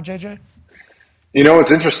getting right now, JJ?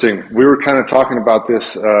 It's interesting. We were kind of talking about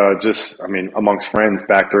this amongst friends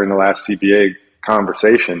back during the last CBA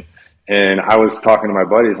conversation. And I was talking to my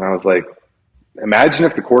buddies and I was like, imagine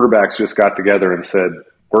if the quarterbacks just got together and said,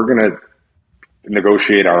 we're going to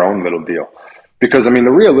negotiate our own little deal. Because, the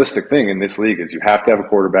realistic thing in this league is you have to have a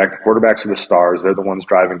quarterback. The quarterbacks are the stars. They're the ones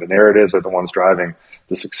driving the narratives. They're the ones driving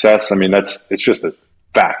the success. It's just a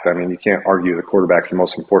fact. You can't argue the quarterback's the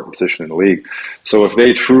most important position in the league. So if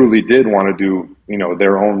they truly did want to do,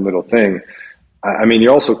 their own little thing,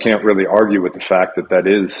 you also can't really argue with the fact that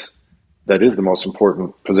is the most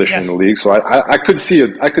important position in the league. So I could see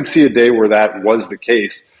a day where that was the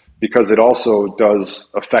case, because it also does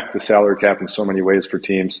affect the salary cap in so many ways for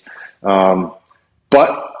teams.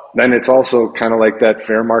 But then it's also kind of like that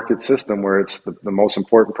fair market system where it's the most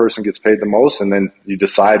important person gets paid the most, and then you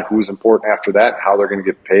decide who's important after that, how they're going to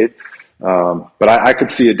get paid. But I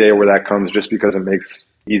could see a day where that comes, just because it makes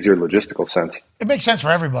easier logistical sense. It makes sense for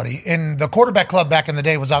everybody. And the quarterback club back in the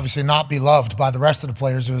day was obviously not beloved by the rest of the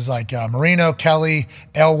players. It was like Marino, Kelly,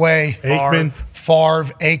 Elway,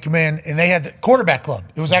 Favre, Aikman, and they had the quarterback club.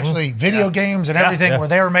 It was actually video games and everything where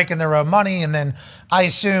they were making their own money. And then I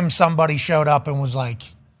assume somebody showed up and was like,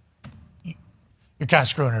 you're kind of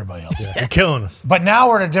screwing everybody else. You're killing us. But now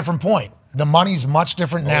we're at a different point. The money's much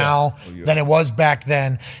different now than it was back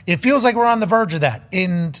then. It feels like we're on the verge of that.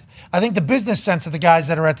 And I think the business sense of the guys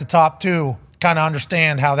that are at the top, too, kind of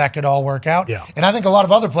understand how that could all work out. Yeah. And I think a lot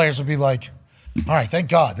of other players would be like, all right, thank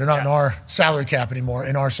God they're not in our salary cap anymore,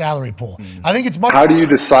 in our salary pool. I think it's much. How do you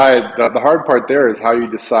decide? The hard part there is how you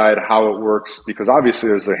decide how it works, because obviously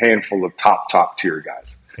there's a handful of top tier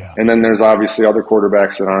guys. Yeah. And then there's obviously other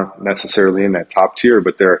quarterbacks that aren't necessarily in that top tier,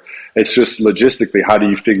 but it's just logistically, how do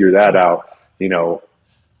you figure that out? You know,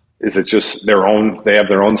 is it just they have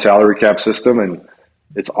their own salary cap system and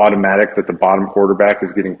it's automatic that the bottom quarterback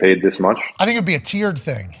is getting paid this much? I think it would be a tiered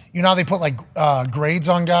thing. You know how they put like grades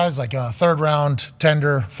on guys, like a 3rd round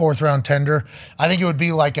tender, 4th round tender? I think it would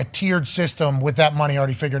be like a tiered system with that money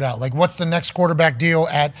already figured out. Like, what's the next quarterback deal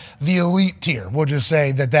at the elite tier? We'll just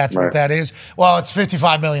say that's what that is. Well, it's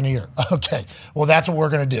 $55 million a year. Okay, well, that's what we're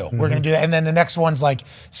going to do. We're going to do that. And then the next one's like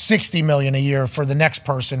 $60 million a year for the next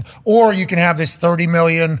person. Or you can have this $30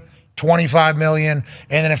 million, $25 million,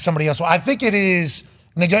 and then if somebody else, I think it is.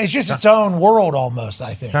 It's just its own world almost,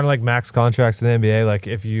 I think. Kind of like max contracts in the NBA. Like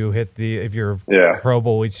if you're Pro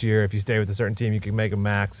Bowl each year, if you stay with a certain team, you can make a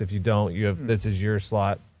max. If you don't, this is your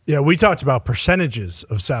slot. Yeah, we talked about percentages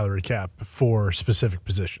of salary cap for specific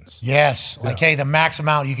positions. Yes. Like, hey, the max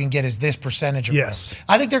amount you can get is this percentage of Yes.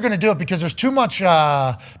 I think they're going to do it because there's too much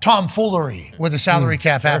tomfoolery with the salary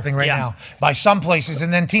cap happening right now by some places,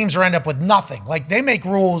 and then teams are end up with nothing. Like, they make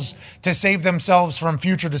rules to save themselves from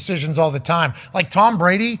future decisions all the time. Like Tom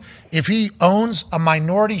Brady, if he owns a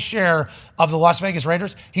minority share of the Las Vegas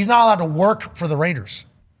Raiders, he's not allowed to work for the Raiders.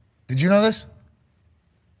 Did you know this?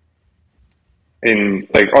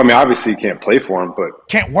 Obviously he can't play for him, but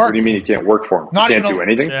can't work. What do you mean he can't work for him? He can't do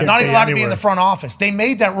anything? Not even allowed to be in the front office. They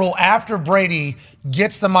made that rule after Brady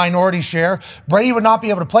gets the minority share. Brady would not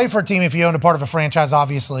be able to play for a team if he owned a part of a franchise,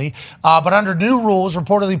 obviously. But under new rules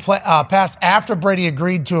reportedly passed after Brady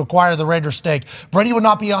agreed to acquire the Raiders stake, Brady would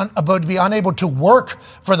not be unable to work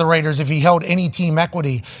for the Raiders if he held any team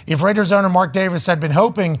equity. If Raiders owner Mark Davis had been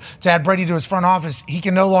hoping to add Brady to his front office, he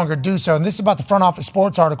can no longer do so. And this is about the front office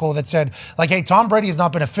sports article that said, like, hey, Tom Brady has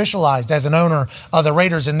not been officialized as an owner of the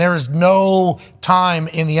Raiders, and there is no time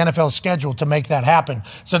in the NFL schedule to make that happen.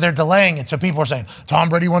 So they're delaying it. So people are saying, Tom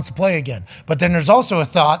Brady wants to play again. But then there's also a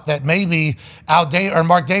thought that maybe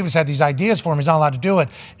Mark Davis had these ideas for him. He's not allowed to do it.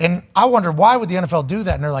 And I wonder, why would the NFL do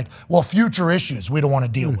that? And they're like, well, future issues we don't want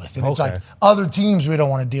to deal with. And it's like other teams we don't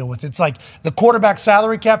want to deal with. It's like the quarterback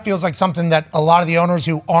salary cap feels like something that a lot of the owners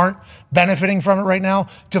who aren't benefiting from it right now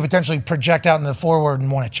could potentially project out into the forward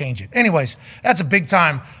and want to change it. Anyways, that's a big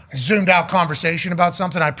time zoomed out conversation about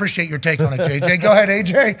something. I appreciate your take on it, JJ. Go ahead,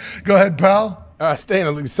 AJ. Go ahead, pal.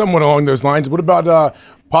 Staying somewhat along those lines, what about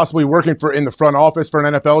possibly working in the front office for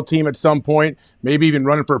an NFL team at some point, maybe even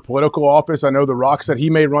running for a political office? I know The Rock said he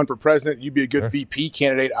may run for president. You'd be a good VP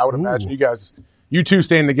candidate. I would imagine you two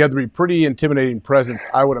staying together would be pretty intimidating presence,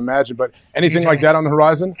 I would imagine. But anything like that on the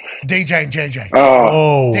horizon? DJ and JJ.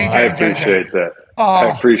 DJ I appreciate that. I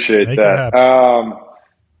appreciate that.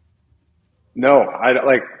 No, I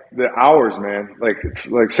like the hours, man.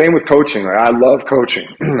 Like same with coaching. Like, I love coaching.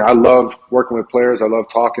 I love working with players. I love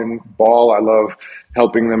talking ball. I love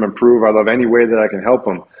helping them improve. I love any way that I can help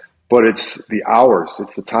them. But it's the hours.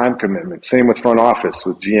 It's the time commitment. Same with front office,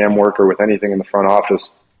 with GM work or with anything in the front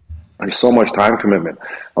office. There's so much time commitment.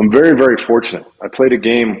 I'm very, very fortunate. I played a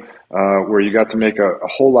game where you got to make a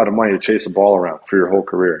whole lot of money to chase a ball around for your whole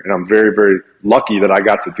career. And I'm very, very lucky that I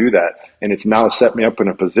got to do that. And it's now set me up in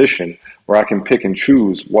a position where I can pick and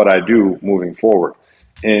choose what I do moving forward.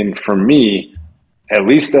 And for me, at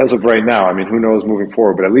least as of right now, I mean, who knows moving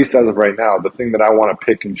forward, but at least as of right now, the thing that I want to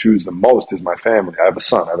pick and choose the most is my family. I have a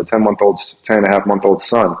son. I have a 10.5-month-old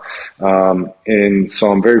son. And so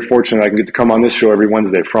I'm very fortunate I can get to come on this show every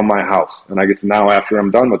Wednesday from my house. And I get to now, after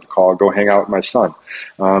I'm done with the call, go hang out with my son.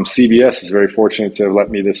 CBS is very fortunate to let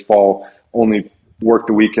me this fall only work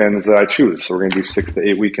the weekends that I choose. So we're going to do 6 to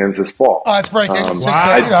 8 weekends this fall. Oh, it's breaking.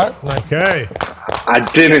 Okay.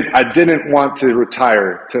 I didn't want to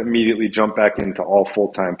retire to immediately jump back into all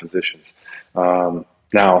full-time positions.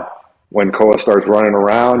 Now, when Koa starts running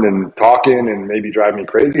around and talking and maybe driving me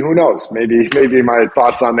crazy, who knows? Maybe my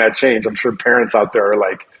thoughts on that change. I'm sure parents out there are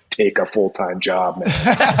like, take a full-time job, man.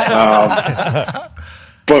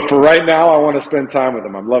 But for right now, I want to spend time with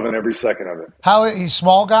him. I'm loving every second of it. How he's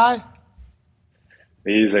small guy?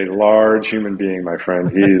 He's a large human being, my friend.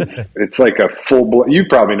 It's like a you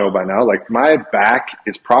probably know by now, like my back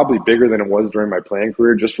is probably bigger than it was during my playing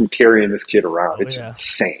career just from carrying this kid around. It's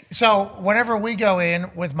insane. So whenever we go in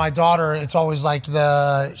with my daughter, it's always like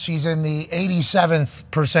she's in the 87th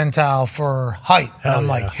percentile for height. And I'm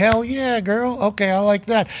like, hell yeah, girl. Okay, I like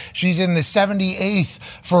that. She's in the 78th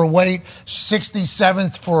for weight,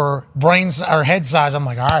 67th for brains or head size. I'm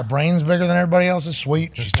like, all right, brains bigger than everybody else is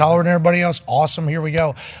sweet. She's taller than everybody else. Awesome. Here we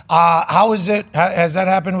go. How is it? Has that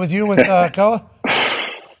happened with you with Koa?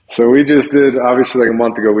 So we just did, obviously, like a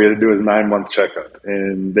month ago, we had to do his 9-month checkup.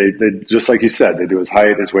 And they just like you said, they do his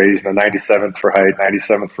height, his weight. He's the 97th for height,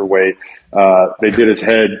 97th for weight. They did his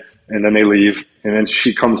head, and then they leave. And then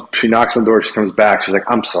she knocks on the door, she comes back. She's like,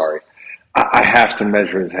 I'm sorry. I have to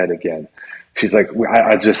measure his head again. She's like,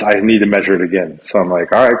 I need to measure it again. So I'm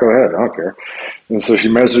like, all right, go ahead. I don't care. And so she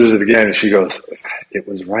measures it again, and she goes, it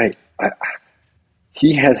was right.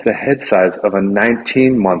 He has the head size of a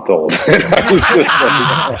 19-month-old.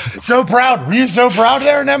 So proud. Were you so proud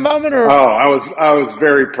there in that moment? Or? Oh, I was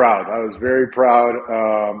very proud. I was very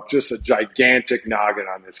proud. Just a gigantic noggin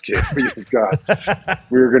on this kid.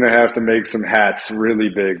 We're going to have to make some hats really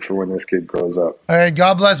big for when this kid grows up. Hey,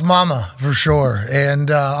 God bless Mama for sure. And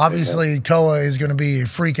obviously, Koa is going to be a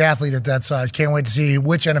freak athlete at that size. Can't wait to see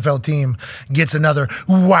which NFL team gets another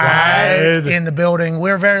wide in the building.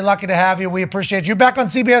 We're very lucky to have you. We appreciate you. Back on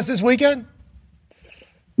CBS this weekend?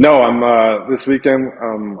 No, I'm this weekend.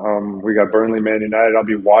 We got Burnley, Man United. I'll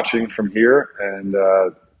be watching from here, and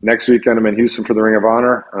next weekend I'm in Houston for the Ring of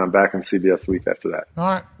Honor, and I'm back on CBS the week after that. All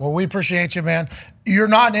right. Well, we appreciate you, man. You're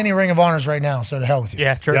not in any Ring of Honors right now, so to hell with you.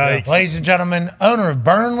 Yeah, true. Ladies and gentlemen, owner of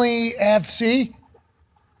Burnley FC.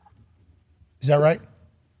 Is that right?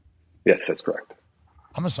 Yes, that's correct.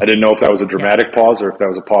 I didn't know if that was a dramatic pause or if that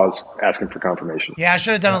was a pause asking for confirmation. Yeah, I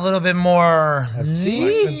should have done a little bit more, at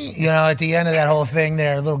the end of that whole thing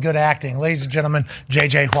there. A little good acting. Ladies and gentlemen,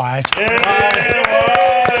 JJ White.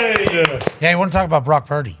 Yeah, you want to talk about Brock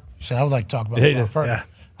Purdy? You said, I would like to talk about Brock Purdy. Yeah.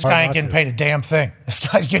 This guy ain't getting paid a damn thing. This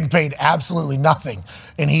guy's getting paid absolutely nothing,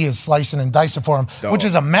 and he is slicing and dicing for him, which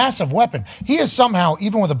is a massive weapon. He has somehow,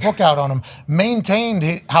 even with a book out on him, maintained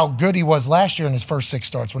how good he was last year in his first 6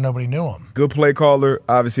 starts when nobody knew him. Good play caller,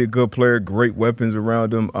 obviously a good player, great weapons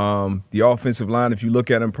around him. The offensive line, if you look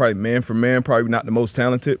at him, probably man for man, probably not the most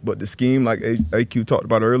talented, but the scheme, like AQ talked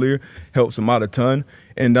about earlier, helps him out a ton.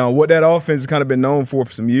 And what that offense has kind of been known for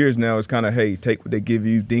some years now is kind of, hey, take what they give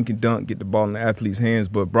you, dink and dunk, get the ball in the athlete's hands.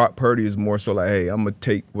 But Brock Purdy is more so like, hey, I'm going to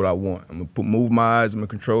take what I want. I'm going to move my eyes, I'm going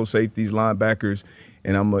to control safeties, linebackers,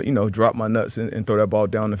 and I'm going to, drop my nuts and throw that ball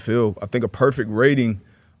down the field. I think a perfect rating,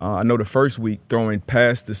 I know the first week, throwing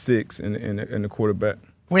past the 6 and the quarterback.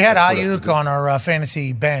 We had Ayuk on our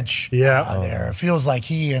fantasy bench there. It feels like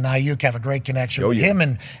he and Ayuk have a great connection. Him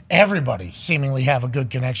and everybody seemingly have a good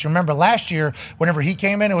connection. Remember last year, whenever he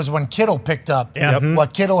came in, it was when Kittle picked up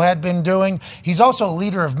what Kittle had been doing. He's also a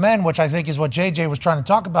leader of men, which I think is what JJ was trying to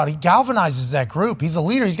talk about. He galvanizes that group. He's a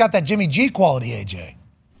leader. He's got that Jimmy G quality, AJ.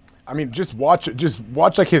 I mean, just watch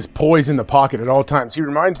like his poise in the pocket at all times. He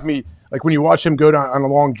reminds me, like when you watch him go down on a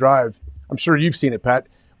long drive, I'm sure you've seen it, Pat.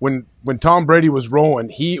 When Tom Brady was rolling,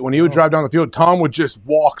 when he would drive down the field, Tom would just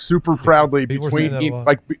walk super proudly between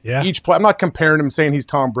each play. I'm not comparing him, saying he's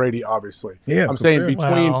Tom Brady, obviously. Yeah, I'm saying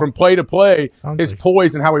from play to play, his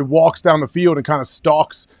poise and how he walks down the field and kind of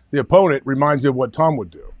stalks the opponent reminds you of what Tom would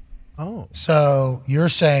do. Oh, so you're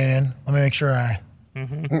saying? Let me make sure I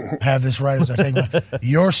have this right as I take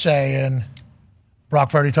you're saying Brock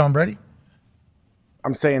Purdy, Tom Brady?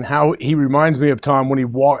 I'm saying how he reminds me of Tom when he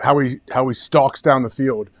how he stalks down the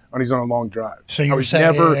field when he's on a long drive. So you're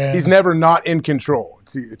saying he's never not in control.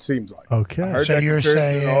 It seems like. Okay. I heard so that you're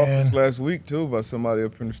saying in the saying office last week too by somebody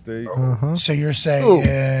up in the state. So you're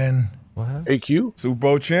saying AQ Super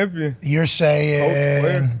Bowl champion. You're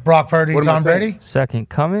saying Brock Purdy, Tom Brady? Second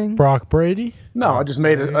coming. Brock Brady? No, I just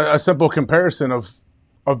made a simple comparison of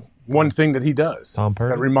one thing that he does. Tom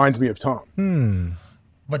Purdy. That reminds me of Tom.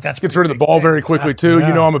 But that's gets rid of the ball very quickly too. Yeah.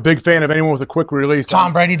 You know, I'm a big fan of anyone with a quick release.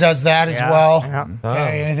 Tom Brady does that as well.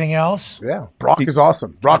 Okay, anything else? Yeah, Brock is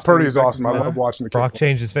awesome. Brock Purdy is awesome. I love watching the kid. Brock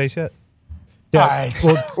changed his face yet? Yeah. All right.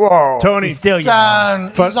 Whoa. Tony, he's still young.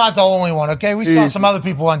 He's not the only one, okay? We saw some other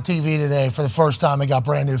people on TV today for the first time. They got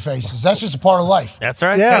brand new faces. That's just a part of life. That's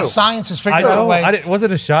right. Yeah. Science has figured out a way. Was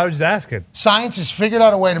it a shot? I was just asking. Science has figured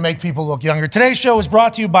out a way to make people look younger. Today's show is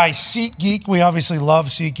brought to you by SeatGeek. We obviously love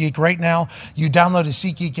SeatGeek. Right now, you download the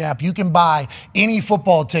SeatGeek app. You can buy any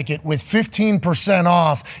football ticket with 15%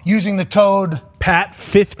 off using the code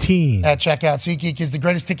Pat15. At checkout, SeatGeek is the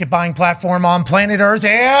greatest ticket buying platform on planet Earth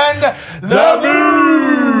and the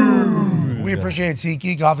moon. We appreciate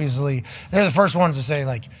SeatGeek. Obviously, they're the first ones to say,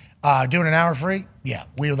 like, doing an hour free? Yeah,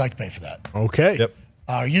 we would like to pay for that. Okay. Yep.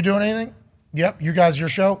 Are you doing anything? Yep. You guys, your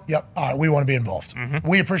show? Yep. All right, we want to be involved.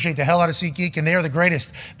 We appreciate the hell out of SeatGeek, and they are the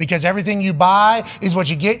greatest because everything you buy is what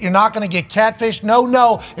you get. You're not going to get catfish.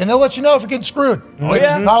 No. And they'll let you know if you're getting screwed.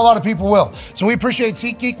 Not a lot of people will. So we appreciate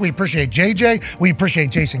SeatGeek. We appreciate JJ. We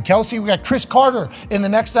appreciate Jason Kelce. We got Chris Carter in the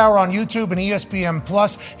next hour on YouTube and ESPN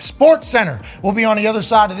Plus. Sports Center will be on the other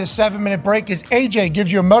side of this 7-minute break as AJ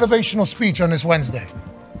gives you a motivational speech on this Wednesday.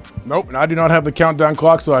 Nope, and I do not have the countdown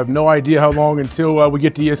clock, so I have no idea how long until we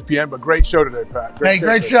get to ESPN, but great show today, Pat.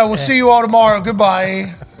 Great show. We'll see you all tomorrow.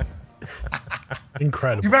 Goodbye.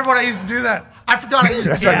 Incredible. You remember when I used to do that? I forgot I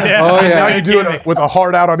used to do that. Now you do it with a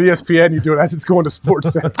heart out on ESPN. You do it as it's going to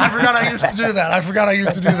Sports Center. I forgot I used to do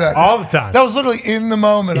that. All the time. That was literally in the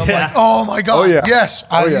moment. I'm like, oh my God. Yes.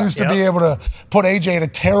 I used to be able to put AJ in a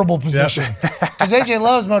terrible position. Because AJ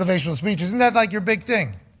loves motivational speech. Isn't that like your big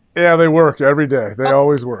thing? Yeah, they work every day. They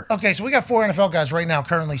always work. Okay, so we got 4 NFL guys right now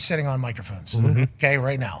currently sitting on microphones. Okay,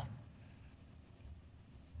 right now.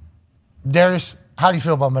 Darius, how do you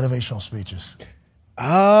feel about motivational speeches?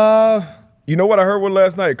 You know what I heard one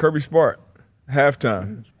last night? Kirby Smart,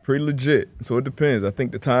 halftime. It's pretty legit. So it depends. I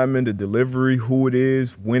think the timing, the delivery, who it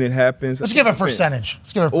is, when it happens. Let's give a percentage.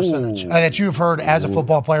 That you've heard as a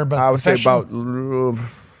football player. But I would say about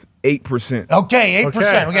 8%. Okay,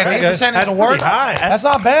 8%. We got 8% to work. That's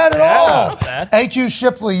not bad at all. AQ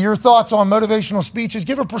Shipley, your thoughts on motivational speeches?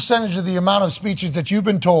 Give a percentage of the amount of speeches that you've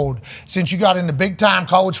been told since you got into big-time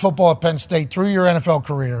college football at Penn State through your NFL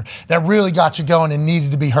career that really got you going and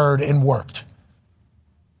needed to be heard and worked.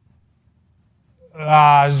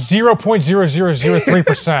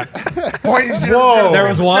 0.0003%. Whoa, there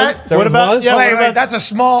was one. What about? Wait, that's a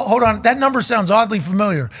small. Hold on, that number sounds oddly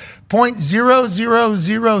familiar.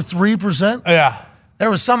 0.0003%. Yeah.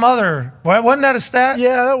 There was some other. Wasn't that a stat?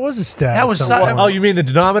 Yeah, that was a stat. That was. Oh, you mean the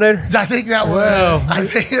denominator? I think that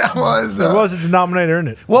was. There was a denominator in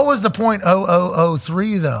it. What was the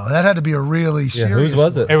 0.0003 though? That had to be a really serious. Whose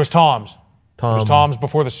was it? It was Tom's. Tom. It was Tom's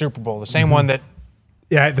before the Super Bowl. The same one that.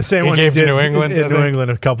 Yeah, the same one gave he did to New England. in New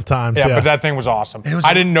England a couple times. Yeah, but that thing was awesome.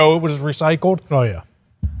 I didn't know it was recycled. Oh, yeah.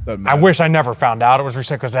 I wish I never found out it was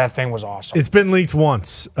recycled because that thing was awesome. It's been leaked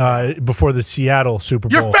once before the Seattle Super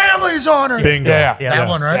Bowl. Your family's honored. Bingo. Yeah. That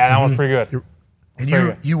one, right? Yeah, that one's pretty good. And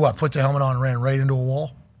you what? Put the helmet on and ran right into a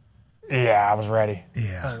wall? Yeah, I was ready.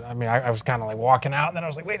 Yeah. I mean, I was kind of like walking out, and then I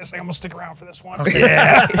was like, wait a second, I'm going to stick around for this one. Okay.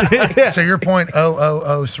 Yeah. So you're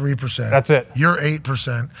 0.0003%. That's it. You're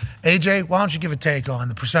 8%. AJ, why don't you give a take on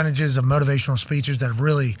the percentages of motivational speeches that have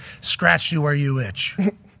really scratched you where you itch?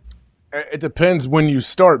 It depends when you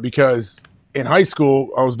start, because in high school,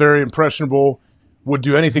 I was very impressionable, would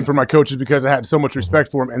do anything for my coaches because I had so much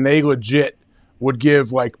respect for them, and they legit would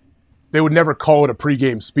give, like, they would never call it a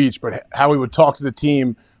pregame speech, but how we would talk to the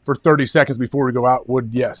team for 30 seconds before we go out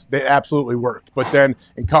they absolutely worked. But then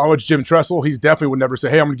in college, Jim Tressel, he definitely would never say,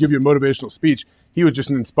 hey, I'm going to give you a motivational speech. He was just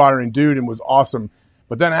an inspiring dude and was awesome.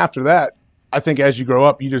 But then after that, I think as you grow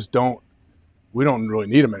up, we don't really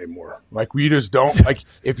need them anymore. Like, we just don't. Like,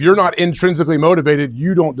 if you're not intrinsically motivated,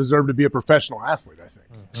 you don't deserve to be a professional athlete, I think.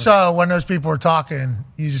 So when those people were talking,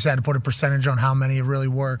 you just had to put a percentage on how many really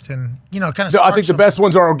worked and, kind of I think the best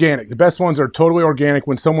ones are organic. The best ones are totally organic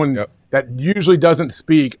when someone that usually doesn't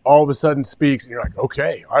speak all of a sudden speaks, and you're like,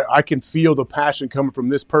 okay, I can feel the passion coming from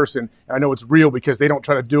this person, and I know it's real because they don't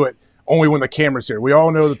try to do it only when the camera's here. We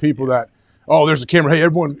all know the people that, oh, there's a camera. Hey,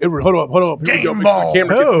 everyone hold up. Here we go. Make sure the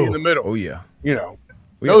camera gets me in the middle. Oh, yeah.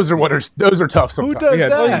 Those are tough sometimes. Who does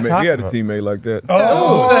that? We had a teammate like that.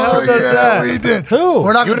 Oh, yeah, we did. Who?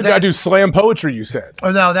 We're not You had a guy do slam poetry, you said.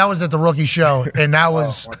 Oh, no, that was at the rookie show, and that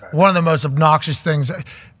was one of the most obnoxious things.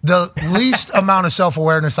 The least amount of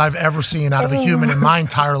self-awareness I've ever seen out of a human in my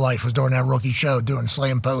entire life was during that rookie show doing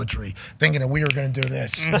slam poetry, thinking that we were going to do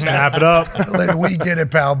this. Snap it up. Like, we get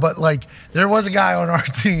it, pal. But, there was a guy on our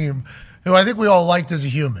team who I think we all liked as a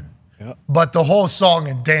human. Yep. But the whole song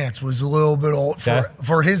and dance was a little bit old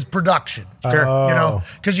for his production. Sure.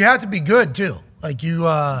 Because you have to be good, too. Like, if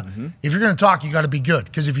you're going to talk, you got to be good.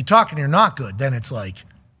 Because if you talk and you're not good, then it's like,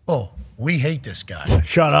 oh, we hate this guy.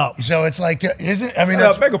 Shut up. So it's like, isn't? I mean,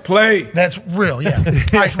 make a play. That's real, yeah.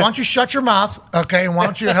 All right, why don't you shut your mouth, okay? And why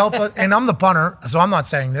don't you help us? And I'm the punter, so I'm not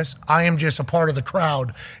saying this. I am just a part of the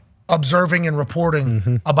crowd, observing and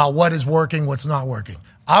reporting about what is working, what's not working.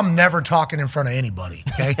 I'm never talking in front of anybody,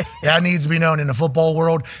 okay? That needs to be known in the football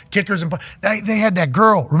world. Kickers and they had that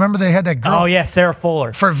girl. Remember they had that girl? Oh, yeah, Sarah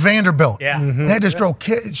Fuller. For Vanderbilt. Yeah. They had this girl.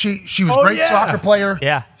 She was a great soccer player.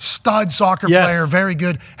 Yeah. Stud soccer player, very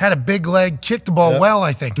good. Had a big leg, kicked the ball well,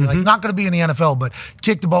 I think. Like, not going to be in the NFL, but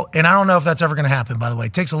kicked the ball. And I don't know if that's ever going to happen, by the way.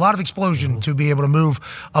 It takes a lot of explosion to be able to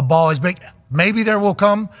move a ball as big. Maybe there will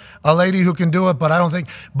come a lady who can do it, but I don't think.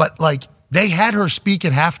 But, like, they had her speak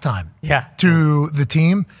at halftime to the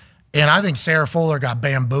team, and I think Sarah Fuller got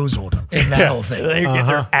bamboozled in that whole thing. They get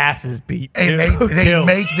their asses beat. And they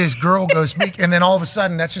make this girl go speak, and then all of a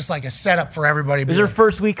sudden, that's just like a setup for everybody. It was her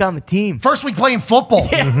first week on the team. First week playing football.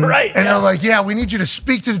 Yeah, right. And they're like, yeah, we need you to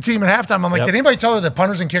speak to the team at halftime. I'm like, did anybody tell her that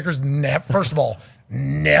punters and kickers, first of all,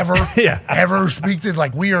 never, ever speak to,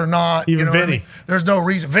 like, we are not. Even you know Vinny. what I mean? There's no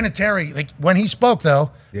reason. Vinatieri, like, when he spoke,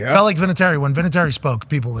 though, felt like Vinatieri. When Vinatieri spoke,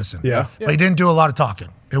 people listened. Yeah. But he didn't do a lot of talking.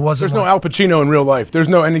 It wasn't. There's no Al Pacino in real life. There's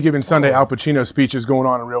no Any Given Sunday Al Pacino speeches going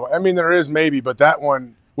on in real life. I mean, there is maybe, but that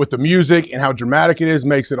one with the music and how dramatic it is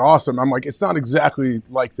makes it awesome. I'm like, it's not exactly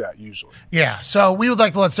like that usually. Yeah, so we would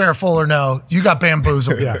like to let Sarah Fuller know you got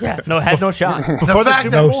bamboozled. Had no shot.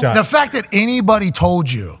 The fact that anybody told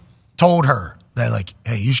her that, like,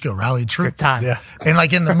 hey, you should go rally the troops. Time. Yeah. And,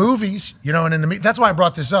 like, in the movies, you know, and in the that's why I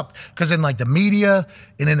brought this up, because in, like, the media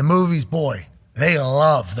and in the movies, boy, they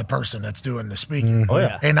love the person that's doing the speaking. Oh,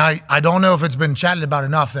 yeah. And I don't know if it's been chatted about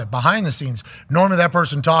enough that behind the scenes, normally that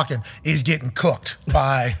person talking is getting cooked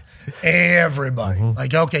by everybody.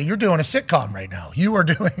 Like, okay, you're doing a sitcom right now. You are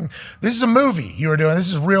doing, this is a movie you are doing.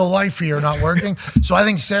 This is real life here, not working. So I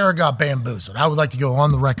think Sarah got bamboozled. I would like to go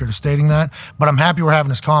on the record of stating that, but I'm happy we're having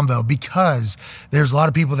this convo because there's a lot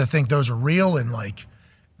of people that think those are real and, like,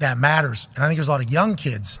 that matters. And I think there's a lot of young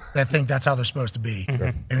kids that think that's how they're supposed to be.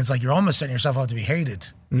 And it's like you're almost setting yourself up to be hated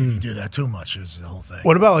if you do that too much is the whole thing.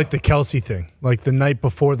 What about, like, the Kelce thing? Like, the night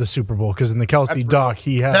before the Super Bowl? Because in the Kelce doc,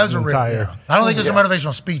 he had Those are an real. entire... Yeah. I don't think those are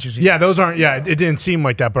motivational speeches either. Yeah, those aren't... Yeah, it didn't seem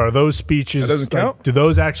like that, but are those speeches... That doesn't count? Do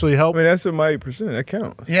those actually help? I mean, that's my 8%. That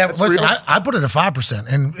counts. Yeah, but listen, I put it at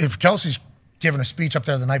 5%. And if Kelsey's giving a speech up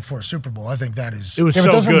there the night before a Super Bowl, I think that is... It was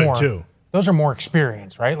so good, too. Those are more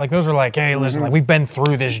experience, right? Like, those are like, hey, listen, like, we've been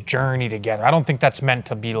through this journey together. I don't think that's meant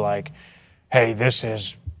to be like, hey, this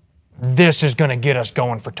is going to get us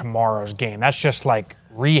going for tomorrow's game. That's just like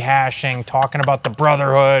rehashing, talking about the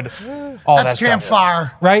brotherhood, all that's that stuff.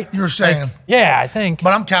 campfire, right? You were saying. Like, yeah, I think.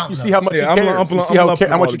 But I'm counting You see how much he cares. You see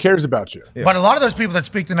how much he cares about you. But a lot of those people that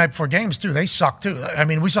speak the night before games, too, they suck, too. I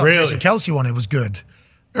mean, we saw the Jason Kelce one. It was good.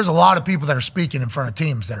 There's a lot of people that are speaking in front of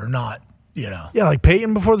teams that are not, you know. Yeah, like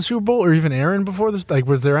Peyton before the Super Bowl or even Aaron before this. Like,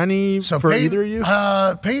 was there any for either of you?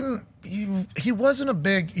 Peyton, he wasn't a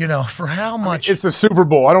big, you know, for how much. It's the Super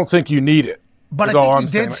Bowl. I don't think you need it. But I think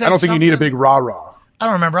he did say I don't think you need a big rah-rah. I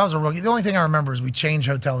don't remember. I was a rookie. The only thing I remember is we changed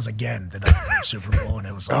hotels again the night of the Super Bowl, and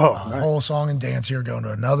it was like a whole song and dance here, going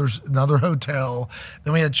to another hotel.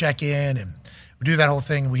 Then we had to check in, and we do that whole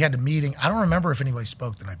thing. We had the meeting. I don't remember if anybody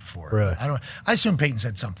spoke the night before. Really? I assume Peyton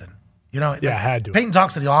said something. You know, yeah, had to. Peyton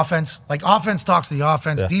talks to the offense. Like, offense talks to the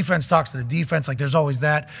offense. Defense talks to the defense. Like, there's always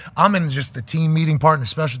that. I'm in just the team meeting part and the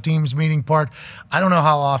special teams meeting part. I don't know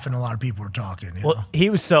how often a lot of people are talking. You know? He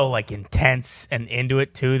was so, like, intense and into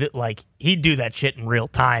it, too, that, like, he'd do that shit in real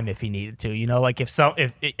time if he needed to. You know, like, if snap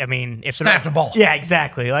the ball. Yeah,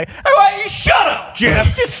 exactly. Like, hey, shut up,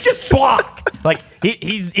 Jeff. just block. Like,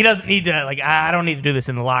 he doesn't need to, like, I don't need to do this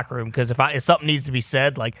in the locker room because if something needs to be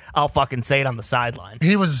said, like, I'll fucking say it on the sideline.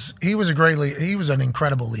 He was a great leader. He was an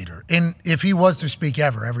incredible leader. And if he was to speak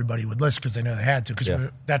ever, everybody would listen because they know they had to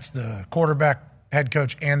because that's the quarterback, head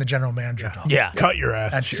coach, and the general manager talking. Yeah. Cut your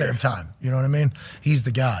ass. At the same time. You know what I mean? He's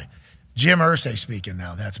the guy. Jim Irsay speaking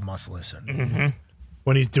now. That's must listen. Mm-hmm.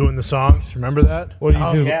 When he's doing the songs. Remember that? What do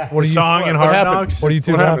you do? Yeah. What the song in Hard Knocks? What do you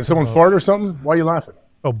do? What happened? Someone farted or something? Why are you laughing?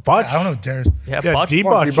 Oh, Butch. I don't know, Darius.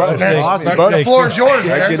 D-Butch. The floor is yours,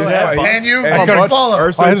 Darius. And you can follow.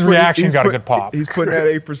 His reaction got a good pop. He's putting that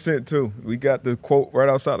 8% too. We got the quote right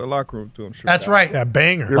outside the locker room to him. Sure. That's right. Yeah,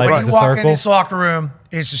 banger. When you walk in this locker room,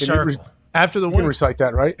 it's a circle. After the You can win. recite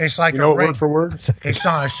that, right? It's like you know a ring. word for word? It's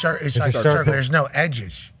not a circle. It's like a circle. There's no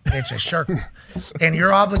edges. It's a circle. And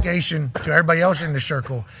your obligation to everybody else in the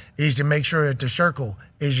circle is to make sure that the circle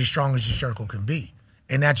is as strong as the circle can be.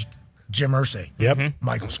 And that's Jim Irsay. Yep.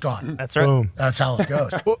 Michael Scott. That's right. Boom. That's how it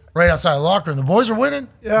goes. Right outside the locker room. The boys are winning.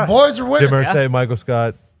 Yeah. The boys are winning. Jim Irsay, Michael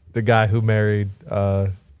Scott, the guy who married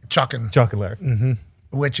Chuck and Larry. Mm-hmm.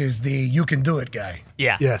 which is the you can do it guy.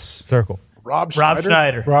 Yeah. Yes. Circle. Rob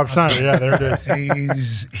Schneider. Rob Schneider. Yeah, there it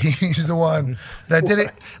is. He's the one that did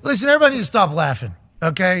it. Listen, everybody needs to stop laughing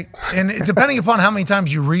Okay, and depending upon how many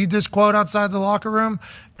times you read this quote outside the locker room,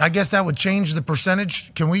 I guess that would change the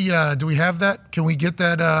percentage. Can we? Do we have that? Can we get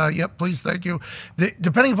that? Yep, please, thank you.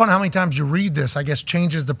 Depending upon how many times you read this, I guess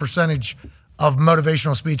changes the percentage of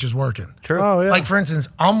motivational speeches working. True. Oh, yeah. Like for instance,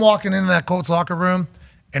 I'm walking into that Colts locker room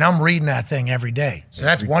and I'm reading that thing every day. So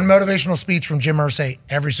that's one motivational speech from Jim Irsay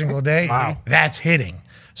every single day. Wow. That's hitting.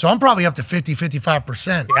 So I'm probably up to 50,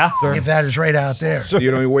 55%. Yeah. If that is right out there. So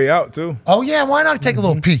you're on your way out too. Oh yeah, why not take a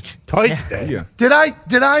little peek? Twice a day. Yeah. Did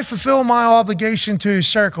I fulfill my obligation to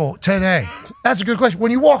circle today? That's a good question.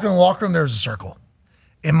 When you walk in the locker room, there's a circle.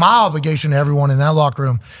 And my obligation to everyone in that locker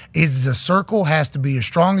room is the circle has to be as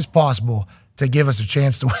strong as possible to give us a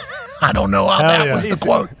chance to win. I don't know how that was the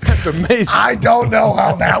quote. That's amazing. I don't know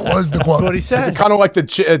how that was the quote. That's what he Is said. it kind of like the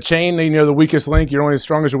chain, the weakest link? You're only as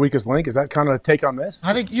strong as your weakest link. Is that kind of a take on this?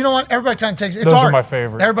 I think, you know what? Everybody kind of takes it. It's Those art. are my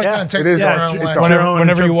favorite. Everybody Yeah, kind of takes it is it their art. own It's way. art.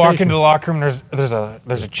 Whenever you walk interpretation. into the locker room,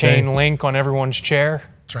 there's a chain link on everyone's chair.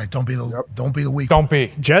 That's right. Don't be the weak Don't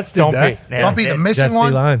be. Jets did Don't that. be. Yeah. Don't be the missing Jets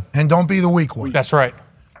one, D-line. and don't be the weak one. That's right.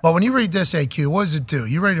 But when you read this, AQ, what does it do?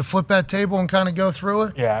 You ready to flip that table and kind of go through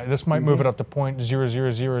it? Yeah, this might move it up to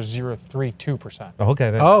 0.000032%.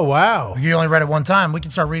 Okay. Oh, wow. You only read it one time. We can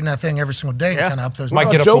start reading that thing every single day and Yeah. kind of up those Might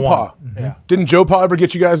numbers. get up to Joe one. Pa. Yeah. Didn't Joe Pa ever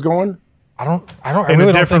get you guys going? I really In a don't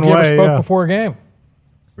think different he ever way, spoke yeah. before a game.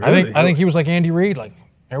 Really? I think he was like Andy Reid. Like,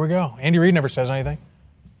 there we go. Andy Reid never says anything.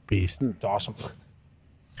 Beast. It's awesome.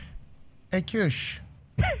 Hey, Kush.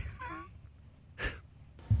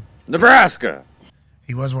 Nebraska.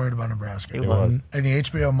 He was worried about Nebraska. He was. In the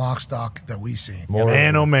HBO mock stock that we seen,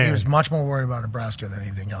 Man, oh, man. he was much more worried about Nebraska than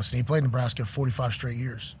anything else. And he played Nebraska 45 straight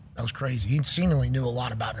years. That was crazy. He seemingly knew a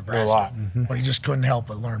lot about Nebraska, lot. but he just couldn't help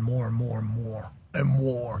but learn more and more and more and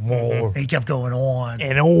more. More. He kept going on.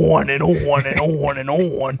 And on and on and on and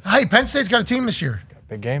on. Hey, Penn State's got a team this year.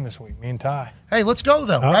 Big game this week. Me and Ty. Hey, let's go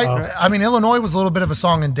though, right? I mean, Illinois was a little bit of a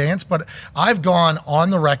song and dance, but I've gone on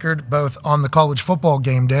the record, both on the college football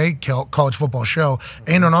game day, college football show,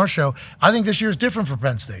 and on our show. I think this year is different for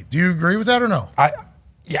Penn State. Do you agree with that or no?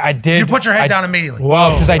 Yeah, I did. You put your head down immediately.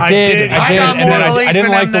 Well, because I did. I got more belief I didn't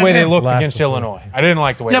in like them the than way they him. looked Last against week. Illinois. I didn't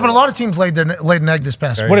like the way. Yeah, they but a looked. lot of teams laid an egg this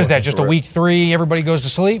past week. What is that? Just a week 3? Everybody goes to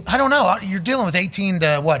sleep. I don't know. You're dealing with 18 to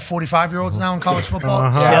 45-year-olds now in college football.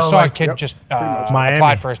 Yeah, I saw a kid just Miami.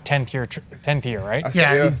 applied for his 10th year, right?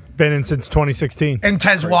 Yeah, He's been in since 2016. and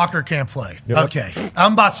Tez Walker can't play. Okay,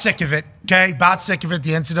 I'm about sick of it. Okay, about sick of it.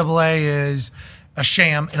 The NCAA is a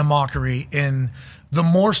sham and a mockery. And the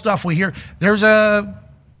more stuff we hear, there's a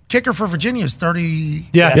kicker for Virginia is 30.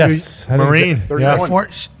 Yeah, Yes. Marine. Yeah.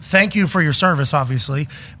 Thank you for your service, obviously.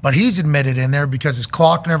 But he's admitted in there because his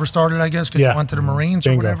clock never started, I guess, because Yeah. he went to the Marines or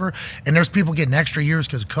Bingo. whatever. And there's people getting extra years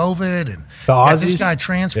because of COVID. And The yeah, this Aussies? guy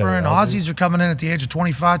transferring. Yeah, the Aussies are coming in at the age of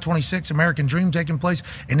 25, 26, American dream taking place.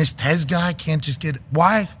 And this Tez guy can't just get.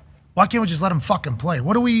 Why can't we just let him fucking play?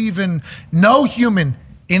 What do we even. No human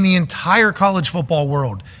in the entire college football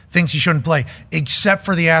world thinks he shouldn't play, except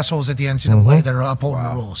for the assholes at the NCAA that are upholding the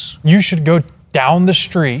rules. You should go down the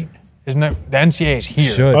street. Isn't it? The NCAA is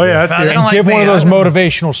here. Should. Oh, yeah. That's They good. don't like Give me. one of those I don't-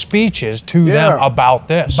 motivational speeches to them about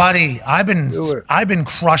this. Buddy, I've been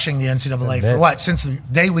crushing the NCAA for what? Since the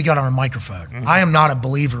day we got on a microphone. I am not a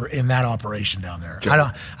believer in that operation down there. I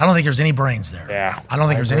don't think there's any brains there. Yeah, I don't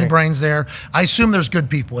think I there's agree. any brains there. I assume there's good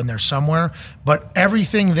people in there somewhere, but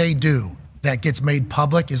everything they do that gets made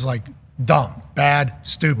public is like dumb, bad,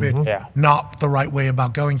 stupid, Yeah. not the right way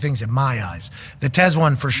about going things in my eyes. The Tez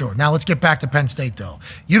one for sure. Now let's get back to Penn State though.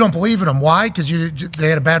 You don't believe in them. Why? Because they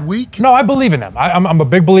had a bad week? No, I believe in them. I'm a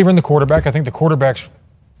big believer in the quarterback. I think the quarterback's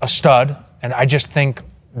a stud, and I just think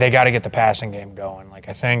they got to get the passing game going. Like,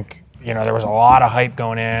 I think, there was a lot of hype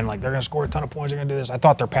going in. Like, they're going to score a ton of points. They're going to do this. I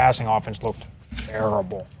thought their passing offense looked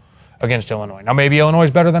terrible against Illinois. Now, maybe Illinois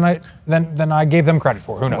is better than I gave them credit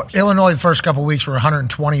for. Who knows? Illinois the first couple of weeks were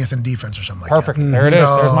 120th in defense or something like Perfect. that. There it is.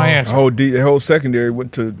 There's my answer. The whole secondary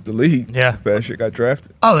went to the league. Yeah. Bad shit got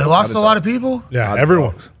drafted. Oh, they lost a lot of people? Yeah,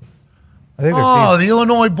 everyone. I think their Oh, team- the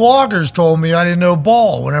Illinois bloggers told me I didn't know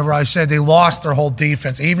ball whenever I said they lost their whole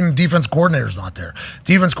defense. Even defense coordinator's not there.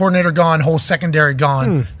 Defense coordinator gone, whole secondary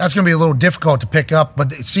gone. That's going to be a little difficult to pick up,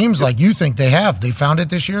 but it seems like you think they have. They found it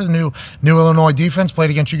this year. The new Illinois defense played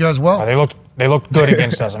against you guys well. They looked good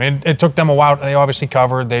against us. I mean, it took them a while. They obviously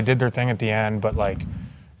covered. They did their thing at the end, but like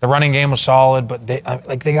the running game was solid. But they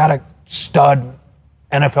got a stud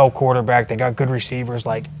NFL quarterback. They got good receivers.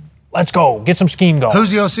 Like, let's go get some scheme going. Who's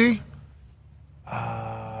the OC?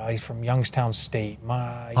 He's from Youngstown State.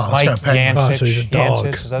 Mike this guy Penn. Yancich. Oh, so he's a dog.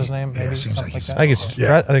 Yancich, is that his name? Yeah, Maybe? it seems Something like he's-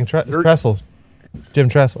 that. I think Tressel. Jim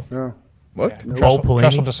Tressel. What? Tressel Pelini?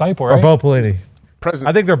 Tressel disciple, Or right? Bo Pelini. present.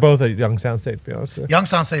 I think they're both at Youngstown State, to be honest with you.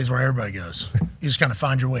 Youngstown State is where everybody goes. You just kind of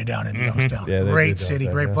find your way down into Youngstown. Yeah, great do city,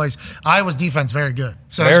 that, great yeah. place. Iowa's defense, very good.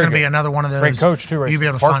 So Very it's going to be good. another one of those. Great coach, too, right? You'll be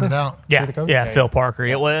able to Parker? find it out. Yeah, Phil Parker.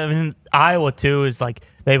 I mean, Iowa, too, is like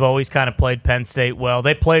they've always kind of played Penn State well.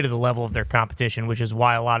 They play to the level of their competition, which is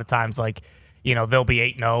why a lot of times, like, they'll be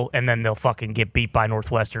 8-0, and then they'll fucking get beat by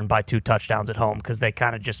Northwestern by 2 touchdowns at home because they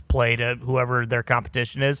kind of just play to whoever their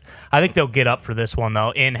competition is. I think they'll get up for this one,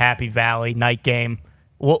 though, in Happy Valley, night game.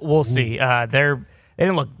 We'll see. They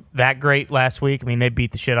didn't look that great last week. I mean, they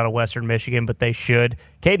beat the shit out of Western Michigan, but they should.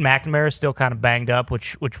 Cade McNamara is still kind of banged up,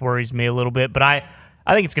 which worries me a little bit, but I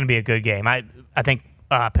think it's going to be a good game. I think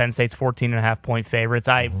Penn State's 14.5-point favorites.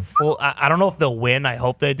 I don't know if they'll win. I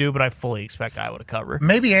hope they do, but I fully expect Iowa to cover.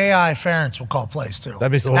 Maybe AI Ferentz will call plays too.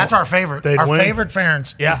 That'd be cool. That's our favorite. They'd Our win. favorite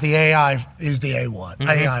Ferentz is the AI A1.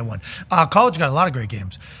 AI one. College got a lot of great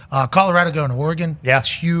games. Colorado going to Oregon. Yeah.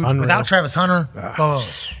 That's huge. Unreal. Without Travis Hunter,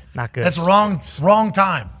 Not good. that's wrong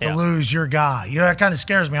time to lose your guy. That kind of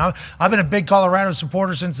scares me. I've been a big Colorado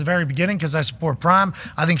supporter since the very beginning because I support Prime.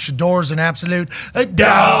 I think Shador's an absolute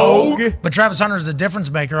dog. But Travis Hunter is the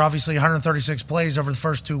difference maker. Obviously, 136 plays over the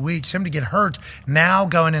first 2 weeks. Him to get hurt now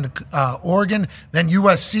going into Oregon, then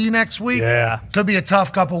USC next week. Yeah. Could be a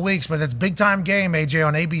tough couple weeks, but that's a big-time game, AJ,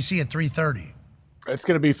 on ABC at 3:30. It's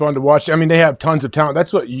going to be fun to watch. I mean, they have tons of talent.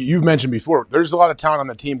 That's what you've mentioned before. There's a lot of talent on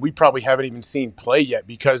the team we probably haven't even seen play yet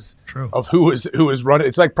because of who is running.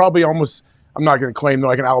 It's like probably almost. I'm not going to claim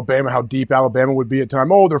like an Alabama, how deep Alabama would be at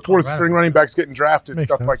time. Oh, their fourth-string running backs getting drafted, Makes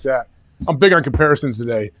stuff sense. like that. I'm big on comparisons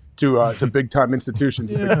today to big-time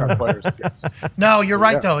institutions and big-time players. No, you're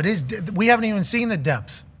right, though. It is. We haven't even seen the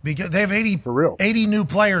depth. Because they have 80 new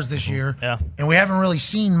players this year, and we haven't really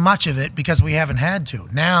seen much of it because we haven't had to.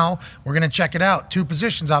 Now we're going to check it out. 2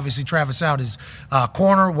 positions, obviously. Travis out is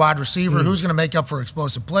corner, wide receiver. Who's going to make up for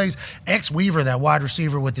explosive plays? Weaver, that wide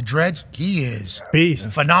receiver with the dreads, he is beast,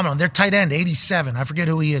 phenomenal. Their tight end, 87. I forget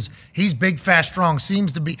who he is. He's big, fast, strong.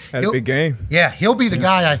 Seems to be had a big game. Yeah, he'll be the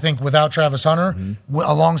guy I think without Travis Hunter,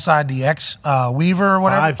 alongside the Weaver or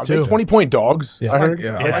whatever. 20-point dogs. Yeah. I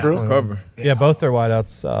heard. Cover. Yeah, both their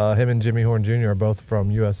wideouts. Him and Jimmy Horn Jr. are both from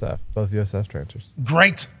USF, both USF transfers.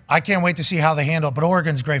 Great. I can't wait to see how they handle it. But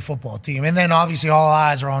Oregon's a great football team. And then obviously all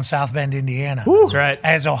eyes are on South Bend, Indiana. That's right.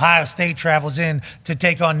 As Ohio State travels in to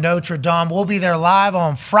take on Notre Dame. We'll be there live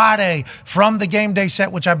on Friday from the game day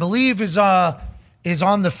set, which I believe is on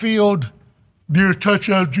the field near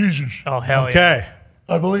Touchdown Jesus. Oh, hell Okay.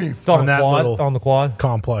 I believe. It's on, that the quad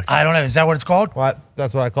complex. I don't know. Is that what it's called?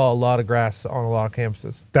 That's what I call a lot of grass on a lot of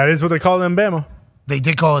campuses. That is what they call it in Bama. They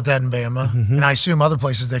did call it that in Bama, and I assume other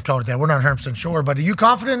places they've called it that. We're not 100% sure, but are you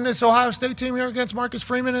confident in this Ohio State team here against Marcus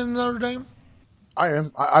Freeman and Notre Dame? I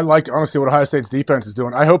am. I like, honestly, what Ohio State's defense is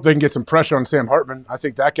doing. I hope they can get some pressure on Sam Hartman. I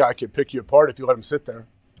think that guy could pick you apart if you let him sit there.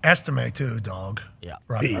 Estime, too, dog. Yeah.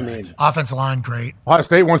 Right. Offensive line, great. Ohio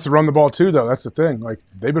State wants to run the ball, too, though. That's the thing. Like,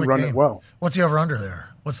 they've been running it well. What's the over-under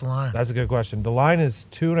there? What's the line? That's a good question. The line is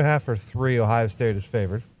 2.5 or 3. Ohio State is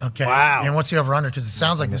favored. Okay. Wow. And what's the over-under? Because it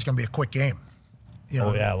sounds like this is going to be a quick game.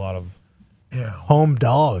 Oh, yeah, a lot of home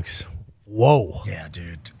dogs. Whoa. Yeah,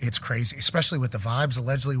 dude. It's crazy, especially with the vibes,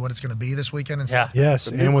 allegedly, what it's going to be this weekend. And Yes,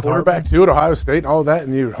 and with quarterback, too, at Ohio State and all that.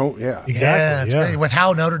 And you home, Exactly. Yeah, it's great. With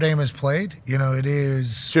how Notre Dame has played, it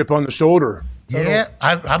is. Chip on the shoulder. Yeah,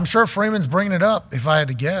 I'm sure Freeman's bringing it up, if I had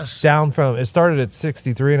to guess. It started at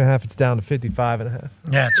 63.5. It's down to 55.5.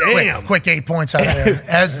 Yeah, it's quick 8 points out there.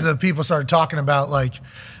 As the people started talking about,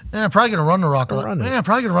 probably going to run the rock a lot. Yeah,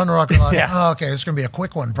 probably going to run the rock a lot. Oh, okay, it's going to be a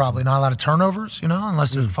quick one, probably. Not a lot of turnovers,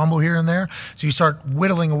 unless there's a fumble here and there. So you start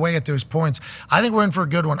whittling away at those points. I think we're in for a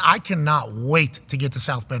good one. I cannot wait to get to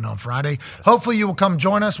South Bend on Friday. Hopefully you will come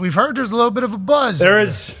join us. We've heard there's a little bit of a buzz. There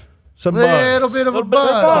is some little bit of a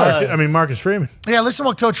buzz. I mean, Marcus Freeman. Yeah, listen to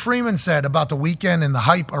what Coach Freeman said about the weekend and the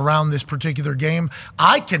hype around this particular game.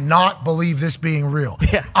 I cannot believe this being real.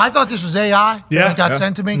 Yeah. I thought this was AI when it got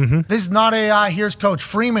sent to me. Mm-hmm. This is not AI. Here's Coach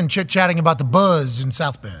Freeman chit-chatting about the buzz in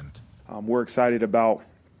South Bend. We're excited about,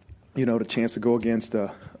 the chance to go against a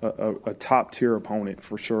top-tier opponent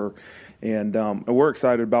for sure. And we're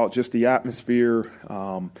excited about just the atmosphere,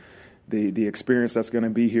 the experience that's going to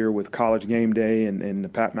be here with College Game Day and the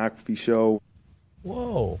Pat McAfee Show.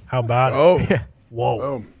 Whoa. How about it?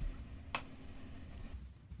 Whoa.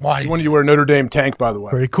 Why? He wanted you to wear a Notre Dame tank, by the way.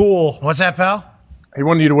 Pretty cool. What's that, pal? He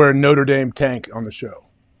wanted you to wear a Notre Dame tank on the show.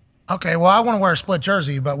 Okay, well, I want to wear a split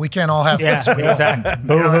jersey, but we can't all have this. Exactly.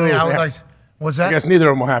 You know what I mean? I was like, what's that? I guess neither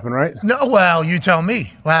of them will happen, right? No, well, you tell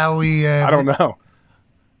me. Well, I don't know.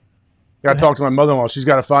 Got to talk to my mother-in-law. She's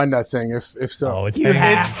got to find that thing if so. Oh,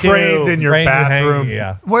 it's framed in your bathroom.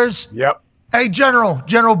 Yeah. Where's? Yep. Hey,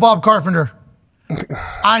 General Bob Carpenter.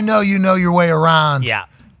 I know you know your way around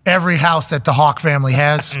every house that the Hawk family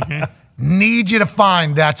has. Need you to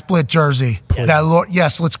find that split jersey.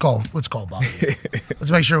 Yes, let's call Bobby.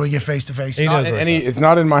 Let's make sure we get face to face. It's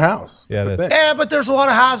not in my house. Yeah, but there's a lot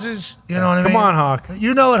of houses. You know what I mean? Come on, Hawk.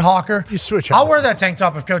 You know it, Hawker. You switch. I'll wear that tank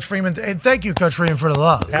top if Coach Freeman. And thank you, Coach Freeman, for the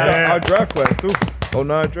love. Our draft class too.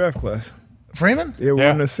 09 draft class. Freeman? Yeah, we're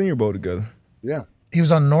in the Senior Bowl together. Yeah. He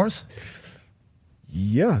was on North.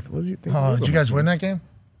 Yeah. What did you think? Did you guys win that game?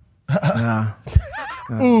 Nah.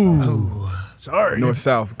 Ooh. Sorry. North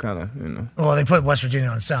South, kind of, you know. Well, they put West Virginia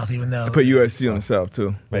on the South, even though They put USC on the South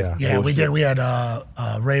too. Yeah, we did. We had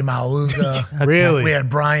Ray Maluga. Really? We had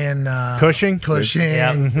Brian Cushing. We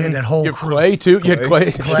had that whole crew. Clay too. You had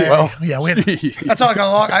Clay. Well. Yeah, we had. That's how I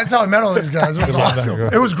got along. That's how I met all these guys. It was awesome.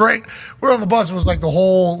 It was great. We're on the bus. It was like the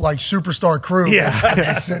whole superstar crew.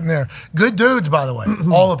 Just sitting there. Good dudes, by the way.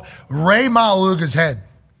 All of Ray Maluga's head.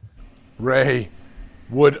 Ray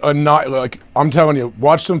would annihilate. I'm telling you,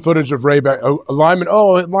 watch some footage of Ray back.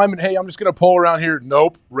 Lineman, hey, I'm just going to pull around here.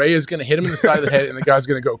 Nope. Ray is going to hit him in the side of the head, and the guy's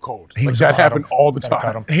going to go cold. That happened all the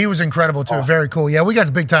time. He was incredible, too. Very cool. Yeah, we got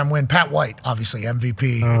the big-time win. Pat White, obviously,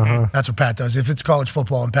 MVP. That's what Pat does. If it's college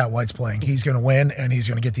football and Pat White's playing, he's going to win, and he's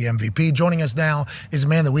going to get the MVP. Joining us now is a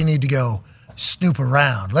man that we need to go snoop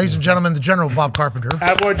around. Ladies and gentlemen, the General Bob Carpenter.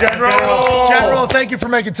 Attaboy, General. General, thank you for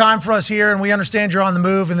making time for us here, and we understand you're on the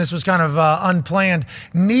move, and this was kind of unplanned.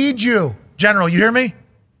 Need you, General, you hear me?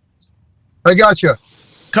 I got you.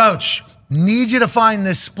 Coach, need you to find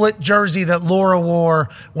this split jersey that Laura wore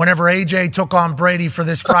whenever AJ took on Brady for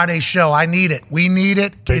this Friday show. I need it. We need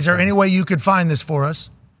it. Is there any way you could find this for us?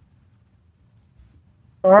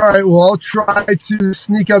 All right, well, I'll try to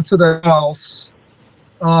sneak up to the house.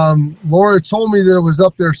 Laura told me that it was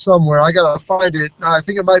up there somewhere. I got to find it. I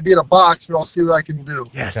think it might be in a box, but I'll see what I can do.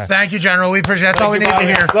 Yes. Okay. Thank you, General. We appreciate it. That's all we need to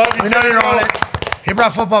hear. We know you're on it. He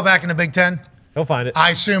brought football back in the Big Ten. He'll find it.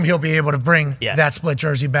 I assume he'll be able to bring that split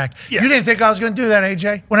jersey back. Yeah. You didn't think I was going to do that,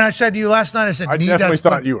 AJ? When I said to you last night, I said, I definitely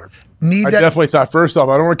thought you were. I definitely thought, first off,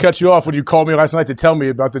 I don't want to cut you off when you called me last night to tell me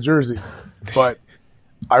about the jersey, but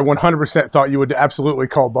I 100% thought you would absolutely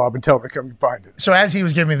call Bob and tell him to come and find it. So as he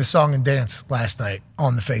was giving me the song and dance last night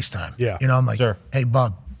on the FaceTime, I'm like, hey,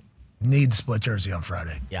 Bob, need the split jersey on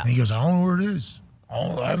Friday. Yeah. And he goes, I don't know where it is.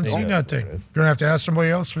 I haven't seen that thing. You're going to have to ask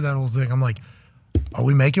somebody else for that whole thing. I'm like, are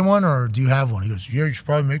we making one or do you have one? He goes, yeah, you should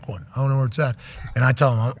probably make one. I don't know where it's at. And I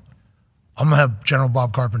tell him, I'm going to have General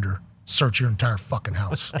Bob Carpenter search your entire fucking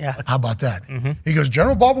house. How about that? He goes,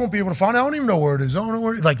 General Bob won't be able to find it. I don't even know where it is. I don't know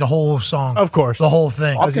where it is. Like the whole song. Of course. The whole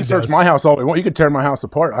thing. I can search my house all you want. You can tear my house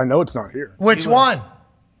apart. I know it's not here. Which one?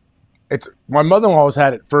 It's my mother-in-law's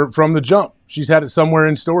had it from the jump. She's had it somewhere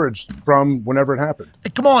in storage from whenever it happened. Hey,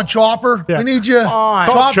 come on, Chopper. We need you.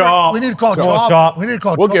 Chopper. We need to call Chopper. We need to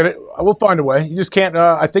call We'll get it. We'll find a way. You just can't.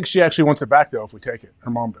 I think she actually wants it back, though, if we take it.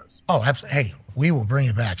 Her mom does. Oh, absolutely. Hey, we will bring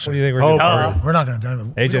it back. What do you think we're going to do? We're not going to do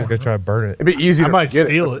it. AJ's going to try to burn it. It'd be easy I to might forget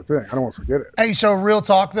steal it. I don't want to forget it. Hey, so real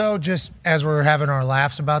talk, though, just as we're having our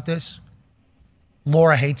laughs about this,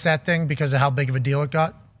 Laura hates that thing because of how big of a deal it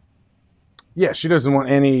got? Yeah, she doesn't want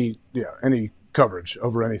any coverage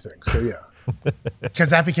over anything. So, yeah. Because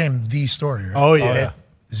that became the story, right? Oh, yeah.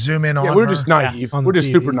 Zoom in on her. We're just naive. We're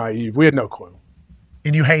just super naive. We had no clue.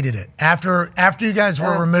 And you hated it. After you guys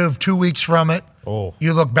were removed 2 weeks from it,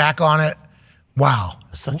 you look back on it, wow.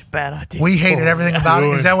 Such a bad idea. We hated everything about it.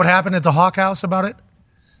 Is that what happened at the Hawk House about it?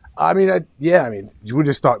 I mean, we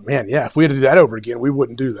just thought, man, if we had to do that over again, we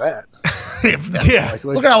wouldn't do that.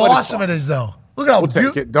 Look how awesome it is, though. Look at how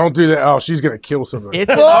beautiful. Don't do that. Oh, she's going to kill somebody.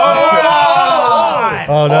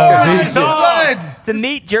 Oh, no. This is good. It's a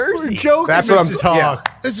neat jersey. We're joking, That's what Mrs.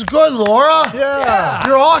 Hawk. This is good, Laura. Yeah.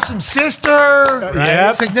 You're awesome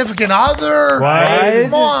sister. Significant other. Right.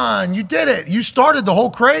 Come on. You did it. You started the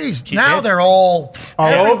whole craze. Now they're all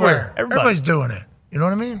everywhere. Everybody's doing it. You know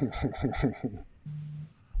what I mean?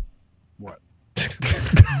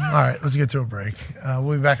 All right, let's get to a break.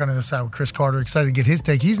 We'll be back on the other side with Chris Carter. Excited to get his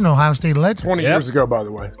take. He's an Ohio State legend. 20 years ago, by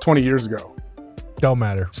the way. 20 years ago. Don't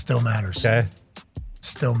matter. Still matters. Okay.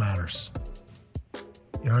 Still matters.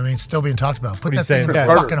 You know what I mean? Still being talked about. Put are that thing you in saying?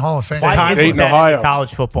 the fucking Hall of Fame. Why isn't Dayton, that in Ohio. the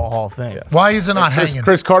College Football Hall of Fame? Why is it not hanging?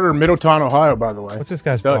 Chris Carter, Middletown, Ohio, by the way. What's this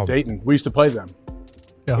guy's problem? Dayton. We used to play them.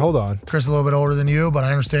 Yeah, hold on. Chris a little bit older than you, but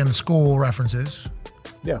I understand the school references.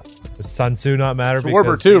 Yeah. Does Sun Tzu not matter Schwarber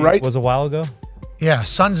because too, he right? was a while ago? Yeah,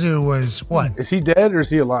 Sun Tzu was what? Is he dead or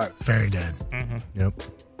is he alive? Very dead. Yep.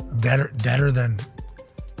 Deader than...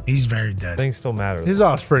 He's very dead. Things still matter. His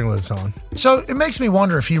offspring lives on. So it makes me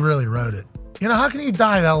wonder if he really wrote it. You know, how can he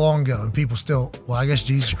die that long ago and people still... Well, I guess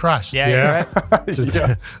Jesus Christ. Yeah.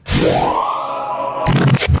 Yeah.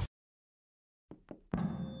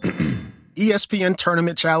 ESPN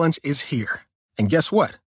Tournament Challenge is here. And guess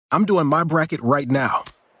what? I'm doing my bracket right now.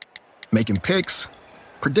 Making picks,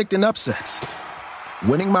 predicting upsets,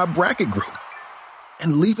 winning my bracket group,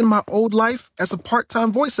 and leaving my old life as a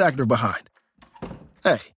part-time voice actor behind.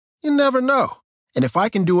 Hey, you never know. And if I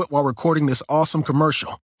can do it while recording this awesome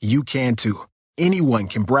commercial, you can too. Anyone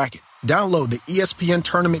can bracket. Download the ESPN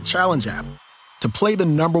Tournament Challenge app to play the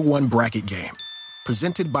 #1 bracket game.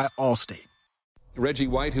 Presented by Allstate. Reggie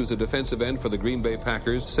White, who's a defensive end for the Green Bay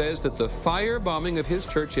Packers, says that the firebombing of his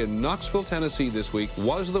church in Knoxville, Tennessee this week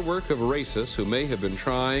was the work of racists who may have been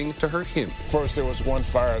trying to hurt him. First there was one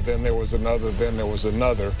fire, then there was another, then there was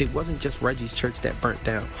another. It wasn't just Reggie's church that burnt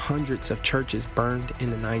down. Hundreds of churches burned in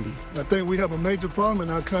the 90s. I think we have a major problem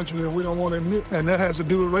in our country that we don't want to admit, and that has to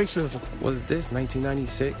do with racism. Was this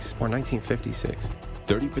 1996 or 1956?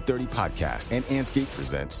 30 for 30 podcast and Anscape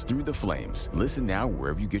presents Through the Flames. Listen now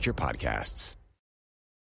wherever you get your podcasts.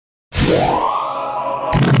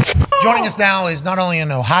 Joining us now is not only an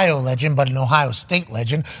Ohio legend, but an Ohio State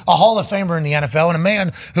legend, a Hall of Famer in the NFL, and a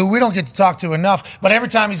man who we don't get to talk to enough, but every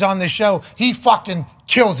time he's on this show, he fucking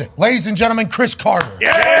kills it. Ladies and gentlemen, Cris Carter.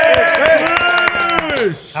 Yes!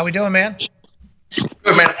 How we doing, man?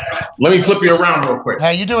 Good, man. Let me flip you around real quick.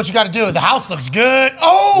 Hey, you do what you got to do. The house looks good.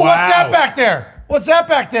 Oh, wow. What's that back there? What's that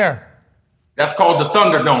back there? That's called the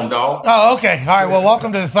Thunderdome, dog. Oh, okay. All right. Well,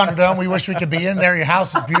 welcome to the Thunderdome. We wish we could be in there. Your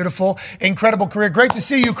house is beautiful. Incredible career. Great to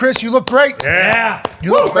see you, Cris. You look great. Yeah.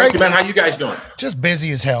 You look great. Thank you, man. How you guys doing? Just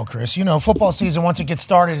busy as hell, Cris. You know, football season, once it gets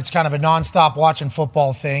started, it's kind of a nonstop watching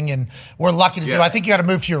football thing, and we're lucky to do it. I think you got to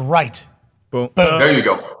move to your right. Boom. There you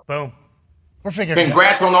go. Boom. We're figuring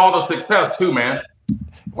Congrats on all the success, too, man.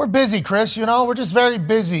 We're busy, Cris. You know, we're just very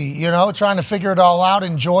busy, you know, trying to figure it all out,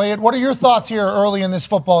 enjoy it. What are your thoughts here early in this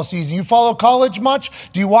football season? You follow college much?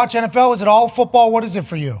 Do you watch NFL? Is it all football? What is it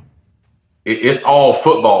for you? It's all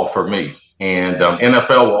football for me. And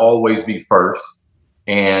NFL will always be first.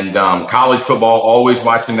 And college football, always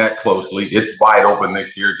watching that closely. It's wide open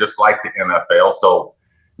this year, just like the NFL. So,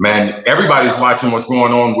 man, everybody's watching what's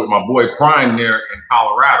going on with my boy Prime there in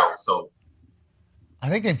Colorado. So, I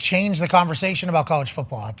think they've changed the conversation about college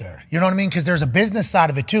football out there. You know what I mean? Because there's a business side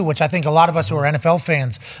of it too, which I think a lot of us who are NFL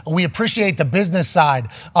fans, we appreciate the business side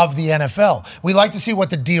of the NFL. We like to see what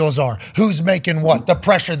the deals are, who's making what, the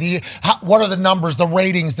pressure, what are the numbers, the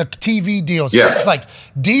ratings, the TV deals. Yes. It's like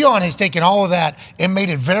Dion has taken all of that and made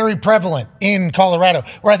it very prevalent in Colorado,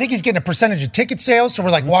 where I think he's getting a percentage of ticket sales. So we're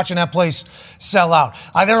like watching that place sell out.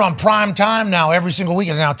 They're on prime time now every single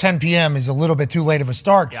weekend. Now 10 p.m. is a little bit too late of a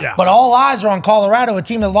start. Yeah. But all eyes are on Colorado, a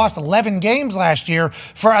team that lost 11 games last year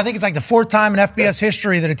for, I think it's like the 4th time in FBS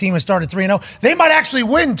history that a team has started 3-0. They might actually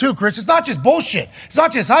win too, Cris. It's not just bullshit. It's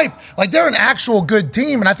not just hype. Like, they're an actual good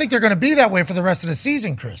team, and I think they're going to be that way for the rest of the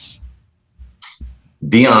season, Cris.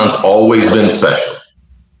 Dion's always been special.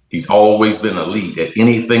 He's always been elite at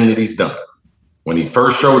anything that he's done. When he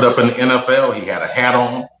first showed up in the NFL, he had a hat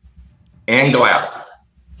on and glasses.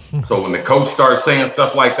 So when the coach started saying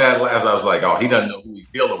stuff like that, I was like, oh, he doesn't know who he's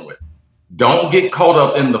dealing with. Don't get caught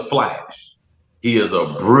up in the flash. He is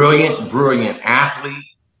a brilliant, brilliant athlete.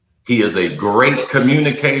 He is a great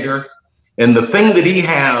communicator. And the thing that he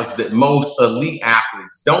has that most elite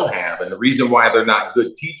athletes don't have, and the reason why they're not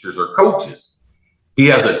good teachers or coaches, he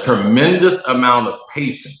has a tremendous amount of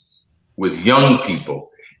patience with young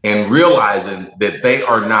people and realizing that they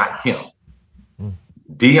are not him.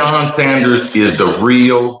 Deion Sanders is the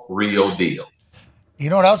real deal. You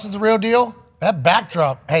know what else is the real deal? That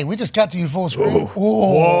backdrop. Hey, we just cut to you full screen.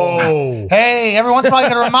 Whoa. Hey, every once in a while you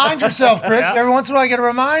got to remind yourself, Cris. Every once in a while you got to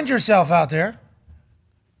remind yourself out there.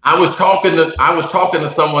 I was talking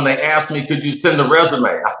to someone. They asked me, could you send a resume?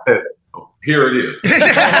 I said, here it is.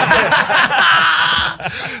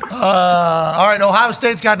 All right, Ohio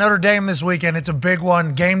State's got Notre Dame this weekend. It's a big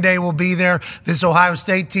one. Game day will be there. This Ohio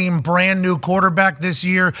State team, brand new quarterback this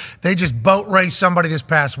year. They just boat raced somebody this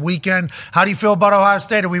past weekend. How do you feel about Ohio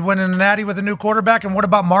State? Are we winning the Natty with a new quarterback? And what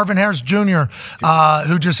about Marvin Harris Jr.,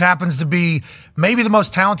 who just happens to be maybe the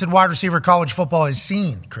most talented wide receiver college football has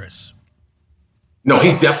seen, Cris? No,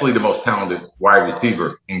 he's definitely the most talented wide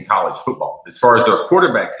receiver in college football. As far as their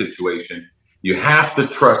quarterback situation, you have to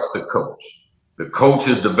trust the coach. The coach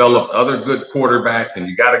has developed other good quarterbacks, and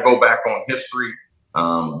you got to go back on history.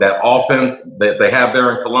 That offense that they have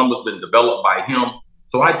there in Columbus has been developed by him.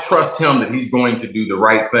 So I trust him that he's going to do the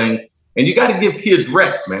right thing. And you got to give kids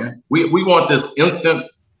reps, man. We want this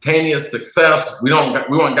instantaneous success. We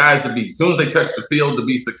want guys to be, as soon as they touch the field, to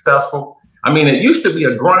be successful. I mean, it used to be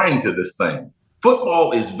a grind to this thing.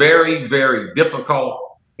 Football is very, very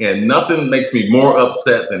difficult. And nothing makes me more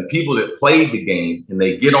upset than people that played the game and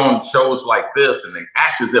they get on shows like this and they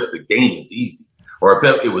act as if the game is easy or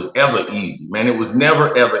if it was ever easy. Man, it was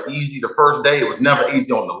never, ever easy the first day. It was never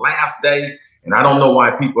easy on the last day. And I don't know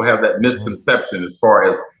why people have that misconception as far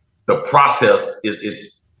as the process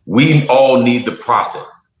is. We all need the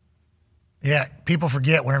process. Yeah, people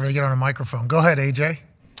forget whenever they get on a microphone. Go ahead, AJ.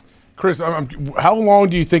 Cris, how long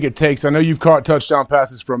do you think it takes? I know you've caught touchdown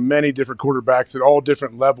passes from many different quarterbacks at all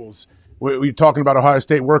different levels. We're talking about Ohio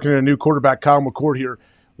State working in a new quarterback, Kyle McCord here.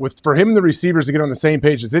 For him and the receivers to get on the same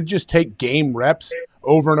page, does it just take game reps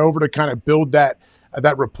over and over to kind of build that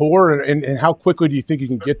rapport? And how quickly do you think you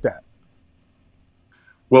can get that?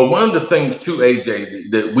 Well, one of the things, too, AJ,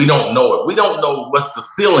 that we don't know we don't know what's the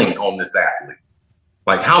ceiling on this athlete.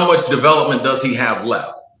 Like, how much development does he have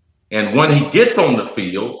left? And when he gets on the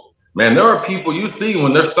field, man, there are people you see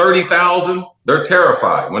when there's 30,000, they're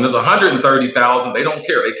terrified. When there's 130,000, they don't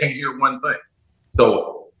care. They can't hear one thing.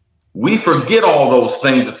 So we forget all those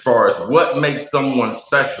things as far as what makes someone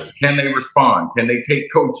special. Can they respond? Can they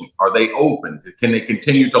take coaching? Are they open? Can they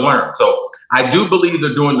continue to learn? So I do believe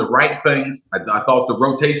they're doing the right things. I thought the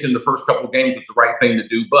rotation the first couple of games was the right thing to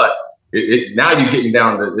do, but now you're getting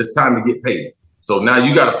down to it's time to get paid. So now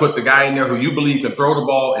you got to put the guy in there who you believe can throw the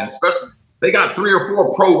ball, and especially they got 3 or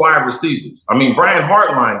 4 pro wide receivers. I mean, Brian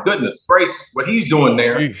Hartline, goodness gracious, what he's doing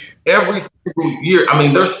there every single year. I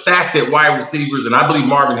mean, they're stacked at wide receivers, and I believe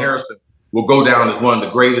Marvin Harrison will go down as one of the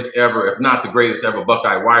greatest ever, if not the greatest ever,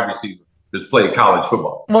 Buckeye wide receiver that's played college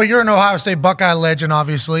football. Well, you're an Ohio State Buckeye legend,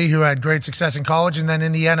 obviously, who had great success in college. And then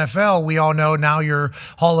in the NFL, we all know now you're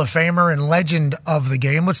Hall of Famer and legend of the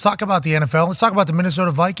game. Let's talk about the NFL. Let's talk about the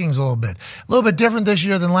Minnesota Vikings a little bit. A little bit different this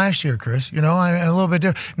year than last year, Cris. You know, a little bit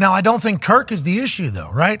different. Now, I don't think Kirk is the issue,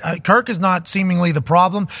 though, right? Kirk is not seemingly the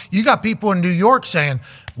problem. You got people in New York saying,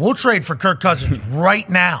 we'll trade for Kirk Cousins right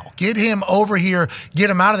now. Get him over here. Get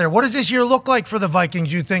him out of there. What does this year look like for the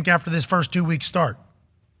Vikings, you think, after this first 2-week start?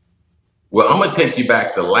 Well, I'm going to take you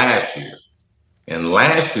back to last year. And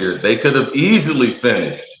last year, they could have easily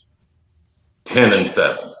finished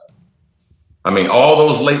 10-7. I mean, all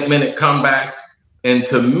those late-minute comebacks. And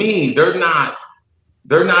to me, they're not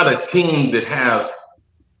a team that has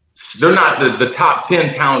 – they're not the top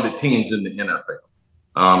 10 talented teams in the NFL.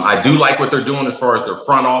 I do like what they're doing as far as their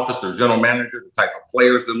front office, their general manager, the type of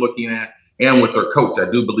players they're looking at, and with their coach. I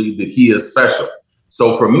do believe that he is special.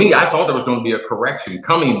 So for me, I thought there was going to be a correction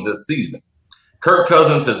coming this season. Kirk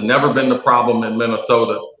Cousins has never been the problem in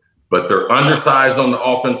Minnesota, but they're undersized on the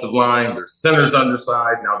offensive line. Their center's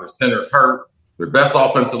undersized. Now their center's hurt. Their best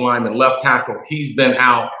offensive lineman, left tackle, he's been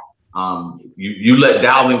out. You let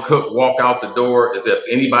Dalvin Cook walk out the door as if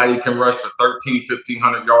anybody can rush for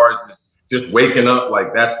 1,500 yards. It's just waking up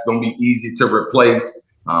like that's going to be easy to replace.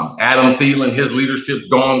 Adam Thielen, his leadership's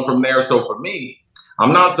gone from there. So for me,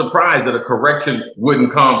 I'm not surprised that a correction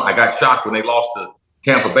wouldn't come. I got shocked when they lost to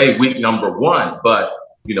Tampa Bay week number 1, but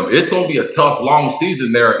you know, it's going to be a tough, long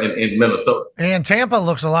season there in Minnesota. And Tampa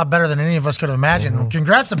looks a lot better than any of us could have imagined. Mm-hmm.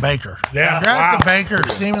 Congrats to Baker. Yeah. Congrats to Baker.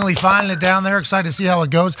 Seemingly finding it down there. Excited to see how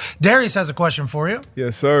it goes. Darius has a question for you.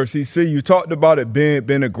 Yes, sir. CC, you talked about it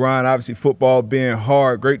being a grind. Obviously, football being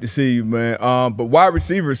hard. Great to see you, man. But wide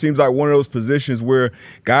receiver seems like one of those positions where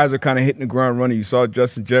guys are kind of hitting the ground running. You saw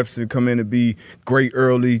Justin Jefferson come in and be great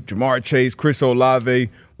early. Jamar Chase, Chris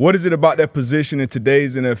Olave. What is it about that position in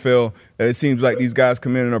today's NFL that it seems like these guys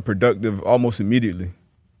come in and are productive almost immediately?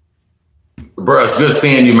 Bro, it's good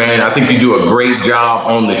seeing you, man. I think you do a great job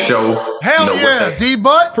on the show. Hell yeah,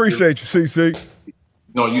 D-Butt. Appreciate you, CC.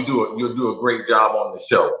 No, you'll do a great job on the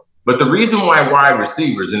show. But the reason why wide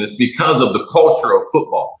receivers, and it's because of the culture of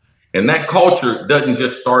football. And that culture doesn't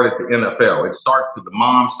just start at the NFL. It starts to the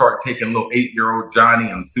moms start taking little 8-year-old Johnny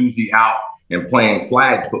and Susie out and playing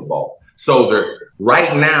flag football. So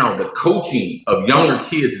right now, the coaching of younger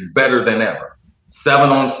kids is better than ever.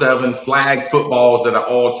 7-on-7, flag footballs at an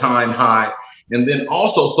all-time high. And then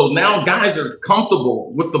also, so now guys are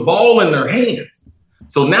comfortable with the ball in their hands.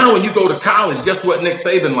 So now when you go to college, guess what Nick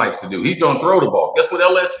Saban likes to do? He's going to throw the ball. Guess what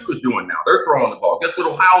LSU is doing now? They're throwing the ball. Guess what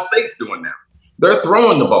Ohio State's doing now? They're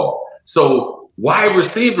throwing the ball. So wide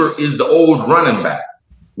receiver is the old running back.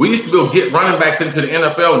 We used to be able to get running backs into the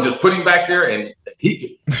NFL and just put him back there and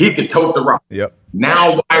he could tote the rock. Yep.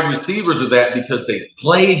 Now wide receivers are that because they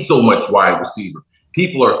played so much wide receiver.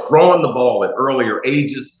 People are throwing the ball at earlier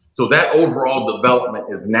ages. So that overall development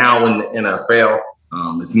is now in the NFL.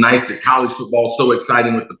 It's nice that college football is so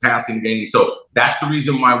exciting with the passing game. So that's the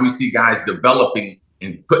reason why we see guys developing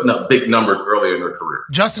and putting up big numbers earlier in their career.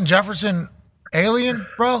 Justin Jefferson alien,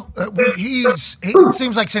 bro? He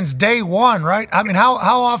seems like since day one, right? I mean, how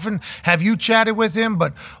often have you chatted with him?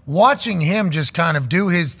 But watching him just kind of do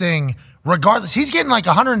his thing, regardless, he's getting like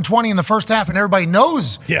 120 in the first half, and everybody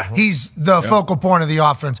knows he's the focal point of the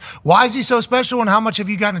offense. Why is he so special, and how much have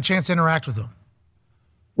you gotten a chance to interact with him?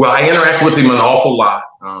 Well, I interact with him an awful lot.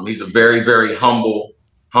 He's a very, very humble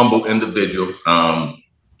individual.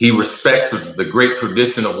 He respects the great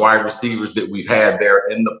tradition of wide receivers that we've had there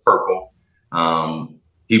in the purple.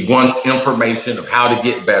 He wants information of how to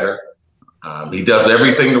get better. He does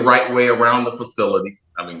everything the right way around the facility.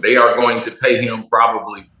 I mean, they are going to pay him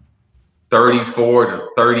probably $34 to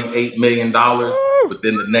 $38 million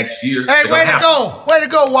within the next year. Hey, way to go. Way to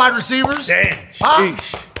go, wide receivers. Damn. Huh?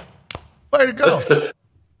 Way to go.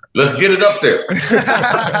 Let's get it up there.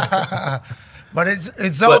 But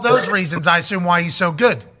it's all those reasons, I assume, why he's so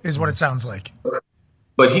good, is what it sounds like.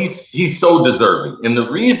 But he's so deserving. And the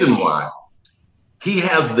reason why, he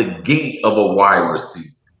has the gait of a wide receiver.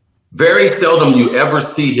 Very seldom you ever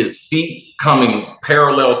see his feet coming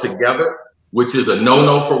parallel together, which is a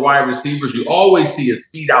no-no for wide receivers. You always see his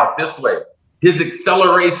feet out this way. His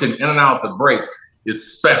acceleration in and out the breaks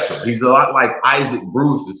is special. He's a lot like Isaac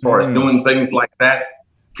Bruce as far as doing things like that.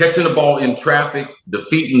 Catching the ball in traffic,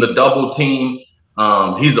 defeating the double team.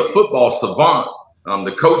 He's a football savant.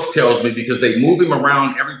 The coach tells me because they move him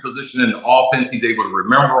around every position in the offense, he's able to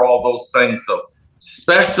remember all those things. So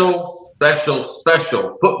special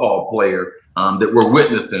football player that we're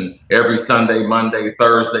witnessing every Sunday, Monday,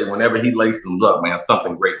 Thursday, whenever he laces them up, man,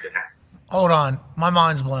 something great to happen. Hold on. My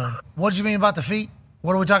mind's blown. What did you mean about the feet?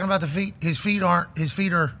 What are we talking about the feet? His feet are...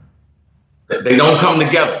 They don't come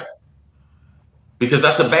together. Because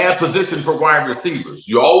that's a bad position for wide receivers.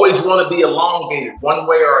 You always want to be elongated one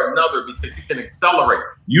way or another because you can accelerate.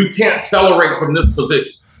 You can't accelerate from this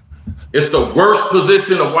position. It's the worst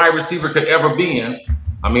position a wide receiver could ever be in.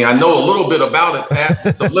 I mean, I know a little bit about it, Pat,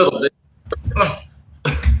 just a little bit.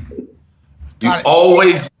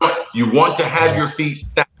 You want to have your feet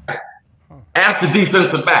stacked. Ask the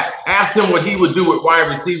defensive back. Ask him what he would do with wide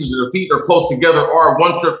receivers if their feet are close together, or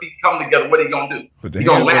once their feet come together, what are you going to do? You're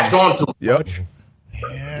going to latch on to them. Yep.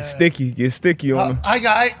 Get sticky on them.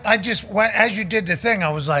 I just, as you did the thing, I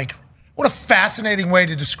was like, what a fascinating way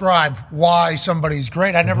to describe why somebody's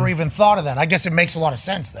great. I never even thought of that. I guess it makes a lot of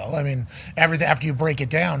sense, though. I mean, everything after you break it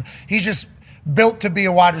down, he's just built to be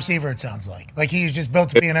a wide receiver, it sounds like. Like he's just built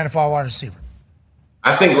to be an NFL wide receiver.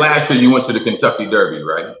 I think last year you went to the Kentucky Derby,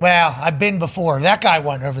 right? Well, I've been before. That guy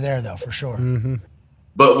went over there, though, for sure.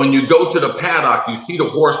 But when you go to the paddock, you see the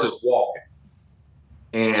horses walking.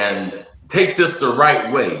 And take this the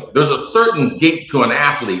right way. There's a certain gait to an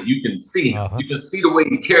athlete. You can see him. You can see the way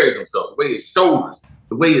he carries himself, the way his shoulders,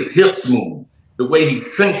 the way his hips move, the way he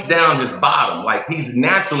sinks down his bottom. Like he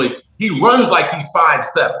runs like he's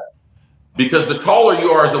 5'7". Because the taller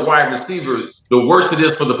you are as a wide receiver, the worse it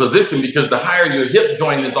is for the position, because the higher your hip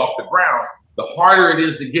joint is off the ground, the harder it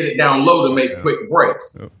is to get it down low to make quick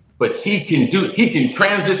breaks. But he can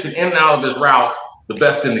transition in and out of his routes the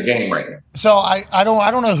best in the game right now. So I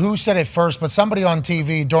don't know who said it first, but somebody on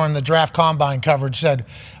TV during the draft combine coverage said,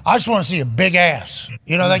 I just want to see a big ass.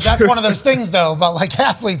 You know, like that's one of those things though about like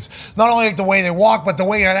athletes, not only like the way they walk, but the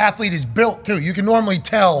way an athlete is built too. You can normally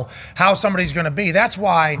tell how somebody's going to be. That's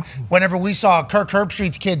why whenever we saw Kirk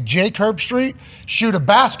Herbstreit's kid, Jake Herbstreit, shoot a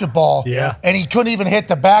basketball, and he couldn't even hit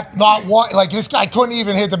the back, like this guy couldn't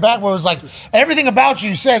even hit the back, where it was like, everything about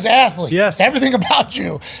you says athlete. Yes. Everything about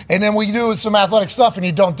you. And then we do some athletic stuff and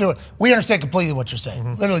you don't do it. We understand completely what you're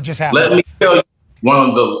saying. Literally just happened. Let me tell you, one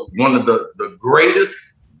of the greatest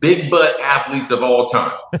big butt athletes of all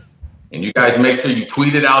time. And you guys make sure you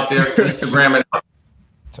tweet it out there, Instagram it out.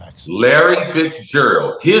 Larry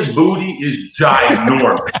Fitzgerald. His booty is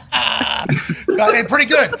ginormous. Pretty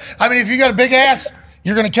good. I mean, if you got a big ass,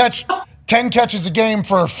 you're going to catch 10 catches a game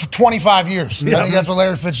for 25 years. I think that's what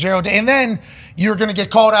Larry Fitzgerald did. And then you're going to get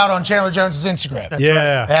called out on Chandler Jones' Instagram.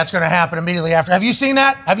 That's going to happen immediately after. Have you seen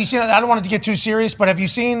that? I don't want it to get too serious, but have you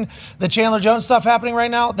seen the Chandler Jones stuff happening right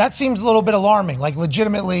now? That seems a little bit alarming, like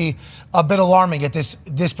legitimately a bit alarming at this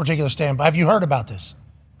particular standpoint. Have you heard about this?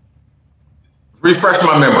 Refresh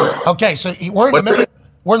my memory. Okay, so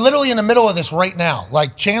we're literally in the middle of this right now.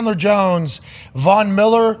 Like Chandler Jones, Von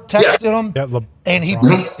Miller texted him, and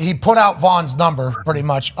he put out Von's number pretty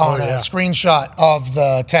much on a screenshot of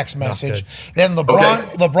the text message. Then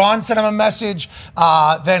LeBron sent him a message.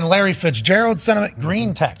 Then Larry Fitzgerald sent him a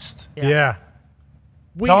green text.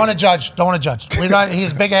 Don't want to judge. Don't want to judge.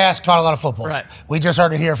 His big ass caught a lot of footballs. Right. We just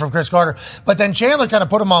heard it here from Chris Carter. But then Chandler kind of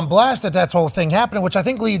put him on blast that whole thing happening, which I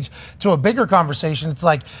think leads to a bigger conversation. It's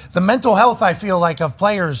like the mental health, I feel like, of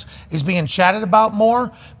players is being chatted about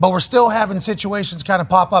more, but we're still having situations kind of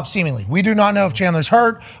pop up seemingly. We do not know if Chandler's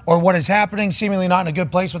hurt or what is happening, seemingly not in a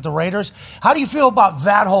good place with the Raiders. How do you feel about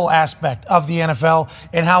that whole aspect of the NFL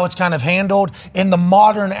and how it's kind of handled in the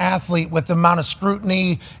modern athlete with the amount of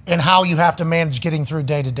scrutiny and how you have to manage getting through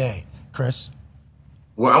day to day? Chris?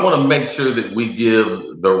 Well, I want to make sure that we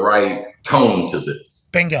give the right tone to this.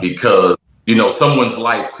 Bingo. Because, someone's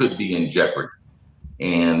life could be in jeopardy.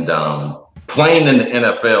 And playing in the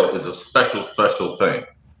NFL is a special, special thing.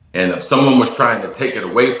 And if someone was trying to take it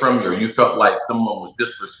away from you, or you felt like someone was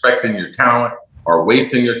disrespecting your talent or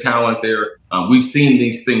wasting your talent there, we've seen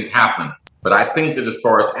these things happen. But I think that as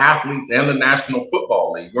far as athletes and the National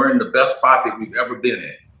Football League, we're in the best spot that we've ever been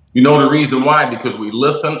in. You know the reason why? Because we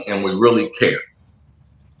listen and we really care.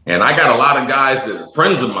 And I got a lot of guys that are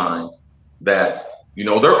friends of mine that,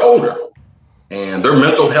 they're older and their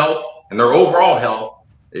mental health and their overall health,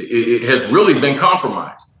 it has really been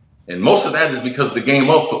compromised. And most of that is because of the game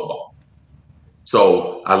of football.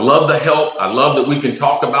 So I love the help. I love that we can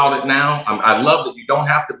talk about it now. I love that you don't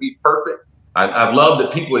have to be perfect. I love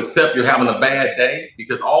that people accept you're having a bad day,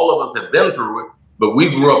 because all of us have been through it. But we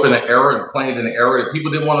grew up in an era and played in an era that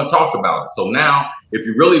people didn't want to talk about it. So now, if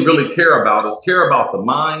you really, really care about us, care about the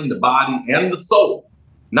mind, the body, and the soul,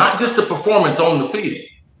 not just the performance on the field.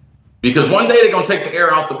 Because one day they're going to take the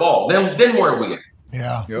air out the ball. Then where are we at?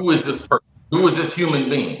 Yeah. Who is this person? Who is this human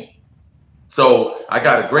being? So I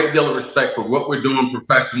got a great deal of respect for what we're doing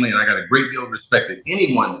professionally, and I got a great deal of respect that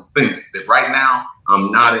anyone that thinks that right now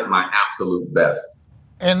I'm not at my absolute best.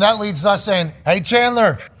 And that leads to us saying, hey,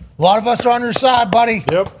 Chandler, a lot of us are on your side, buddy.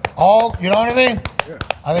 Yep. You know what I mean? Yeah.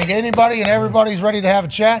 I think anybody and everybody's ready to have a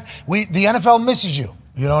chat. The NFL misses you.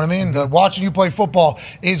 You know what I mean? Watching you play football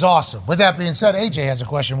is awesome. With that being said, AJ has a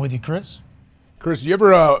question with you, Chris. Chris, you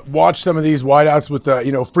ever watch some of these wideouts with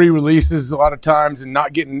free releases a lot of times and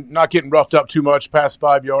not getting roughed up too much past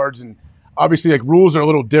 5 yards? And obviously, rules are a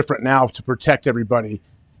little different now to protect everybody.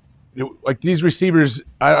 Like these receivers,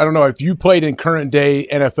 I don't know, if you played in current day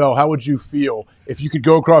NFL, how would you feel if you could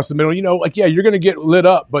go across the middle? You're going to get lit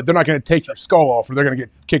up, but they're not going to take your skull off or they're going to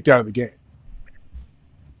get kicked out of the game.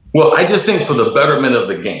 Well, I just think for the betterment of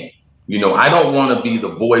the game, I don't want to be the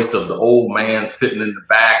voice of the old man sitting in the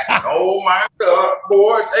back saying, oh my God,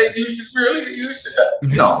 boy, hey, you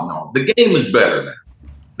should. No, the game is better now.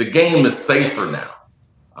 The game is safer now.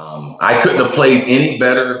 I couldn't have played any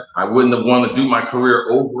better. I wouldn't have wanted to do my career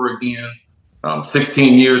over again.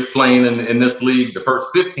 16 years playing in this league. The first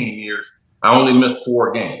 15 years, I only missed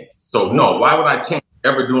 4 games. So no, why would I change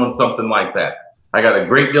ever doing something like that? I got a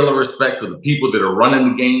great deal of respect for the people that are running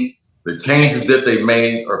the game. The changes that they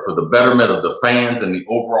made are for the betterment of the fans and the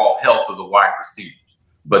overall health of the wide receivers.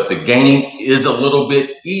 But the game is a little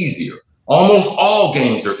bit easier. Almost all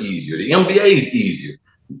games are easier. The NBA is easier.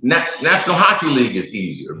 National Hockey League is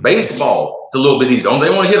easier. Baseball, it's a little bit easier. They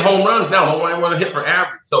want to hit home runs now. They want to hit for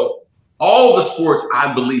average. So all the sports,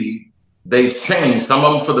 I believe, they've changed. Some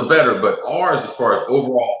of them for the better, but ours, as far as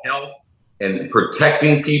overall health and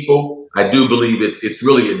protecting people, I do believe it's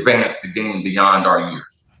really advanced the game beyond our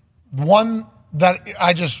years. One that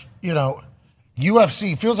I just,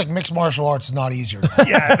 UFC feels like mixed martial arts is not easier.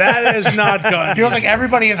 Yeah, that is not good. It feels like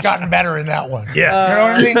everybody has gotten better in that one. Yes. You know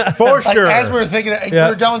what I mean? For sure. As we were thinking, we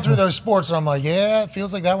were going through those sports, and I'm like, yeah, it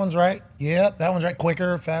feels like that one's right. Yeah, that one's right.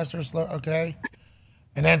 Quicker, faster, slower. Okay.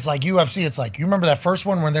 And then it's like UFC. It's like, you remember that first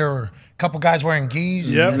one when there were a couple guys wearing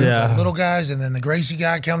gis? Yep. And like little guys, and then the Gracie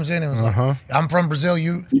guy comes in and was like, I'm from Brazil.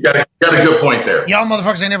 You got a good point there. Y'all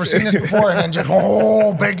motherfuckers ain't never seen this before. And then just,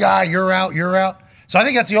 big guy, you're out. So I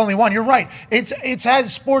think that's the only one. You're right. It's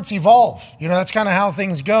as sports evolve. That's kind of how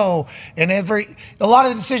things go. And a lot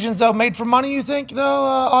of the decisions, though, made for money, you think, though,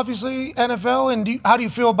 obviously, NFL. And how do you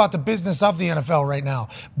feel about the business of the NFL right now?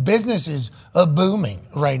 Business is booming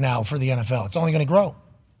right now for the NFL. It's only going to grow.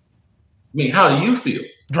 I mean, how do you feel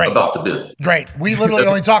about the business? Great. We literally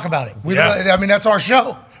only talk about it. That's our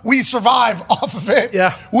show. We survive off of it.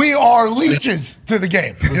 Yeah. We are leeches to the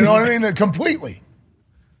game. You know what I mean? Completely.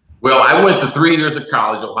 Well, I went to 3 years of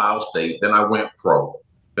college, Ohio State. Then I went pro.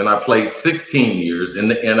 Then I played 16 years in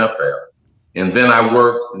the NFL. And then I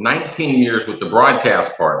worked 19 years with the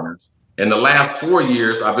broadcast partners. In the last 4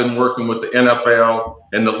 years, I've been working with the NFL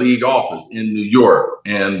and the league office in New York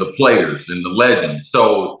and the players and the legends.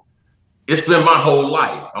 So it's been my whole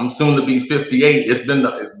life. I'm soon to be 58.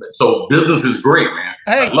 So business is great, man.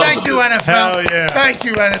 Hey, thank you, NFL. Hell yeah. Thank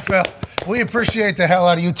you, NFL. We appreciate the hell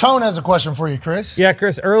out of you. Tone has a question for you, Chris. Yeah,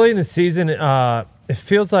 Chris, early in the season, it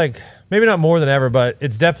feels like maybe not more than ever, but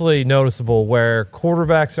it's definitely noticeable where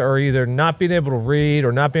quarterbacks are either not being able to read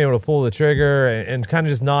or not being able to pull the trigger and kind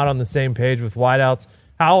of just not on the same page with wideouts.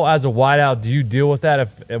 How, as a wideout, do you deal with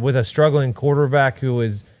that with a struggling quarterback who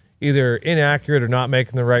is either inaccurate or not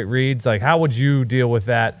making the right reads? Like, how would you deal with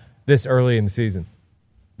that this early in the season?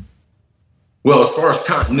 Well, as far as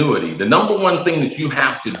continuity, the number one thing that you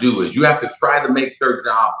have to do is you have to try to make their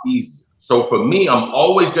job easier. So for me, I'm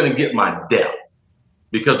always going to get my depth.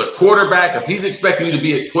 Because a quarterback, if he's expecting you to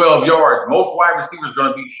be at 12 yards, most wide receivers are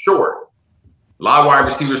going to be short. A lot of wide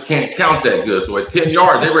receivers can't count that good. So at 10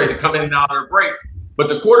 yards, they're ready to come in and out of their break. But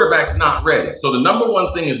the quarterback's not ready. So the number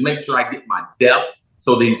one thing is make sure I get my depth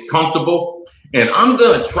so that he's comfortable. And I'm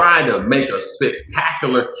going to try to make a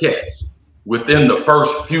spectacular catch within the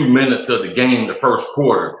first few minutes of the game, the first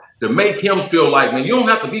quarter, to make him feel like, man, you don't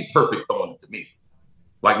have to be perfect throwing it to me.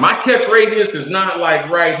 Like, my catch radius is not like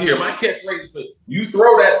right here. My catch radius is you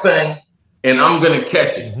throw that thing and I'm going to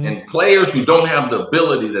catch it. Mm-hmm. And players who don't have the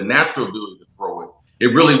ability, the natural ability to throw it, it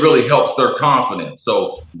really, really helps their confidence.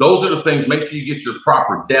 So those are the things. Make sure you get your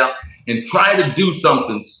proper depth and try to do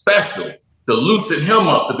something special to loosen him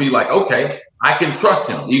up to be like, okay, I can trust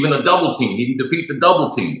him. Even a double team, he can defeat the double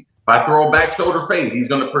team. If I throw a back shoulder fade, he's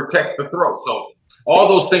going to protect the throw. So all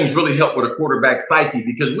those things really help with a quarterback psyche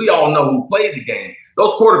because we all know who played the game.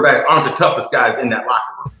 Those quarterbacks aren't the toughest guys in that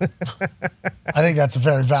locker room. I think that's a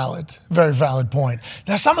very valid point.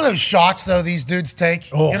 Now, some of those shots, though, these dudes take,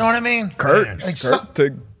 you know what I mean? Kurt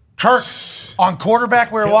on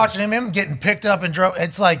quarterback, we were watching him getting picked up and drove.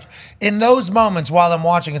 It's like in those moments while I'm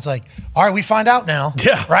watching, it's like, all right, we find out now.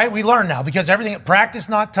 Yeah. Right? We learn now because everything at practice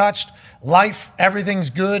not touched, life,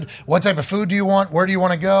 everything's good. What type of food do you want? Where do you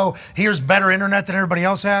want to go? Here's better internet than everybody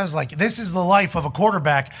else has. Like, this is the life of a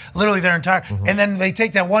quarterback, literally their entire. Mm-hmm. And then they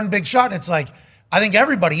take that one big shot, and it's like, I think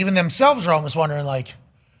everybody, even themselves, are almost wondering, like,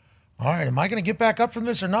 all right, am I going to get back up from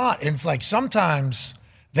this or not? And it's like sometimes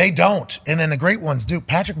they don't. And then the great ones do.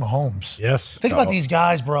 Patrick Mahomes. Yes. Think about these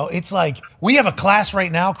guys, bro. It's like we have a class right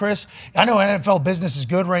now, Chris. I know NFL business is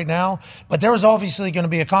good right now, but there was obviously going to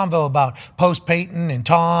be a convo about post-Peyton and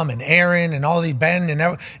Tom and Aaron and all the Ben and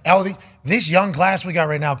all the. This young class we got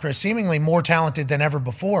right now, Chris, seemingly more talented than ever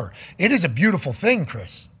before. It is a beautiful thing,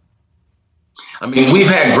 Chris. I mean, we've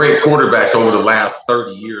had great quarterbacks over the last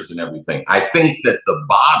 30 years and everything. I think that the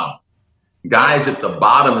bottom, guys at the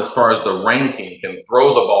bottom as far as the ranking can throw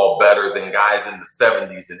the ball better than guys in the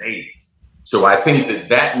 70s and 80s. So I think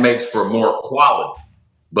that makes for more quality.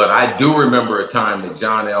 But I do remember a time that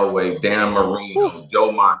John Elway, Dan Marino,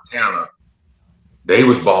 Joe Montana, they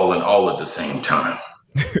was balling all at the same time.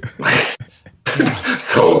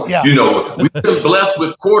 So, you know, we've been blessed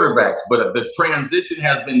with quarterbacks, but the transition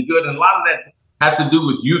has been good. And a lot of that has to do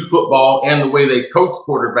with youth football and the way they coach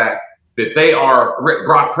quarterbacks, that they are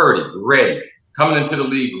Brock Purdy, ready, coming into the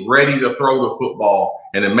league, ready to throw the football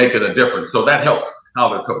and then making a difference. So that helps how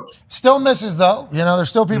they're coached. Still misses, though. You know, there's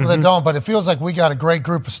still people that don't, but it feels like we got a great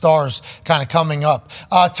group of stars kind of coming up.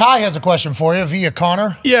 Ty has a question for you via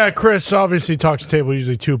Connor. Yeah, Chris, obviously talks table,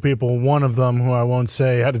 usually two people. One of them, who I won't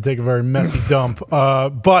say, had to take a very messy dump.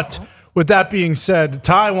 But with that being said,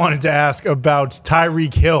 Ty wanted to ask about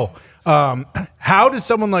Tyreek Hill. How does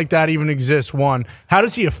someone like that even exist? One, how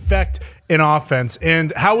does he affect an offense,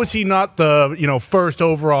 and how is he not the first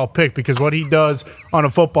overall pick? Because what he does on a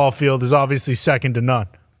football field is obviously second to none.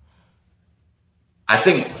 I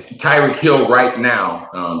think Tyreek Hill right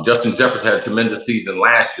now, Justin Jefferson had a tremendous season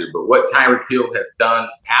last year, but what Tyreek Hill has done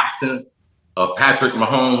absent of Patrick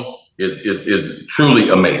Mahomes is truly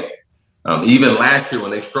amazing. Even last year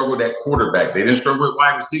when they struggled at quarterback, they didn't struggle at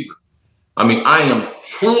wide receiver. I mean, I am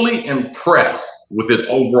truly impressed with his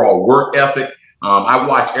overall work ethic. I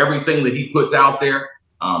watch everything that he puts out there,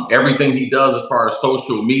 everything he does as far as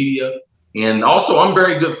social media. And also, I'm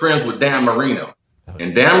very good friends with Dan Marino.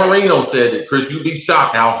 And Dan Marino said that, Chris, you'd be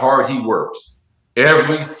shocked how hard he works.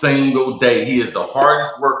 Every single day, he is the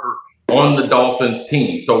hardest worker on the Dolphins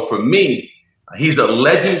team. So for me, he's a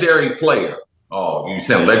legendary player. Oh, you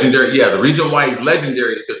saying legendary? Yeah, the reason why he's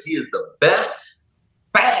legendary is because he is the best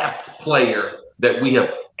fast player that we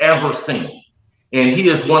have ever seen. And he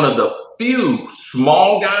is one of the few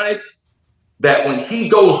small guys that when he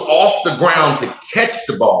goes off the ground to catch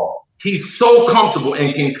the ball, he's so comfortable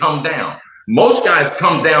and can come down. Most guys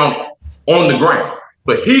come down on the ground,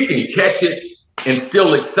 but he can catch it and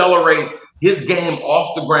still accelerate. His game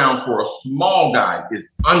off the ground for a small guy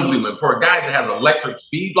is unbelievable. For a guy that has electric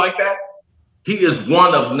speed like that, he is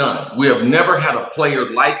one of none. We have never had a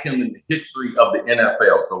player like him in the history of the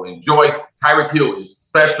NFL. So enjoy. Tyreek Hill is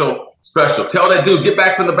special. special. Tell that dude, get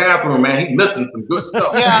back from the bathroom, man. He's missing some good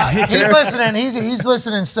stuff. Yeah, he's listening. He's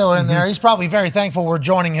listening still in there. He's probably very thankful we're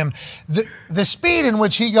joining him. The speed in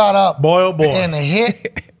which he got up and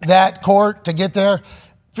hit that court to get there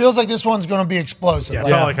feels like this one's going to be explosive. Yeah, it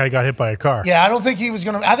felt like I got hit by a car. Yeah, I don't think he was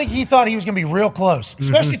going to. I think he thought he was going to be real close,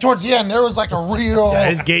 especially towards the end. There was like a real. Yeah,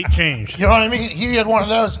 his gait changed. You know what I mean? He had one of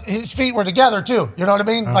those. His feet were together too. You know what I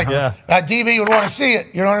mean? Like that DB would want to see it.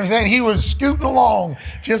 You know what I'm saying? He was scooting along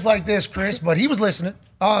just like this, Chris. But he was listening.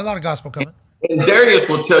 Oh, a lot of gospel coming. And Darius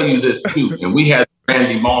will tell you this too. And we had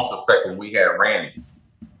Randy Moss effect when we had Randy.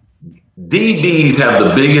 DBs have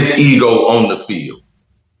the biggest ego on the field.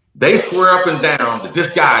 They swear up and down that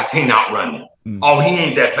this guy can't outrun them. Oh, he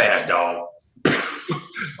ain't that fast, dog.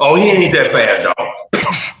 Oh, he ain't that fast,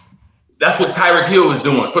 dog. That's what Tyreek Hill is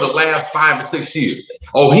doing for the last 5 to 6 years.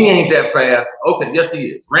 Oh, he ain't that fast. Okay, yes, he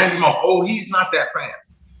is. Randy Moss, oh, he's not that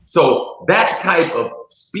fast. So that type of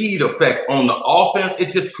speed effect on the offense,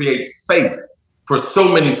 it just creates space for so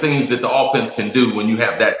many things that the offense can do when you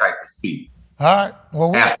have that type of speed. All right.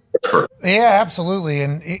 Well, yeah, absolutely.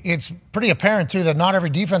 And it's pretty apparent, too, that not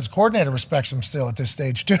every defense coordinator respects him still at this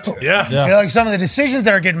stage, too. Yeah. You know, like some of the decisions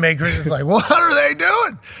that are getting made, Chris is like, what are they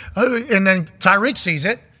doing? And then Tyreek sees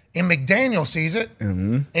it, and McDaniel sees it,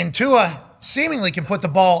 and Tua seemingly can put the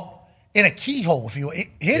ball in a keyhole, if you will.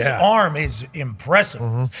 His arm is impressive.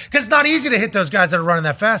 Because it's not easy to hit those guys that are running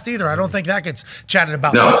that fast either. I don't think that gets chatted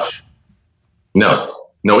about much. No,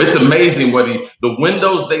 it's amazing what the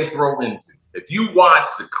windows they throw into. If you watch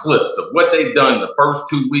the clips of what they've done the first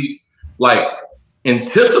 2 weeks, like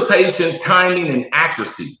anticipation, timing, and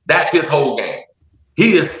accuracy, that's his whole game.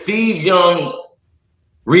 He is Steve Young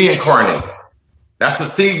reincarnated. That's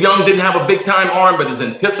because Steve Young didn't have a big-time arm, but his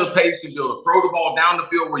anticipation to be able to throw the ball down the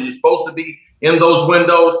field where you're supposed to be in those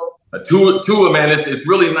windows. Tua, man, it's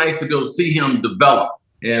really nice to be able to see him develop.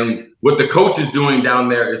 And what the coach is doing down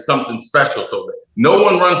there is something special. So that no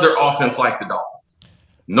one runs their offense like the Dolphins.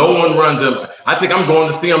 No one runs them. I think I'm going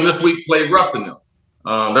to see them this week play Russ and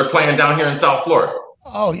them. They're playing down here in South Florida.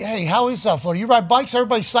 Oh, yeah. Hey, how is South Florida? You ride bikes?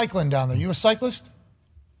 Everybody's cycling down there. You a cyclist?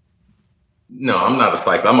 No, I'm not a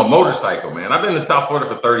cyclist. I'm a motorcycle, man. I've been in South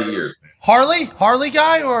Florida for 30 years, man. Harley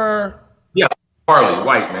guy or? Yeah, Harley,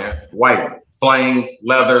 white, man. White, flames,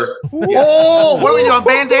 leather. Oh, what are we doing?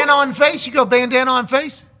 Bandana on face? You go bandana on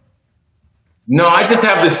face? No, I just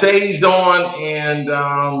have the shades on and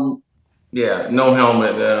no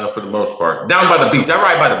helmet for the most part. Down by the beach. I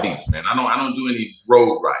ride by the beach, man. I don't do any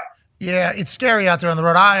road ride. Yeah, it's scary out there on the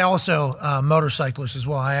road. I also motorcyclist as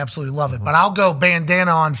well. I absolutely love it. But I'll go bandana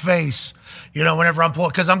on face, you know, whenever I'm pulling,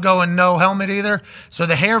 because I'm going no helmet either. So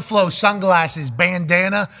the hair flow, sunglasses,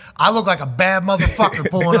 bandana, I look like a bad motherfucker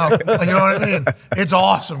pulling up. You know what I mean? It's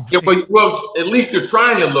awesome. Yeah, well, at least you're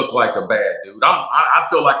trying to look like a bad dude. I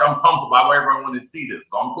feel like I'm comfortable. I want everyone to see this,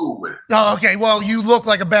 so I'm cool with it. Oh, okay. Well, you look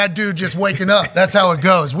like a bad dude just waking up. That's how it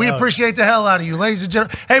goes. We appreciate the hell out of you, ladies and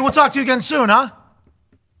gentlemen. Hey, we'll talk to you again soon, huh?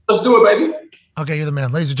 Let's do it, baby. Okay, you're the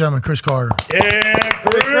man. Ladies and gentlemen, Chris Carter. Yeah,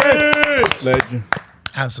 Chris. Legend.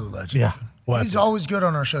 Absolute legend. Yeah. He's always good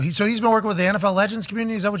on our show. So he's been working with the NFL Legends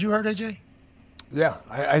community. Is that what you heard, AJ? Yeah.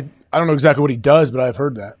 I don't know exactly what he does, but I've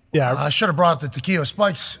heard that. Yeah. I should have brought up the Takeo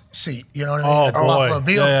Spikes seat. You know what I mean? At the Buffalo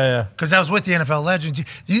Bills. Yeah. Because that was with the NFL Legends.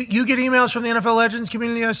 You get emails from the NFL Legends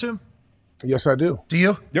community, I assume? Yes, I do. Do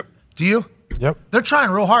you? Yep. Do you? Yep. They're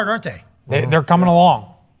trying real hard, aren't they? They're coming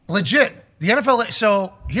along. Legit. The NFL,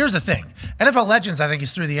 so here's the thing. NFL Legends, I think,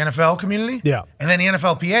 is through the NFL community. Yeah. And then the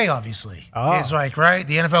NFLPA, obviously, is like, right?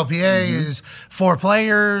 The NFLPA is for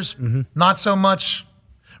players, not so much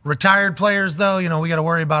retired players, though. You know, we got to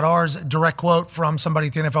worry about ours. Direct quote from somebody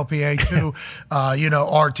at the NFLPA to,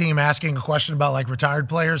 our team asking a question about, like, retired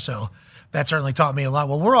players. So that certainly taught me a lot.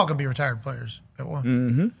 Well, we're all going to be retired players at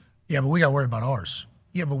one. Yeah, but we got to worry about ours.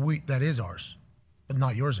 Yeah, but that is ours. But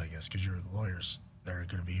not yours, I guess, because you're the lawyers that are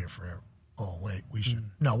going to be here forever. Oh, wait, we should.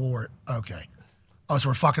 No, we'll work. Okay. Oh, so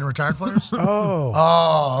we're fucking retired players?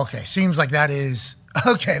 Oh, okay. Seems like that is.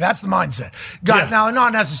 Okay, that's the mindset. Now,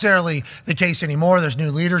 not necessarily the case anymore. There's new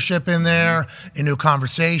leadership in there and new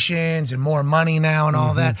conversations and more money now and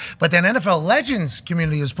all that. But then NFL Legends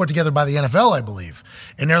community is put together by the NFL, I believe.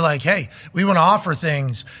 And they're like, hey, we want to offer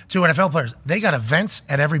things to NFL players. They got events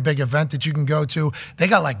at every big event that you can go to. They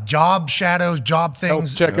got like job shadows, job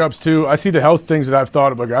things. Health checkups, too. I see the health things that I've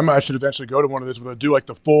thought of. Like, I should eventually go to one of those where they do like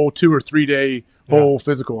the full 2 or 3 day whole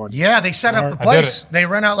physical on you. Yeah, they set up the place. They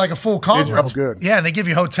rent out like a full conference. Good. Yeah, they give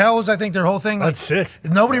you hotels, I think, their whole thing. That's sick.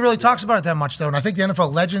 Nobody really talks about it that much, though. And I think the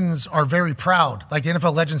NFL Legends are very proud, like the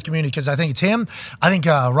NFL Legends community, because I think it's him. I think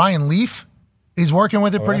Ryan Leaf is working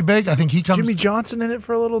with it pretty big. I think he comes. Jimmy Johnson in it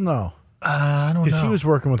for a little? No. I don't know. Because he was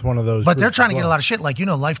working with one of those. But they're groups trying to as get a well. lot of shit, like,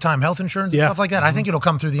 lifetime health insurance and Yeah. stuff like that. I think it'll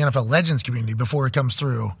come through the NFL Legends community before it comes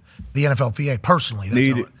through the NFLPA. Personally, that's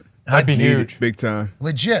Need how it. That'd be Need huge. Big time.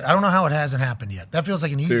 Legit. I don't know how it hasn't happened yet. That feels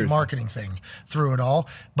like an easy Seriously. marketing thing through it all.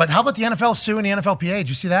 But how about the NFL suing the NFLPA? Did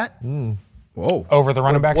you see that? Whoa. Over the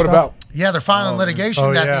running back What stuff? about? Yeah, they're filing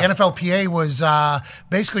litigation that yeah. the NFLPA was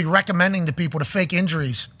basically recommending to people to fake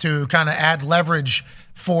injuries to kind of add leverage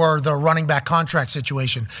for the running back contract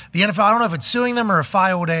situation. The NFL, I don't know if it's suing them or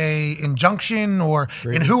filed a injunction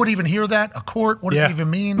and who would even hear that? A court? What does it even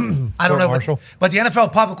mean? I don't know. But the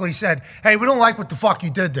NFL publicly said, hey, we don't like what the fuck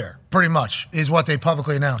you did there, pretty much, is what they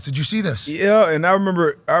publicly announced. Did you see this? Yeah, and I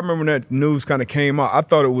remember when that news kind of came out. I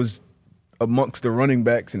thought it was amongst the running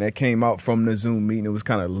backs, and that came out from the Zoom meeting. It was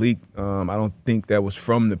kind of leaked. I don't think that was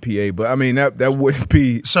from the PA, but I mean that wouldn't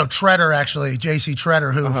be. So Treader, actually, J.C.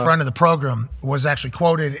 Treader, who friend of the program, was actually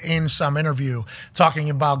quoted in some interview talking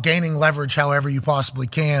about gaining leverage however you possibly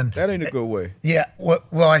can. That ain't a good way. Yeah, well,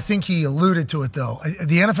 I think he alluded to it, though.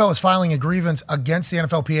 The NFL is filing a grievance against the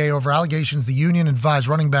NFLPA over allegations the union advised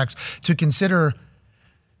running backs to consider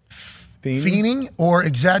fiending or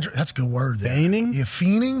exaggerate. That's a good word there. Feigning? Yeah,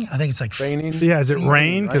 fiending. I think it's like Feigning? Yeah, is it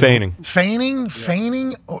rain? Feigning.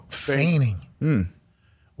 Feigning.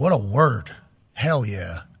 What a word. Hell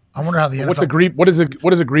yeah. I wonder how the NFL... What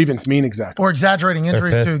does a grievance mean exactly? Or exaggerating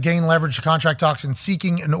injuries They're to pissed. gain leverage to contract talks and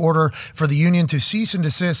seeking an order for the union to cease and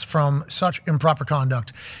desist from such improper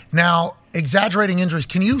conduct. Now, exaggerating injuries.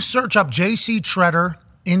 Can you search up J.C. Treader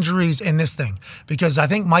injuries in this thing? Because I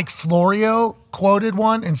think Mike Florio quoted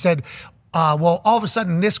one and said, well, all of a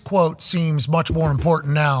sudden, this quote seems much more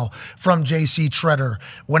important now from J.C. Treader.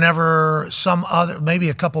 Whenever maybe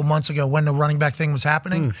a couple months ago when the running back thing was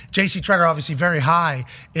happening, J.C. Treader obviously very high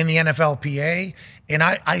in the NFLPA. And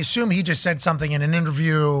I assume he just said something in an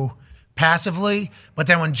interview passively. But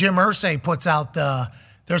then when Jim Irsay puts out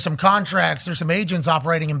there's some contracts, there's some agents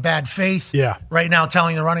operating in bad faith right now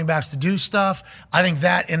telling the running backs to do stuff. I think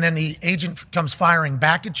that, and then the agent comes firing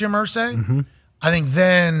back at Jim Irsay. I think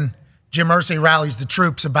then Jim Irsay rallies the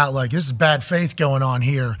troops about this is bad faith going on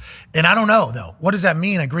here. And I don't know, though. What does that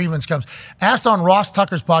mean? A grievance comes. Asked on Ross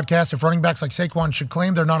Tucker's podcast if running backs like Saquon should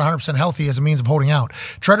claim they're not 100% healthy as a means of holding out.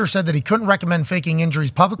 Treader said that he couldn't recommend faking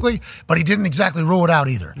injuries publicly, but he didn't exactly rule it out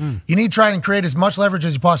either. You need to try and create as much leverage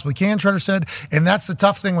as you possibly can, Treader said. And that's the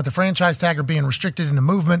tough thing with the franchise tagger being restricted in the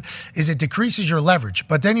movement is it decreases your leverage.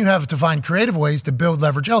 But then you have to find creative ways to build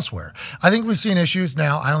leverage elsewhere. I think we've seen issues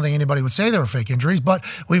now. I don't think anybody would say they were fake injuries, but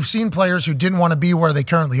we've seen players who didn't want to be where they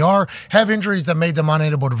currently are, have injuries that made them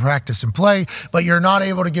unable to practice and play, but you're not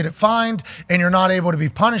able to get it fined and you're not able to be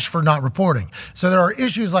punished for not reporting. So there are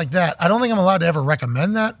issues like that. I don't think I'm allowed to ever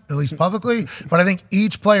recommend that, at least publicly, but I think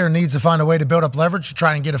each player needs to find a way to build up leverage to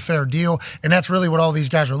try and get a fair deal. And that's really what all these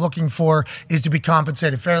guys are looking for, is to be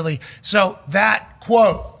compensated fairly. So that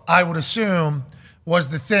quote, I would assume, was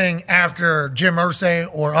the thing after Jim Irsay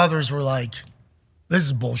or others were like, this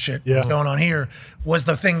is bullshit. What's going on here? Was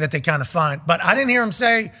the thing that they kind of find. But I didn't hear him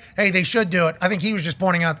say, hey, they should do it. I think he was just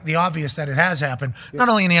pointing out the obvious that it has happened, not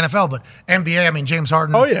only in the NFL, but NBA. I mean, James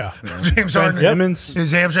Harden. Oh, yeah. James Harden. Simmons.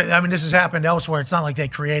 His hamstring. I mean, this has happened elsewhere. It's not like they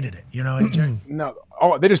created it, AJ? No,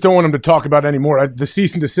 they just don't want him to talk about it anymore. The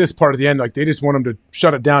cease and desist part at the end, they just want him to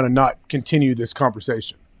shut it down and not continue this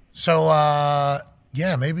conversation. So,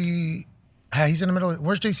 maybe he's in the middle.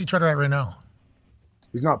 Where's J.C. Treader at right now?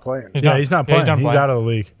 He's not playing. He's not playing. He's out of the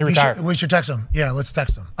league. He retired. We should text him. Yeah, let's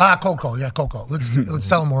text him. Cold call. Yeah, cold call. Let's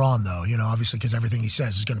tell him we're on, though, obviously, because everything he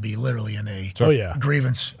says is going to be literally in a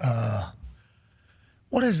grievance.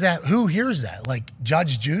 What is that? Who hears that? Like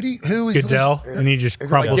Judge Judy? Who is Goodell, and he just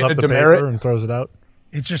crumples up the paper and throws it out.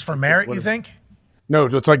 It's just for merit, you think? No,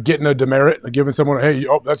 it's like getting a demerit, like giving someone, hey,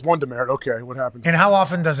 that's one demerit. Okay, what happens? And how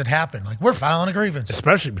often does it happen? Like, we're filing a grievance.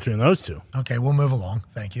 Especially between those two. Okay, we'll move along.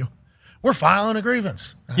 Thank you. We're filing a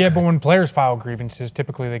grievance. Okay. Yeah, but when players file grievances,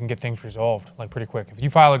 typically they can get things resolved pretty quick. If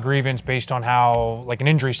you file a grievance based on how an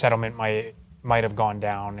injury settlement might have gone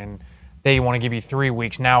down and they want to give you 3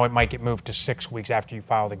 weeks, now it might get moved to 6 weeks after you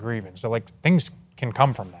file the grievance. So things can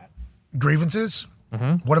come from that. Grievances?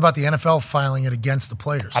 Mm-hmm. What about the NFL filing it against the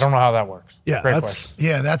players? I don't know how that works. Yeah, Great question.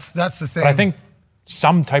 Yeah, that's the thing. But I think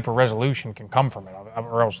some type of resolution can come from it,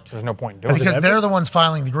 or else there's no point in doing it. Because they're the ones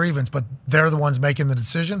filing the grievance, but they're the ones making the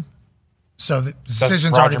decision. So the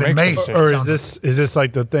decision's already been made. Or is this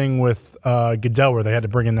like the thing with Goodell where they had to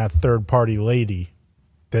bring in that third party lady?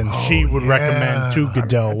 Then she would recommend to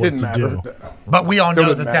Goodell what to do. But we all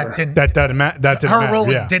know that didn't. That didn't matter. Her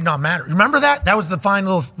ruling did not matter. Remember that? That was the fine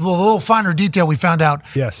little finer detail we found out.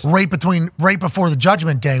 Yes. Right before the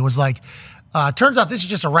judgment day was Turns out this is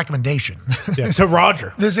just a recommendation. Yeah, to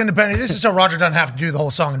Roger. This is so Roger doesn't have to do the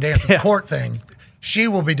whole song and dance court thing. She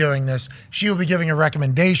will be doing this. She will be giving a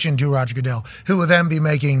recommendation to Roger Goodell, who will then be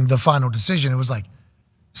making the final decision. It was like,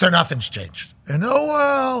 so nothing's changed. And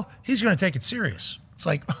he's going to take it serious. It's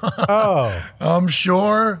like, I'm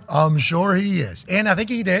sure he is. And I think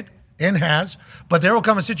he did and has. But there will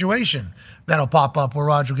come a situation that'll pop up where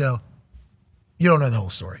Roger will go, you don't know the whole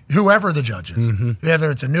story. Whoever the judge is, whether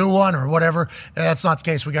it's a new one or whatever, that's not the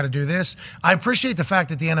case. We got to do this. I appreciate the fact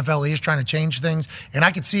that the NFL is trying to change things, and I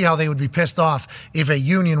could see how they would be pissed off if a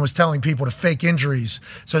union was telling people to fake injuries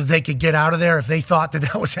so that they could get out of there if they thought that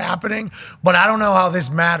was happening. But I don't know how this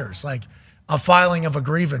matters. Like a filing of a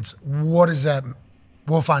grievance, what is that?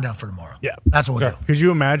 We'll find out for tomorrow. Yeah. That's what we'll do. Could you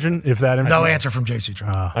imagine if that info... No answer from JC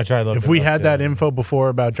Trump. I tried looking If we it up, had that info before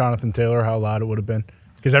about Jonathan Taylor, how loud it would have been.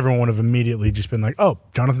 Because everyone would have immediately just been like, oh,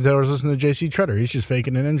 Jonathan Taylor's listening to J.C. Tretter. He's just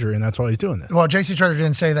faking an injury, and that's why he's doing this. Well, J.C. Tretter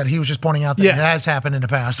didn't say that. He was just pointing out that it has happened in the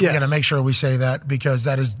past. Yes. We got to make sure we say that because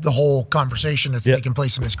that is the whole conversation that's taking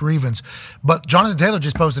place in this grievance. But Jonathan Taylor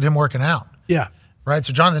just posted him working out. Yeah. Right?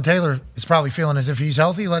 So Jonathan Taylor is probably feeling as if he's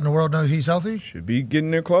healthy, letting the world know he's healthy. Should be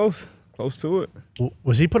getting there close to it.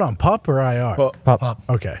 Was he put on PUP or IR? PUP.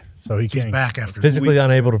 Okay. So He's back after physically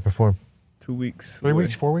unable to perform. 2 weeks. 3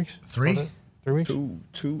 weeks, 4 weeks? 3? 3 weeks?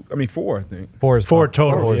 Two. I mean, 4, I think. 4 is four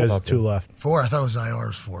total. Four He is has up, 2 left. 4? I thought it was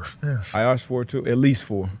IR's 4. Yes. IR's 4 too. At least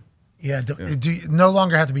 4. Yeah, do you no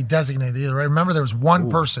longer have to be designated either, right? Remember, there was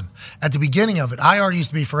one person at the beginning of it. IR used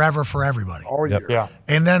to be forever for everybody. All year. Yeah.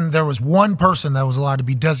 And then there was one person that was allowed to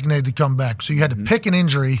be designated to come back. So you had to pick an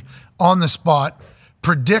injury on the spot,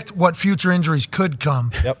 predict what future injuries could come,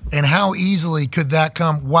 and how easily could that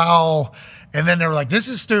come. Wow. And then they were like, this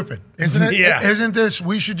is stupid, isn't it? Yeah. Isn't this,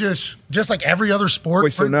 we should just like every other sport.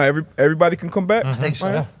 Wait, so now everybody can come back? I think so.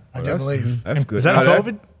 Yeah. I do believe. That's good. Is that Now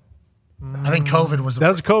COVID? I think COVID was That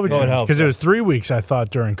was a COVID change helps. because it was 3 weeks, I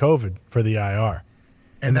thought, during COVID for the IR.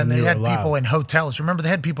 And then they you had were allowed. people in hotels. Remember, they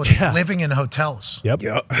had people just living in hotels. Yep.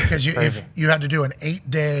 Because if you had to do an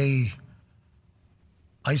 8-day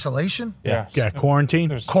isolation. Yeah. Yeah,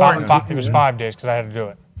 quarantine. It was Quarantine. 5 days because I had to do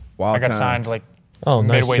it. Wild I got times. signed like nice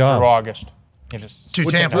midway job. through August. You just To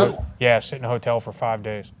sit in a Tampa? ho- Yeah, sit in a hotel for 5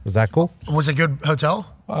 days. Was that cool? Was it a good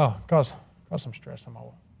hotel? Oh, caused some stress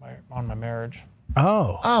on my marriage.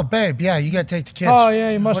 Oh, babe, yeah, you got to take the kids. Oh yeah,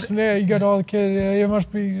 you must. Yeah, you got all the kids. Yeah, you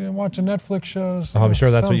must be watching Netflix shows. Oh, I'm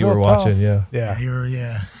sure that's what you were watching. Yeah. Yeah.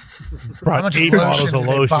 Yeah. How Brought much 8 lotion bottles of did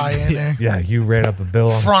they lotion. buy in there? Yeah, you ran up a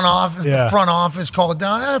bill on Front office. Yeah. The front office called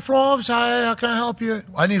down. Hey, front office, hi, how can I help you?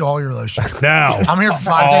 I need all your lotion. Now. I'm here for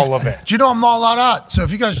 5 days. All of it. Do you know I'm all out? So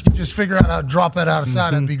if you guys could just figure out how to drop that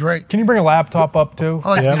outside, that'd be great. Can you bring a laptop up too? I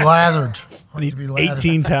like to be lathered. I like to be lathered.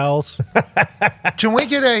 18 towels. Can we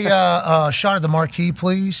get a shot of the marquee,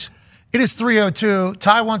 please? It is 3:02.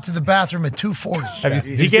 Ty went to the bathroom at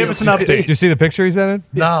 2:40. He gave us an update. Did you see the picture he sent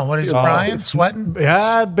in? No, what is it, Brian? Sweating?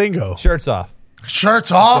 Yeah, bingo. Shirts off.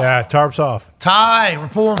 Shirts off? Yeah, tarps off. Ty, we're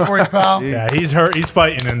pulling for you, pal. Yeah, he's hurt. He's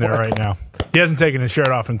fighting in there right now. He hasn't taken his shirt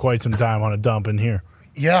off in quite some time on a dump in here.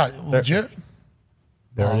 Yeah, legit.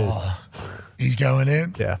 There it is. He's going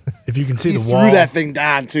in. Yeah. If you can see the Threw wall. that thing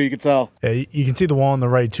down too. You could tell. Yeah, you can see the wall on the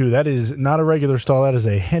right, too. That is not a regular stall. That is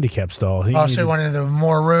a handicap stall. He Also needed went into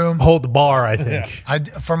more room. hold the bar, I think.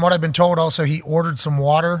 From what I've been told, also he ordered some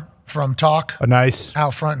water from Talk A nice.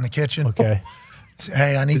 out front in the kitchen. Okay.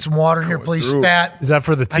 Hey, I need some water here, please. through. Stat. Is that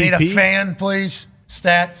for the TP? I need a fan, please.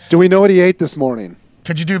 Stat. Do we know what he ate this morning?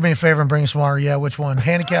 Could you do me a favor and bring some water? Yeah, which one?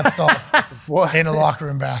 Handicap stall in the locker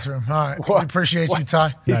room bathroom. All right. We appreciate you,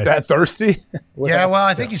 Ty. He's that thirsty? Yeah, well,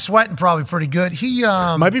 I think he's sweating probably pretty good. He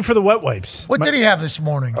Might be for the wet wipes. What did he have this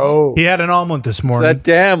morning? Oh, He had an omelet this It's morning. that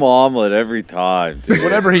damn omelet every time, dude.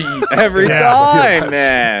 whatever he eats. Every time,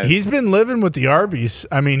 man. He's been living with the Arby's.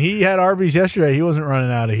 I mean, he had Arby's yesterday. He wasn't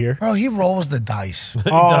running out of here Bro, he rolls the dice.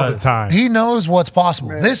 all the time. He knows what's possible.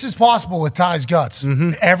 This is possible with Ty's guts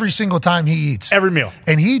every single time he eats. Every meal.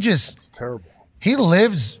 And he just, It's terrible. he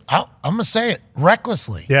lives, I'm going to say it,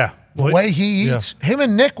 recklessly. Yeah. The way he eats. Him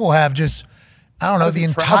and Nick will have just, I don't know, the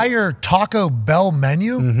entire Taco Bell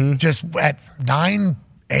menu just at 9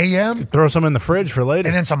 a.m. Throw some in the fridge for later.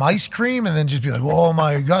 and then some ice cream and then just be like, whoa,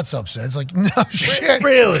 my gut's upset. It's like, no shit.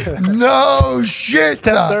 Really? No shit. It's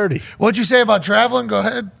 10:30. What'd you say about traveling? Go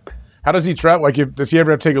ahead. How does he travel? Like, does he ever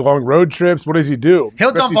have to take long road trips? What does he do? He'll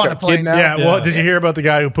Especially dump on if the he's got plane. kidnapped? Yeah, well, did you hear about the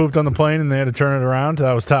guy who pooped on the plane and they had to turn it around?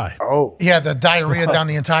 That was Ty. Oh, Yeah, the diarrhea down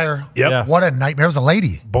the entire. Yep. Yeah. What a nightmare. It was a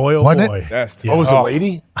lady. Boy, oh Wasn't boy. it? That's Yeah. oh, it was a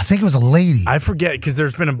lady? I think it was a lady. I forget because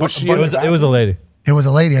there's been a bunch she of in It was a lady. It was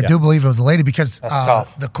a lady. I do believe it was a lady because That's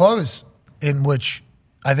tough. the clothes in which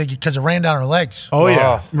I think because it ran down her legs. Oh,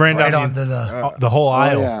 yeah. Ran right down onto the whole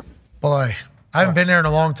aisle. yeah. Boy, I haven't been there in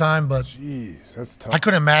a long time, but Jeez, that's tough. I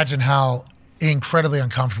couldn't imagine how incredibly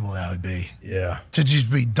uncomfortable that would be. Yeah. To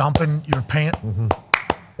just be dumping your pant.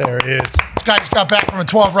 There it is. This guy just got back from a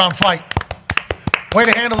 12-round fight. Way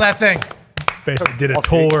to handle that thing. Basically did a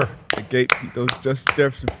tour. The gate, those Justin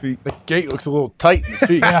Jefferson feet. The gate looks a little tight in the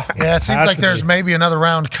feet. Yeah, it seems like there's maybe another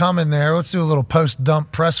round coming there. Let's do a little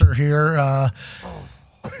post-dump presser here.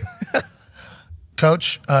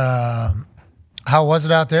 Coach, how was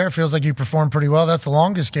it out there? It feels like you performed pretty well. That's the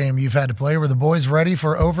longest game you've had to play. Were the boys ready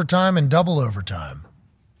for overtime and double overtime?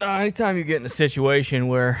 Anytime you get in a situation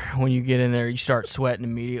where when you get in there, you start sweating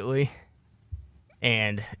immediately.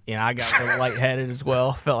 And, I got a little lightheaded as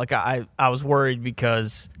well. Felt like I was worried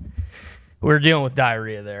because we were dealing with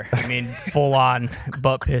diarrhea there. I mean, full on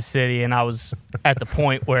butt piss city. And I was at the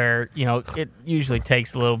point where, it usually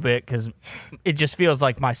takes a little bit because it just feels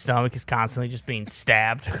like my stomach is constantly just being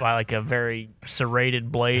stabbed by like a very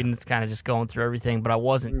serrated blade. And it's kind of just going through everything. But I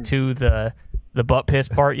wasn't to the butt piss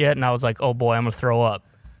part yet. And I was like, oh boy, I'm going to throw up.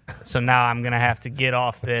 So now I'm going to have to get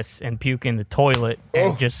off this and puke in the toilet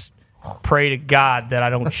and just pray to God that I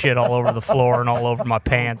don't shit all over the floor and all over my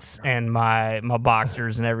pants and my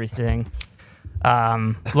boxers and everything.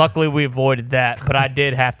 Luckily, we avoided that, but I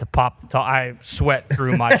did have to I sweat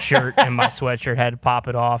through my shirt and my sweatshirt, had to pop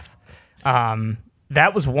it off.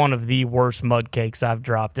 That was one of the worst mud cakes I've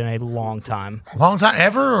dropped in a long time. Long time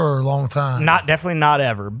ever or long time? Definitely not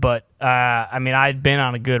ever. But I'd been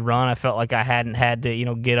on a good run. I felt like I hadn't had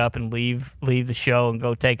to, get up and leave the show and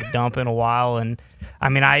go take a dump in a while. And I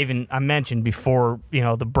mentioned before,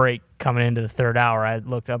 the break coming into the third hour, I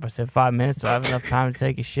looked up, I said, 5 minutes, do I have enough time to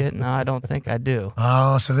take a shit? No, I don't think I do.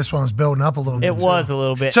 Oh, so this one was building up a little bit. It was a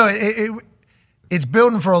little bit. So it's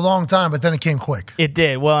building for a long time, but then it came quick. It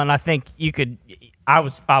did. Well, and I think you could. I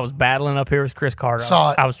was battling up here with Chris Carter.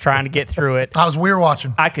 I was trying to get through it. We were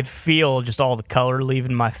watching. I could feel just all the color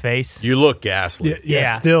leaving my face. You look ghastly.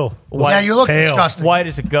 Yeah. Still. White, you look disgusting. White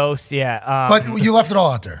as a ghost. Yeah. But you left it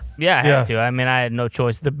all out there. Yeah, I had to. I had no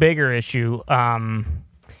choice. The bigger issue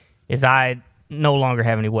is I no longer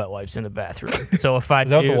have any wet wipes in the bathroom. So if I is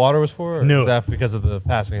that what the water was for? Or no, is that because of the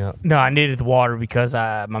passing out? No, I needed the water because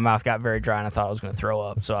my mouth got very dry and I thought I was going to throw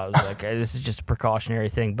up. So I was like, hey, this is just a precautionary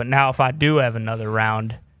thing. But now if I do have another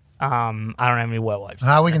round, I don't have any wet wipes.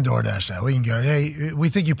 We can DoorDash that. We can go. Hey, we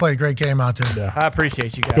think you played a great game out there. Yeah. I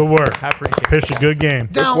appreciate you guys. Good work. I appreciate Pitched a good game.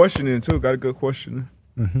 Good questioning too. Got a good question.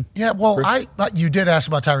 Mm-hmm. Yeah. Well, you did ask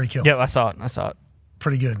about Tyreek Hill. Yeah, I saw it.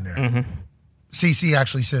 Pretty good in there. Mm-hmm. CC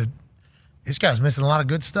actually said, this guy's missing a lot of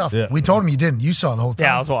good stuff. Yeah. We told him you didn't. You saw the whole time.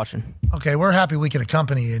 Yeah, I was watching. Okay, we're happy we can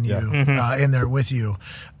accompany you in there with you.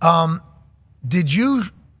 Did you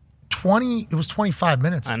it was 25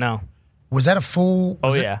 minutes. I know. Was that a full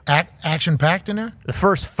action-packed in there? The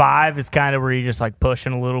first 5 is kind of where you're just like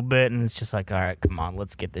pushing a little bit, and it's just like, all right, come on,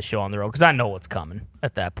 let's get this show on the road. Because I know what's coming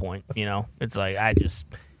at that point. It's like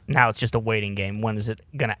now it's just a waiting game. When is it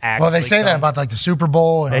going to actually Well, they say come? that about like the Super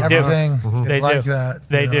Bowl and everything. It's They like do. that.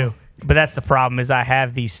 They do. But that's the problem is I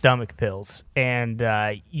have these stomach pills. And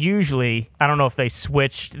usually, I don't know if they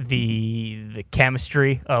switched the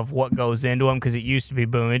chemistry of what goes into them because it used to be,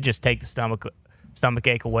 boom, it'd just take the stomach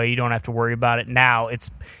ache away. You don't have to worry about it. Now it's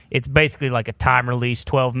basically like a time release,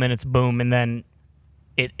 12 minutes, boom, and then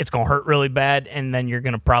it's going to hurt really bad, and then you're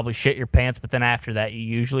going to probably shit your pants, but then after that you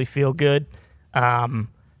usually feel good. I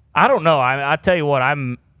don't know. I tell you what,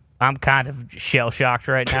 I'm kind of shell-shocked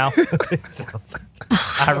right now.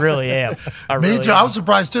 I really am. Me too. I was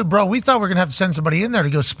surprised too, bro. We thought we were going to have to send somebody in there to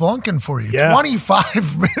go splunking for you. Yeah.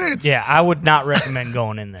 25 minutes. Yeah, I would not recommend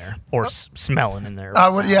going in there or smelling in there. I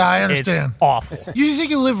would. Yeah, I understand. It's awful. You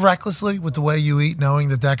think you live recklessly with the way you eat, knowing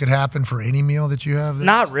that could happen for any meal that you have?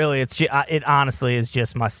 Not really. It honestly is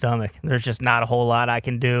just my stomach. There's just not a whole lot I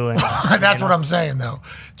can do. And that's what I'm saying, though.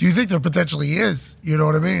 Do you think there potentially is? You know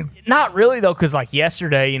what I mean? Not really, though, because like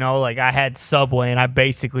yesterday, I had Subway and I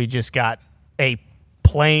basically just got a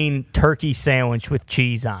plain turkey sandwich with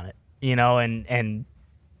cheese on it, and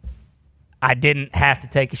I didn't have to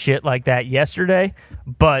take a shit like that yesterday,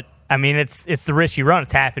 but I mean, it's the risk you run.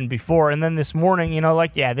 It's happened before. And then this morning,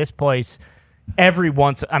 this place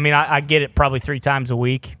I get it probably 3 times a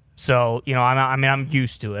week. So, I'm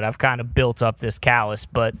used to it. I've kind of built up this callus,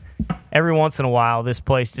 but every once in a while, this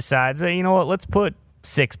place decides, hey, you know what, let's put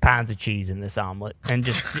 6 pounds of cheese in this omelet and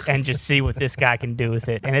just see what this guy can do with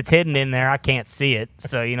it. And it's hidden in there. I can't see it.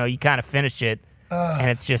 So, you kind of finish it. And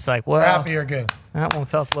it's just like, well. We're happy you're good. That one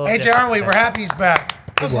felt a little AJ, aren't we? We're happy he's back.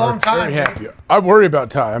 It was a long time. Very happy. I worry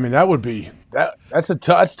about Ty. I mean, that would be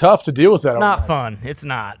That's tough to deal with that. It's not fun. It's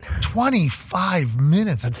not. 25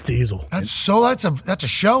 minutes. That's Diesel. That's a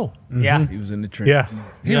show. Yeah. He was in the trenches. Yeah.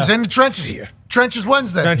 He was in the trenches. Trenches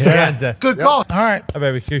Wednesday. Trenches Wednesday. Good call. All right. Hi,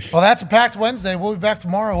 baby. Kush. Well, that's a packed Wednesday. We'll be back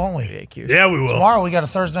tomorrow, won't we? Yeah, we will. Tomorrow we got a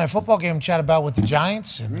Thursday night football game to chat about with the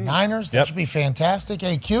Giants and the Niners. That Yep. should be fantastic.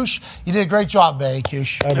 Hey, Kush, you did a great job, babe,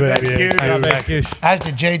 Kush. As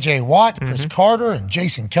did J.J. Watt, Chris Carter, and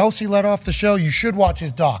Jason Kelce led off the show. You should watch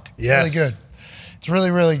his doc. It's really good. It's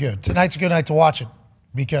really, really good. Tonight's a good night to watch it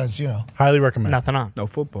because, highly recommend. Nothing on. No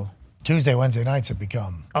football. Tuesday, Wednesday nights have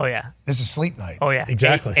become. Oh, yeah. This is sleep night. Oh, yeah.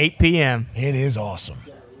 Exactly. 8 p.m. It is awesome.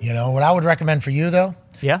 What I would recommend for you, though?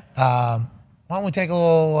 Yeah. Why don't we take a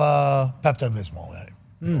little Pepto-Bismol at it?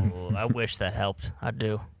 Ooh, I wish that helped. I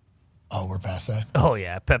do. Oh, we're past that? Oh,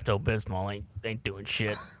 yeah. Pepto-Bismol ain't doing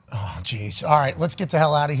shit. Oh, jeez. All right, let's get the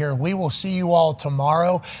hell out of here. We will see you all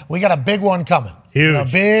tomorrow. We got a big one coming. Huge. A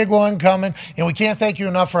big one coming. And we can't thank you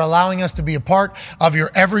enough for allowing us to be a part of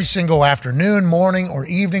your every single afternoon, morning, or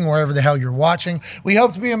evening, wherever the hell you're watching. We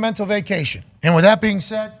hope to be a mental vacation. And with that being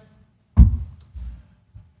said,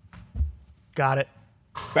 got it.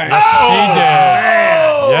 Bang.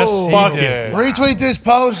 Yes, fuck it. Retweet this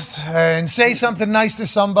post and say something nice to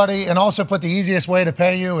somebody, and also put the easiest way to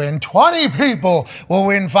pay you, and 20 people will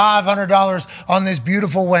win $500 on this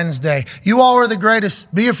beautiful Wednesday. You all are the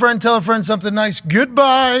greatest. Be a friend, tell a friend something nice.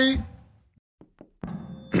 Goodbye.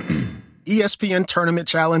 ESPN Tournament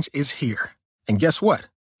Challenge is here. And guess what?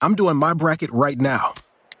 I'm doing my bracket right now.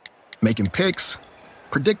 Making picks,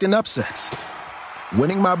 predicting upsets,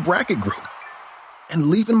 winning my bracket group, and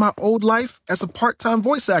leaving my old life as a part-time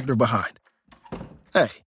voice actor behind. Hey,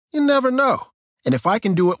 you never know. And if I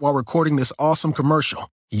can do it while recording this awesome commercial,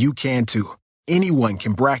 you can too. Anyone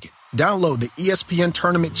can bracket. Download the ESPN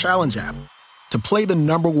Tournament Challenge app to play the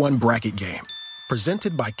 #1 bracket game.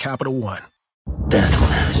 Presented by Capital One.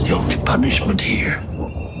 Death is the only punishment here.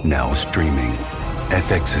 Now streaming.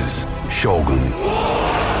 FX's Shogun.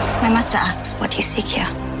 My master asks, what you seek here?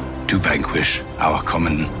 To vanquish our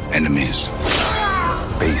common enemies.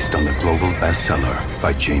 Based on the global bestseller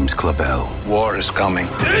by James Clavell. War is coming.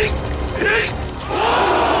 The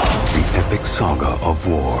epic saga of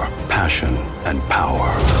war, passion, and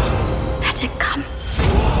power. Let it come.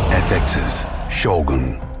 FX's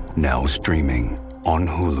Shogun. Now streaming on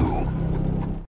Hulu.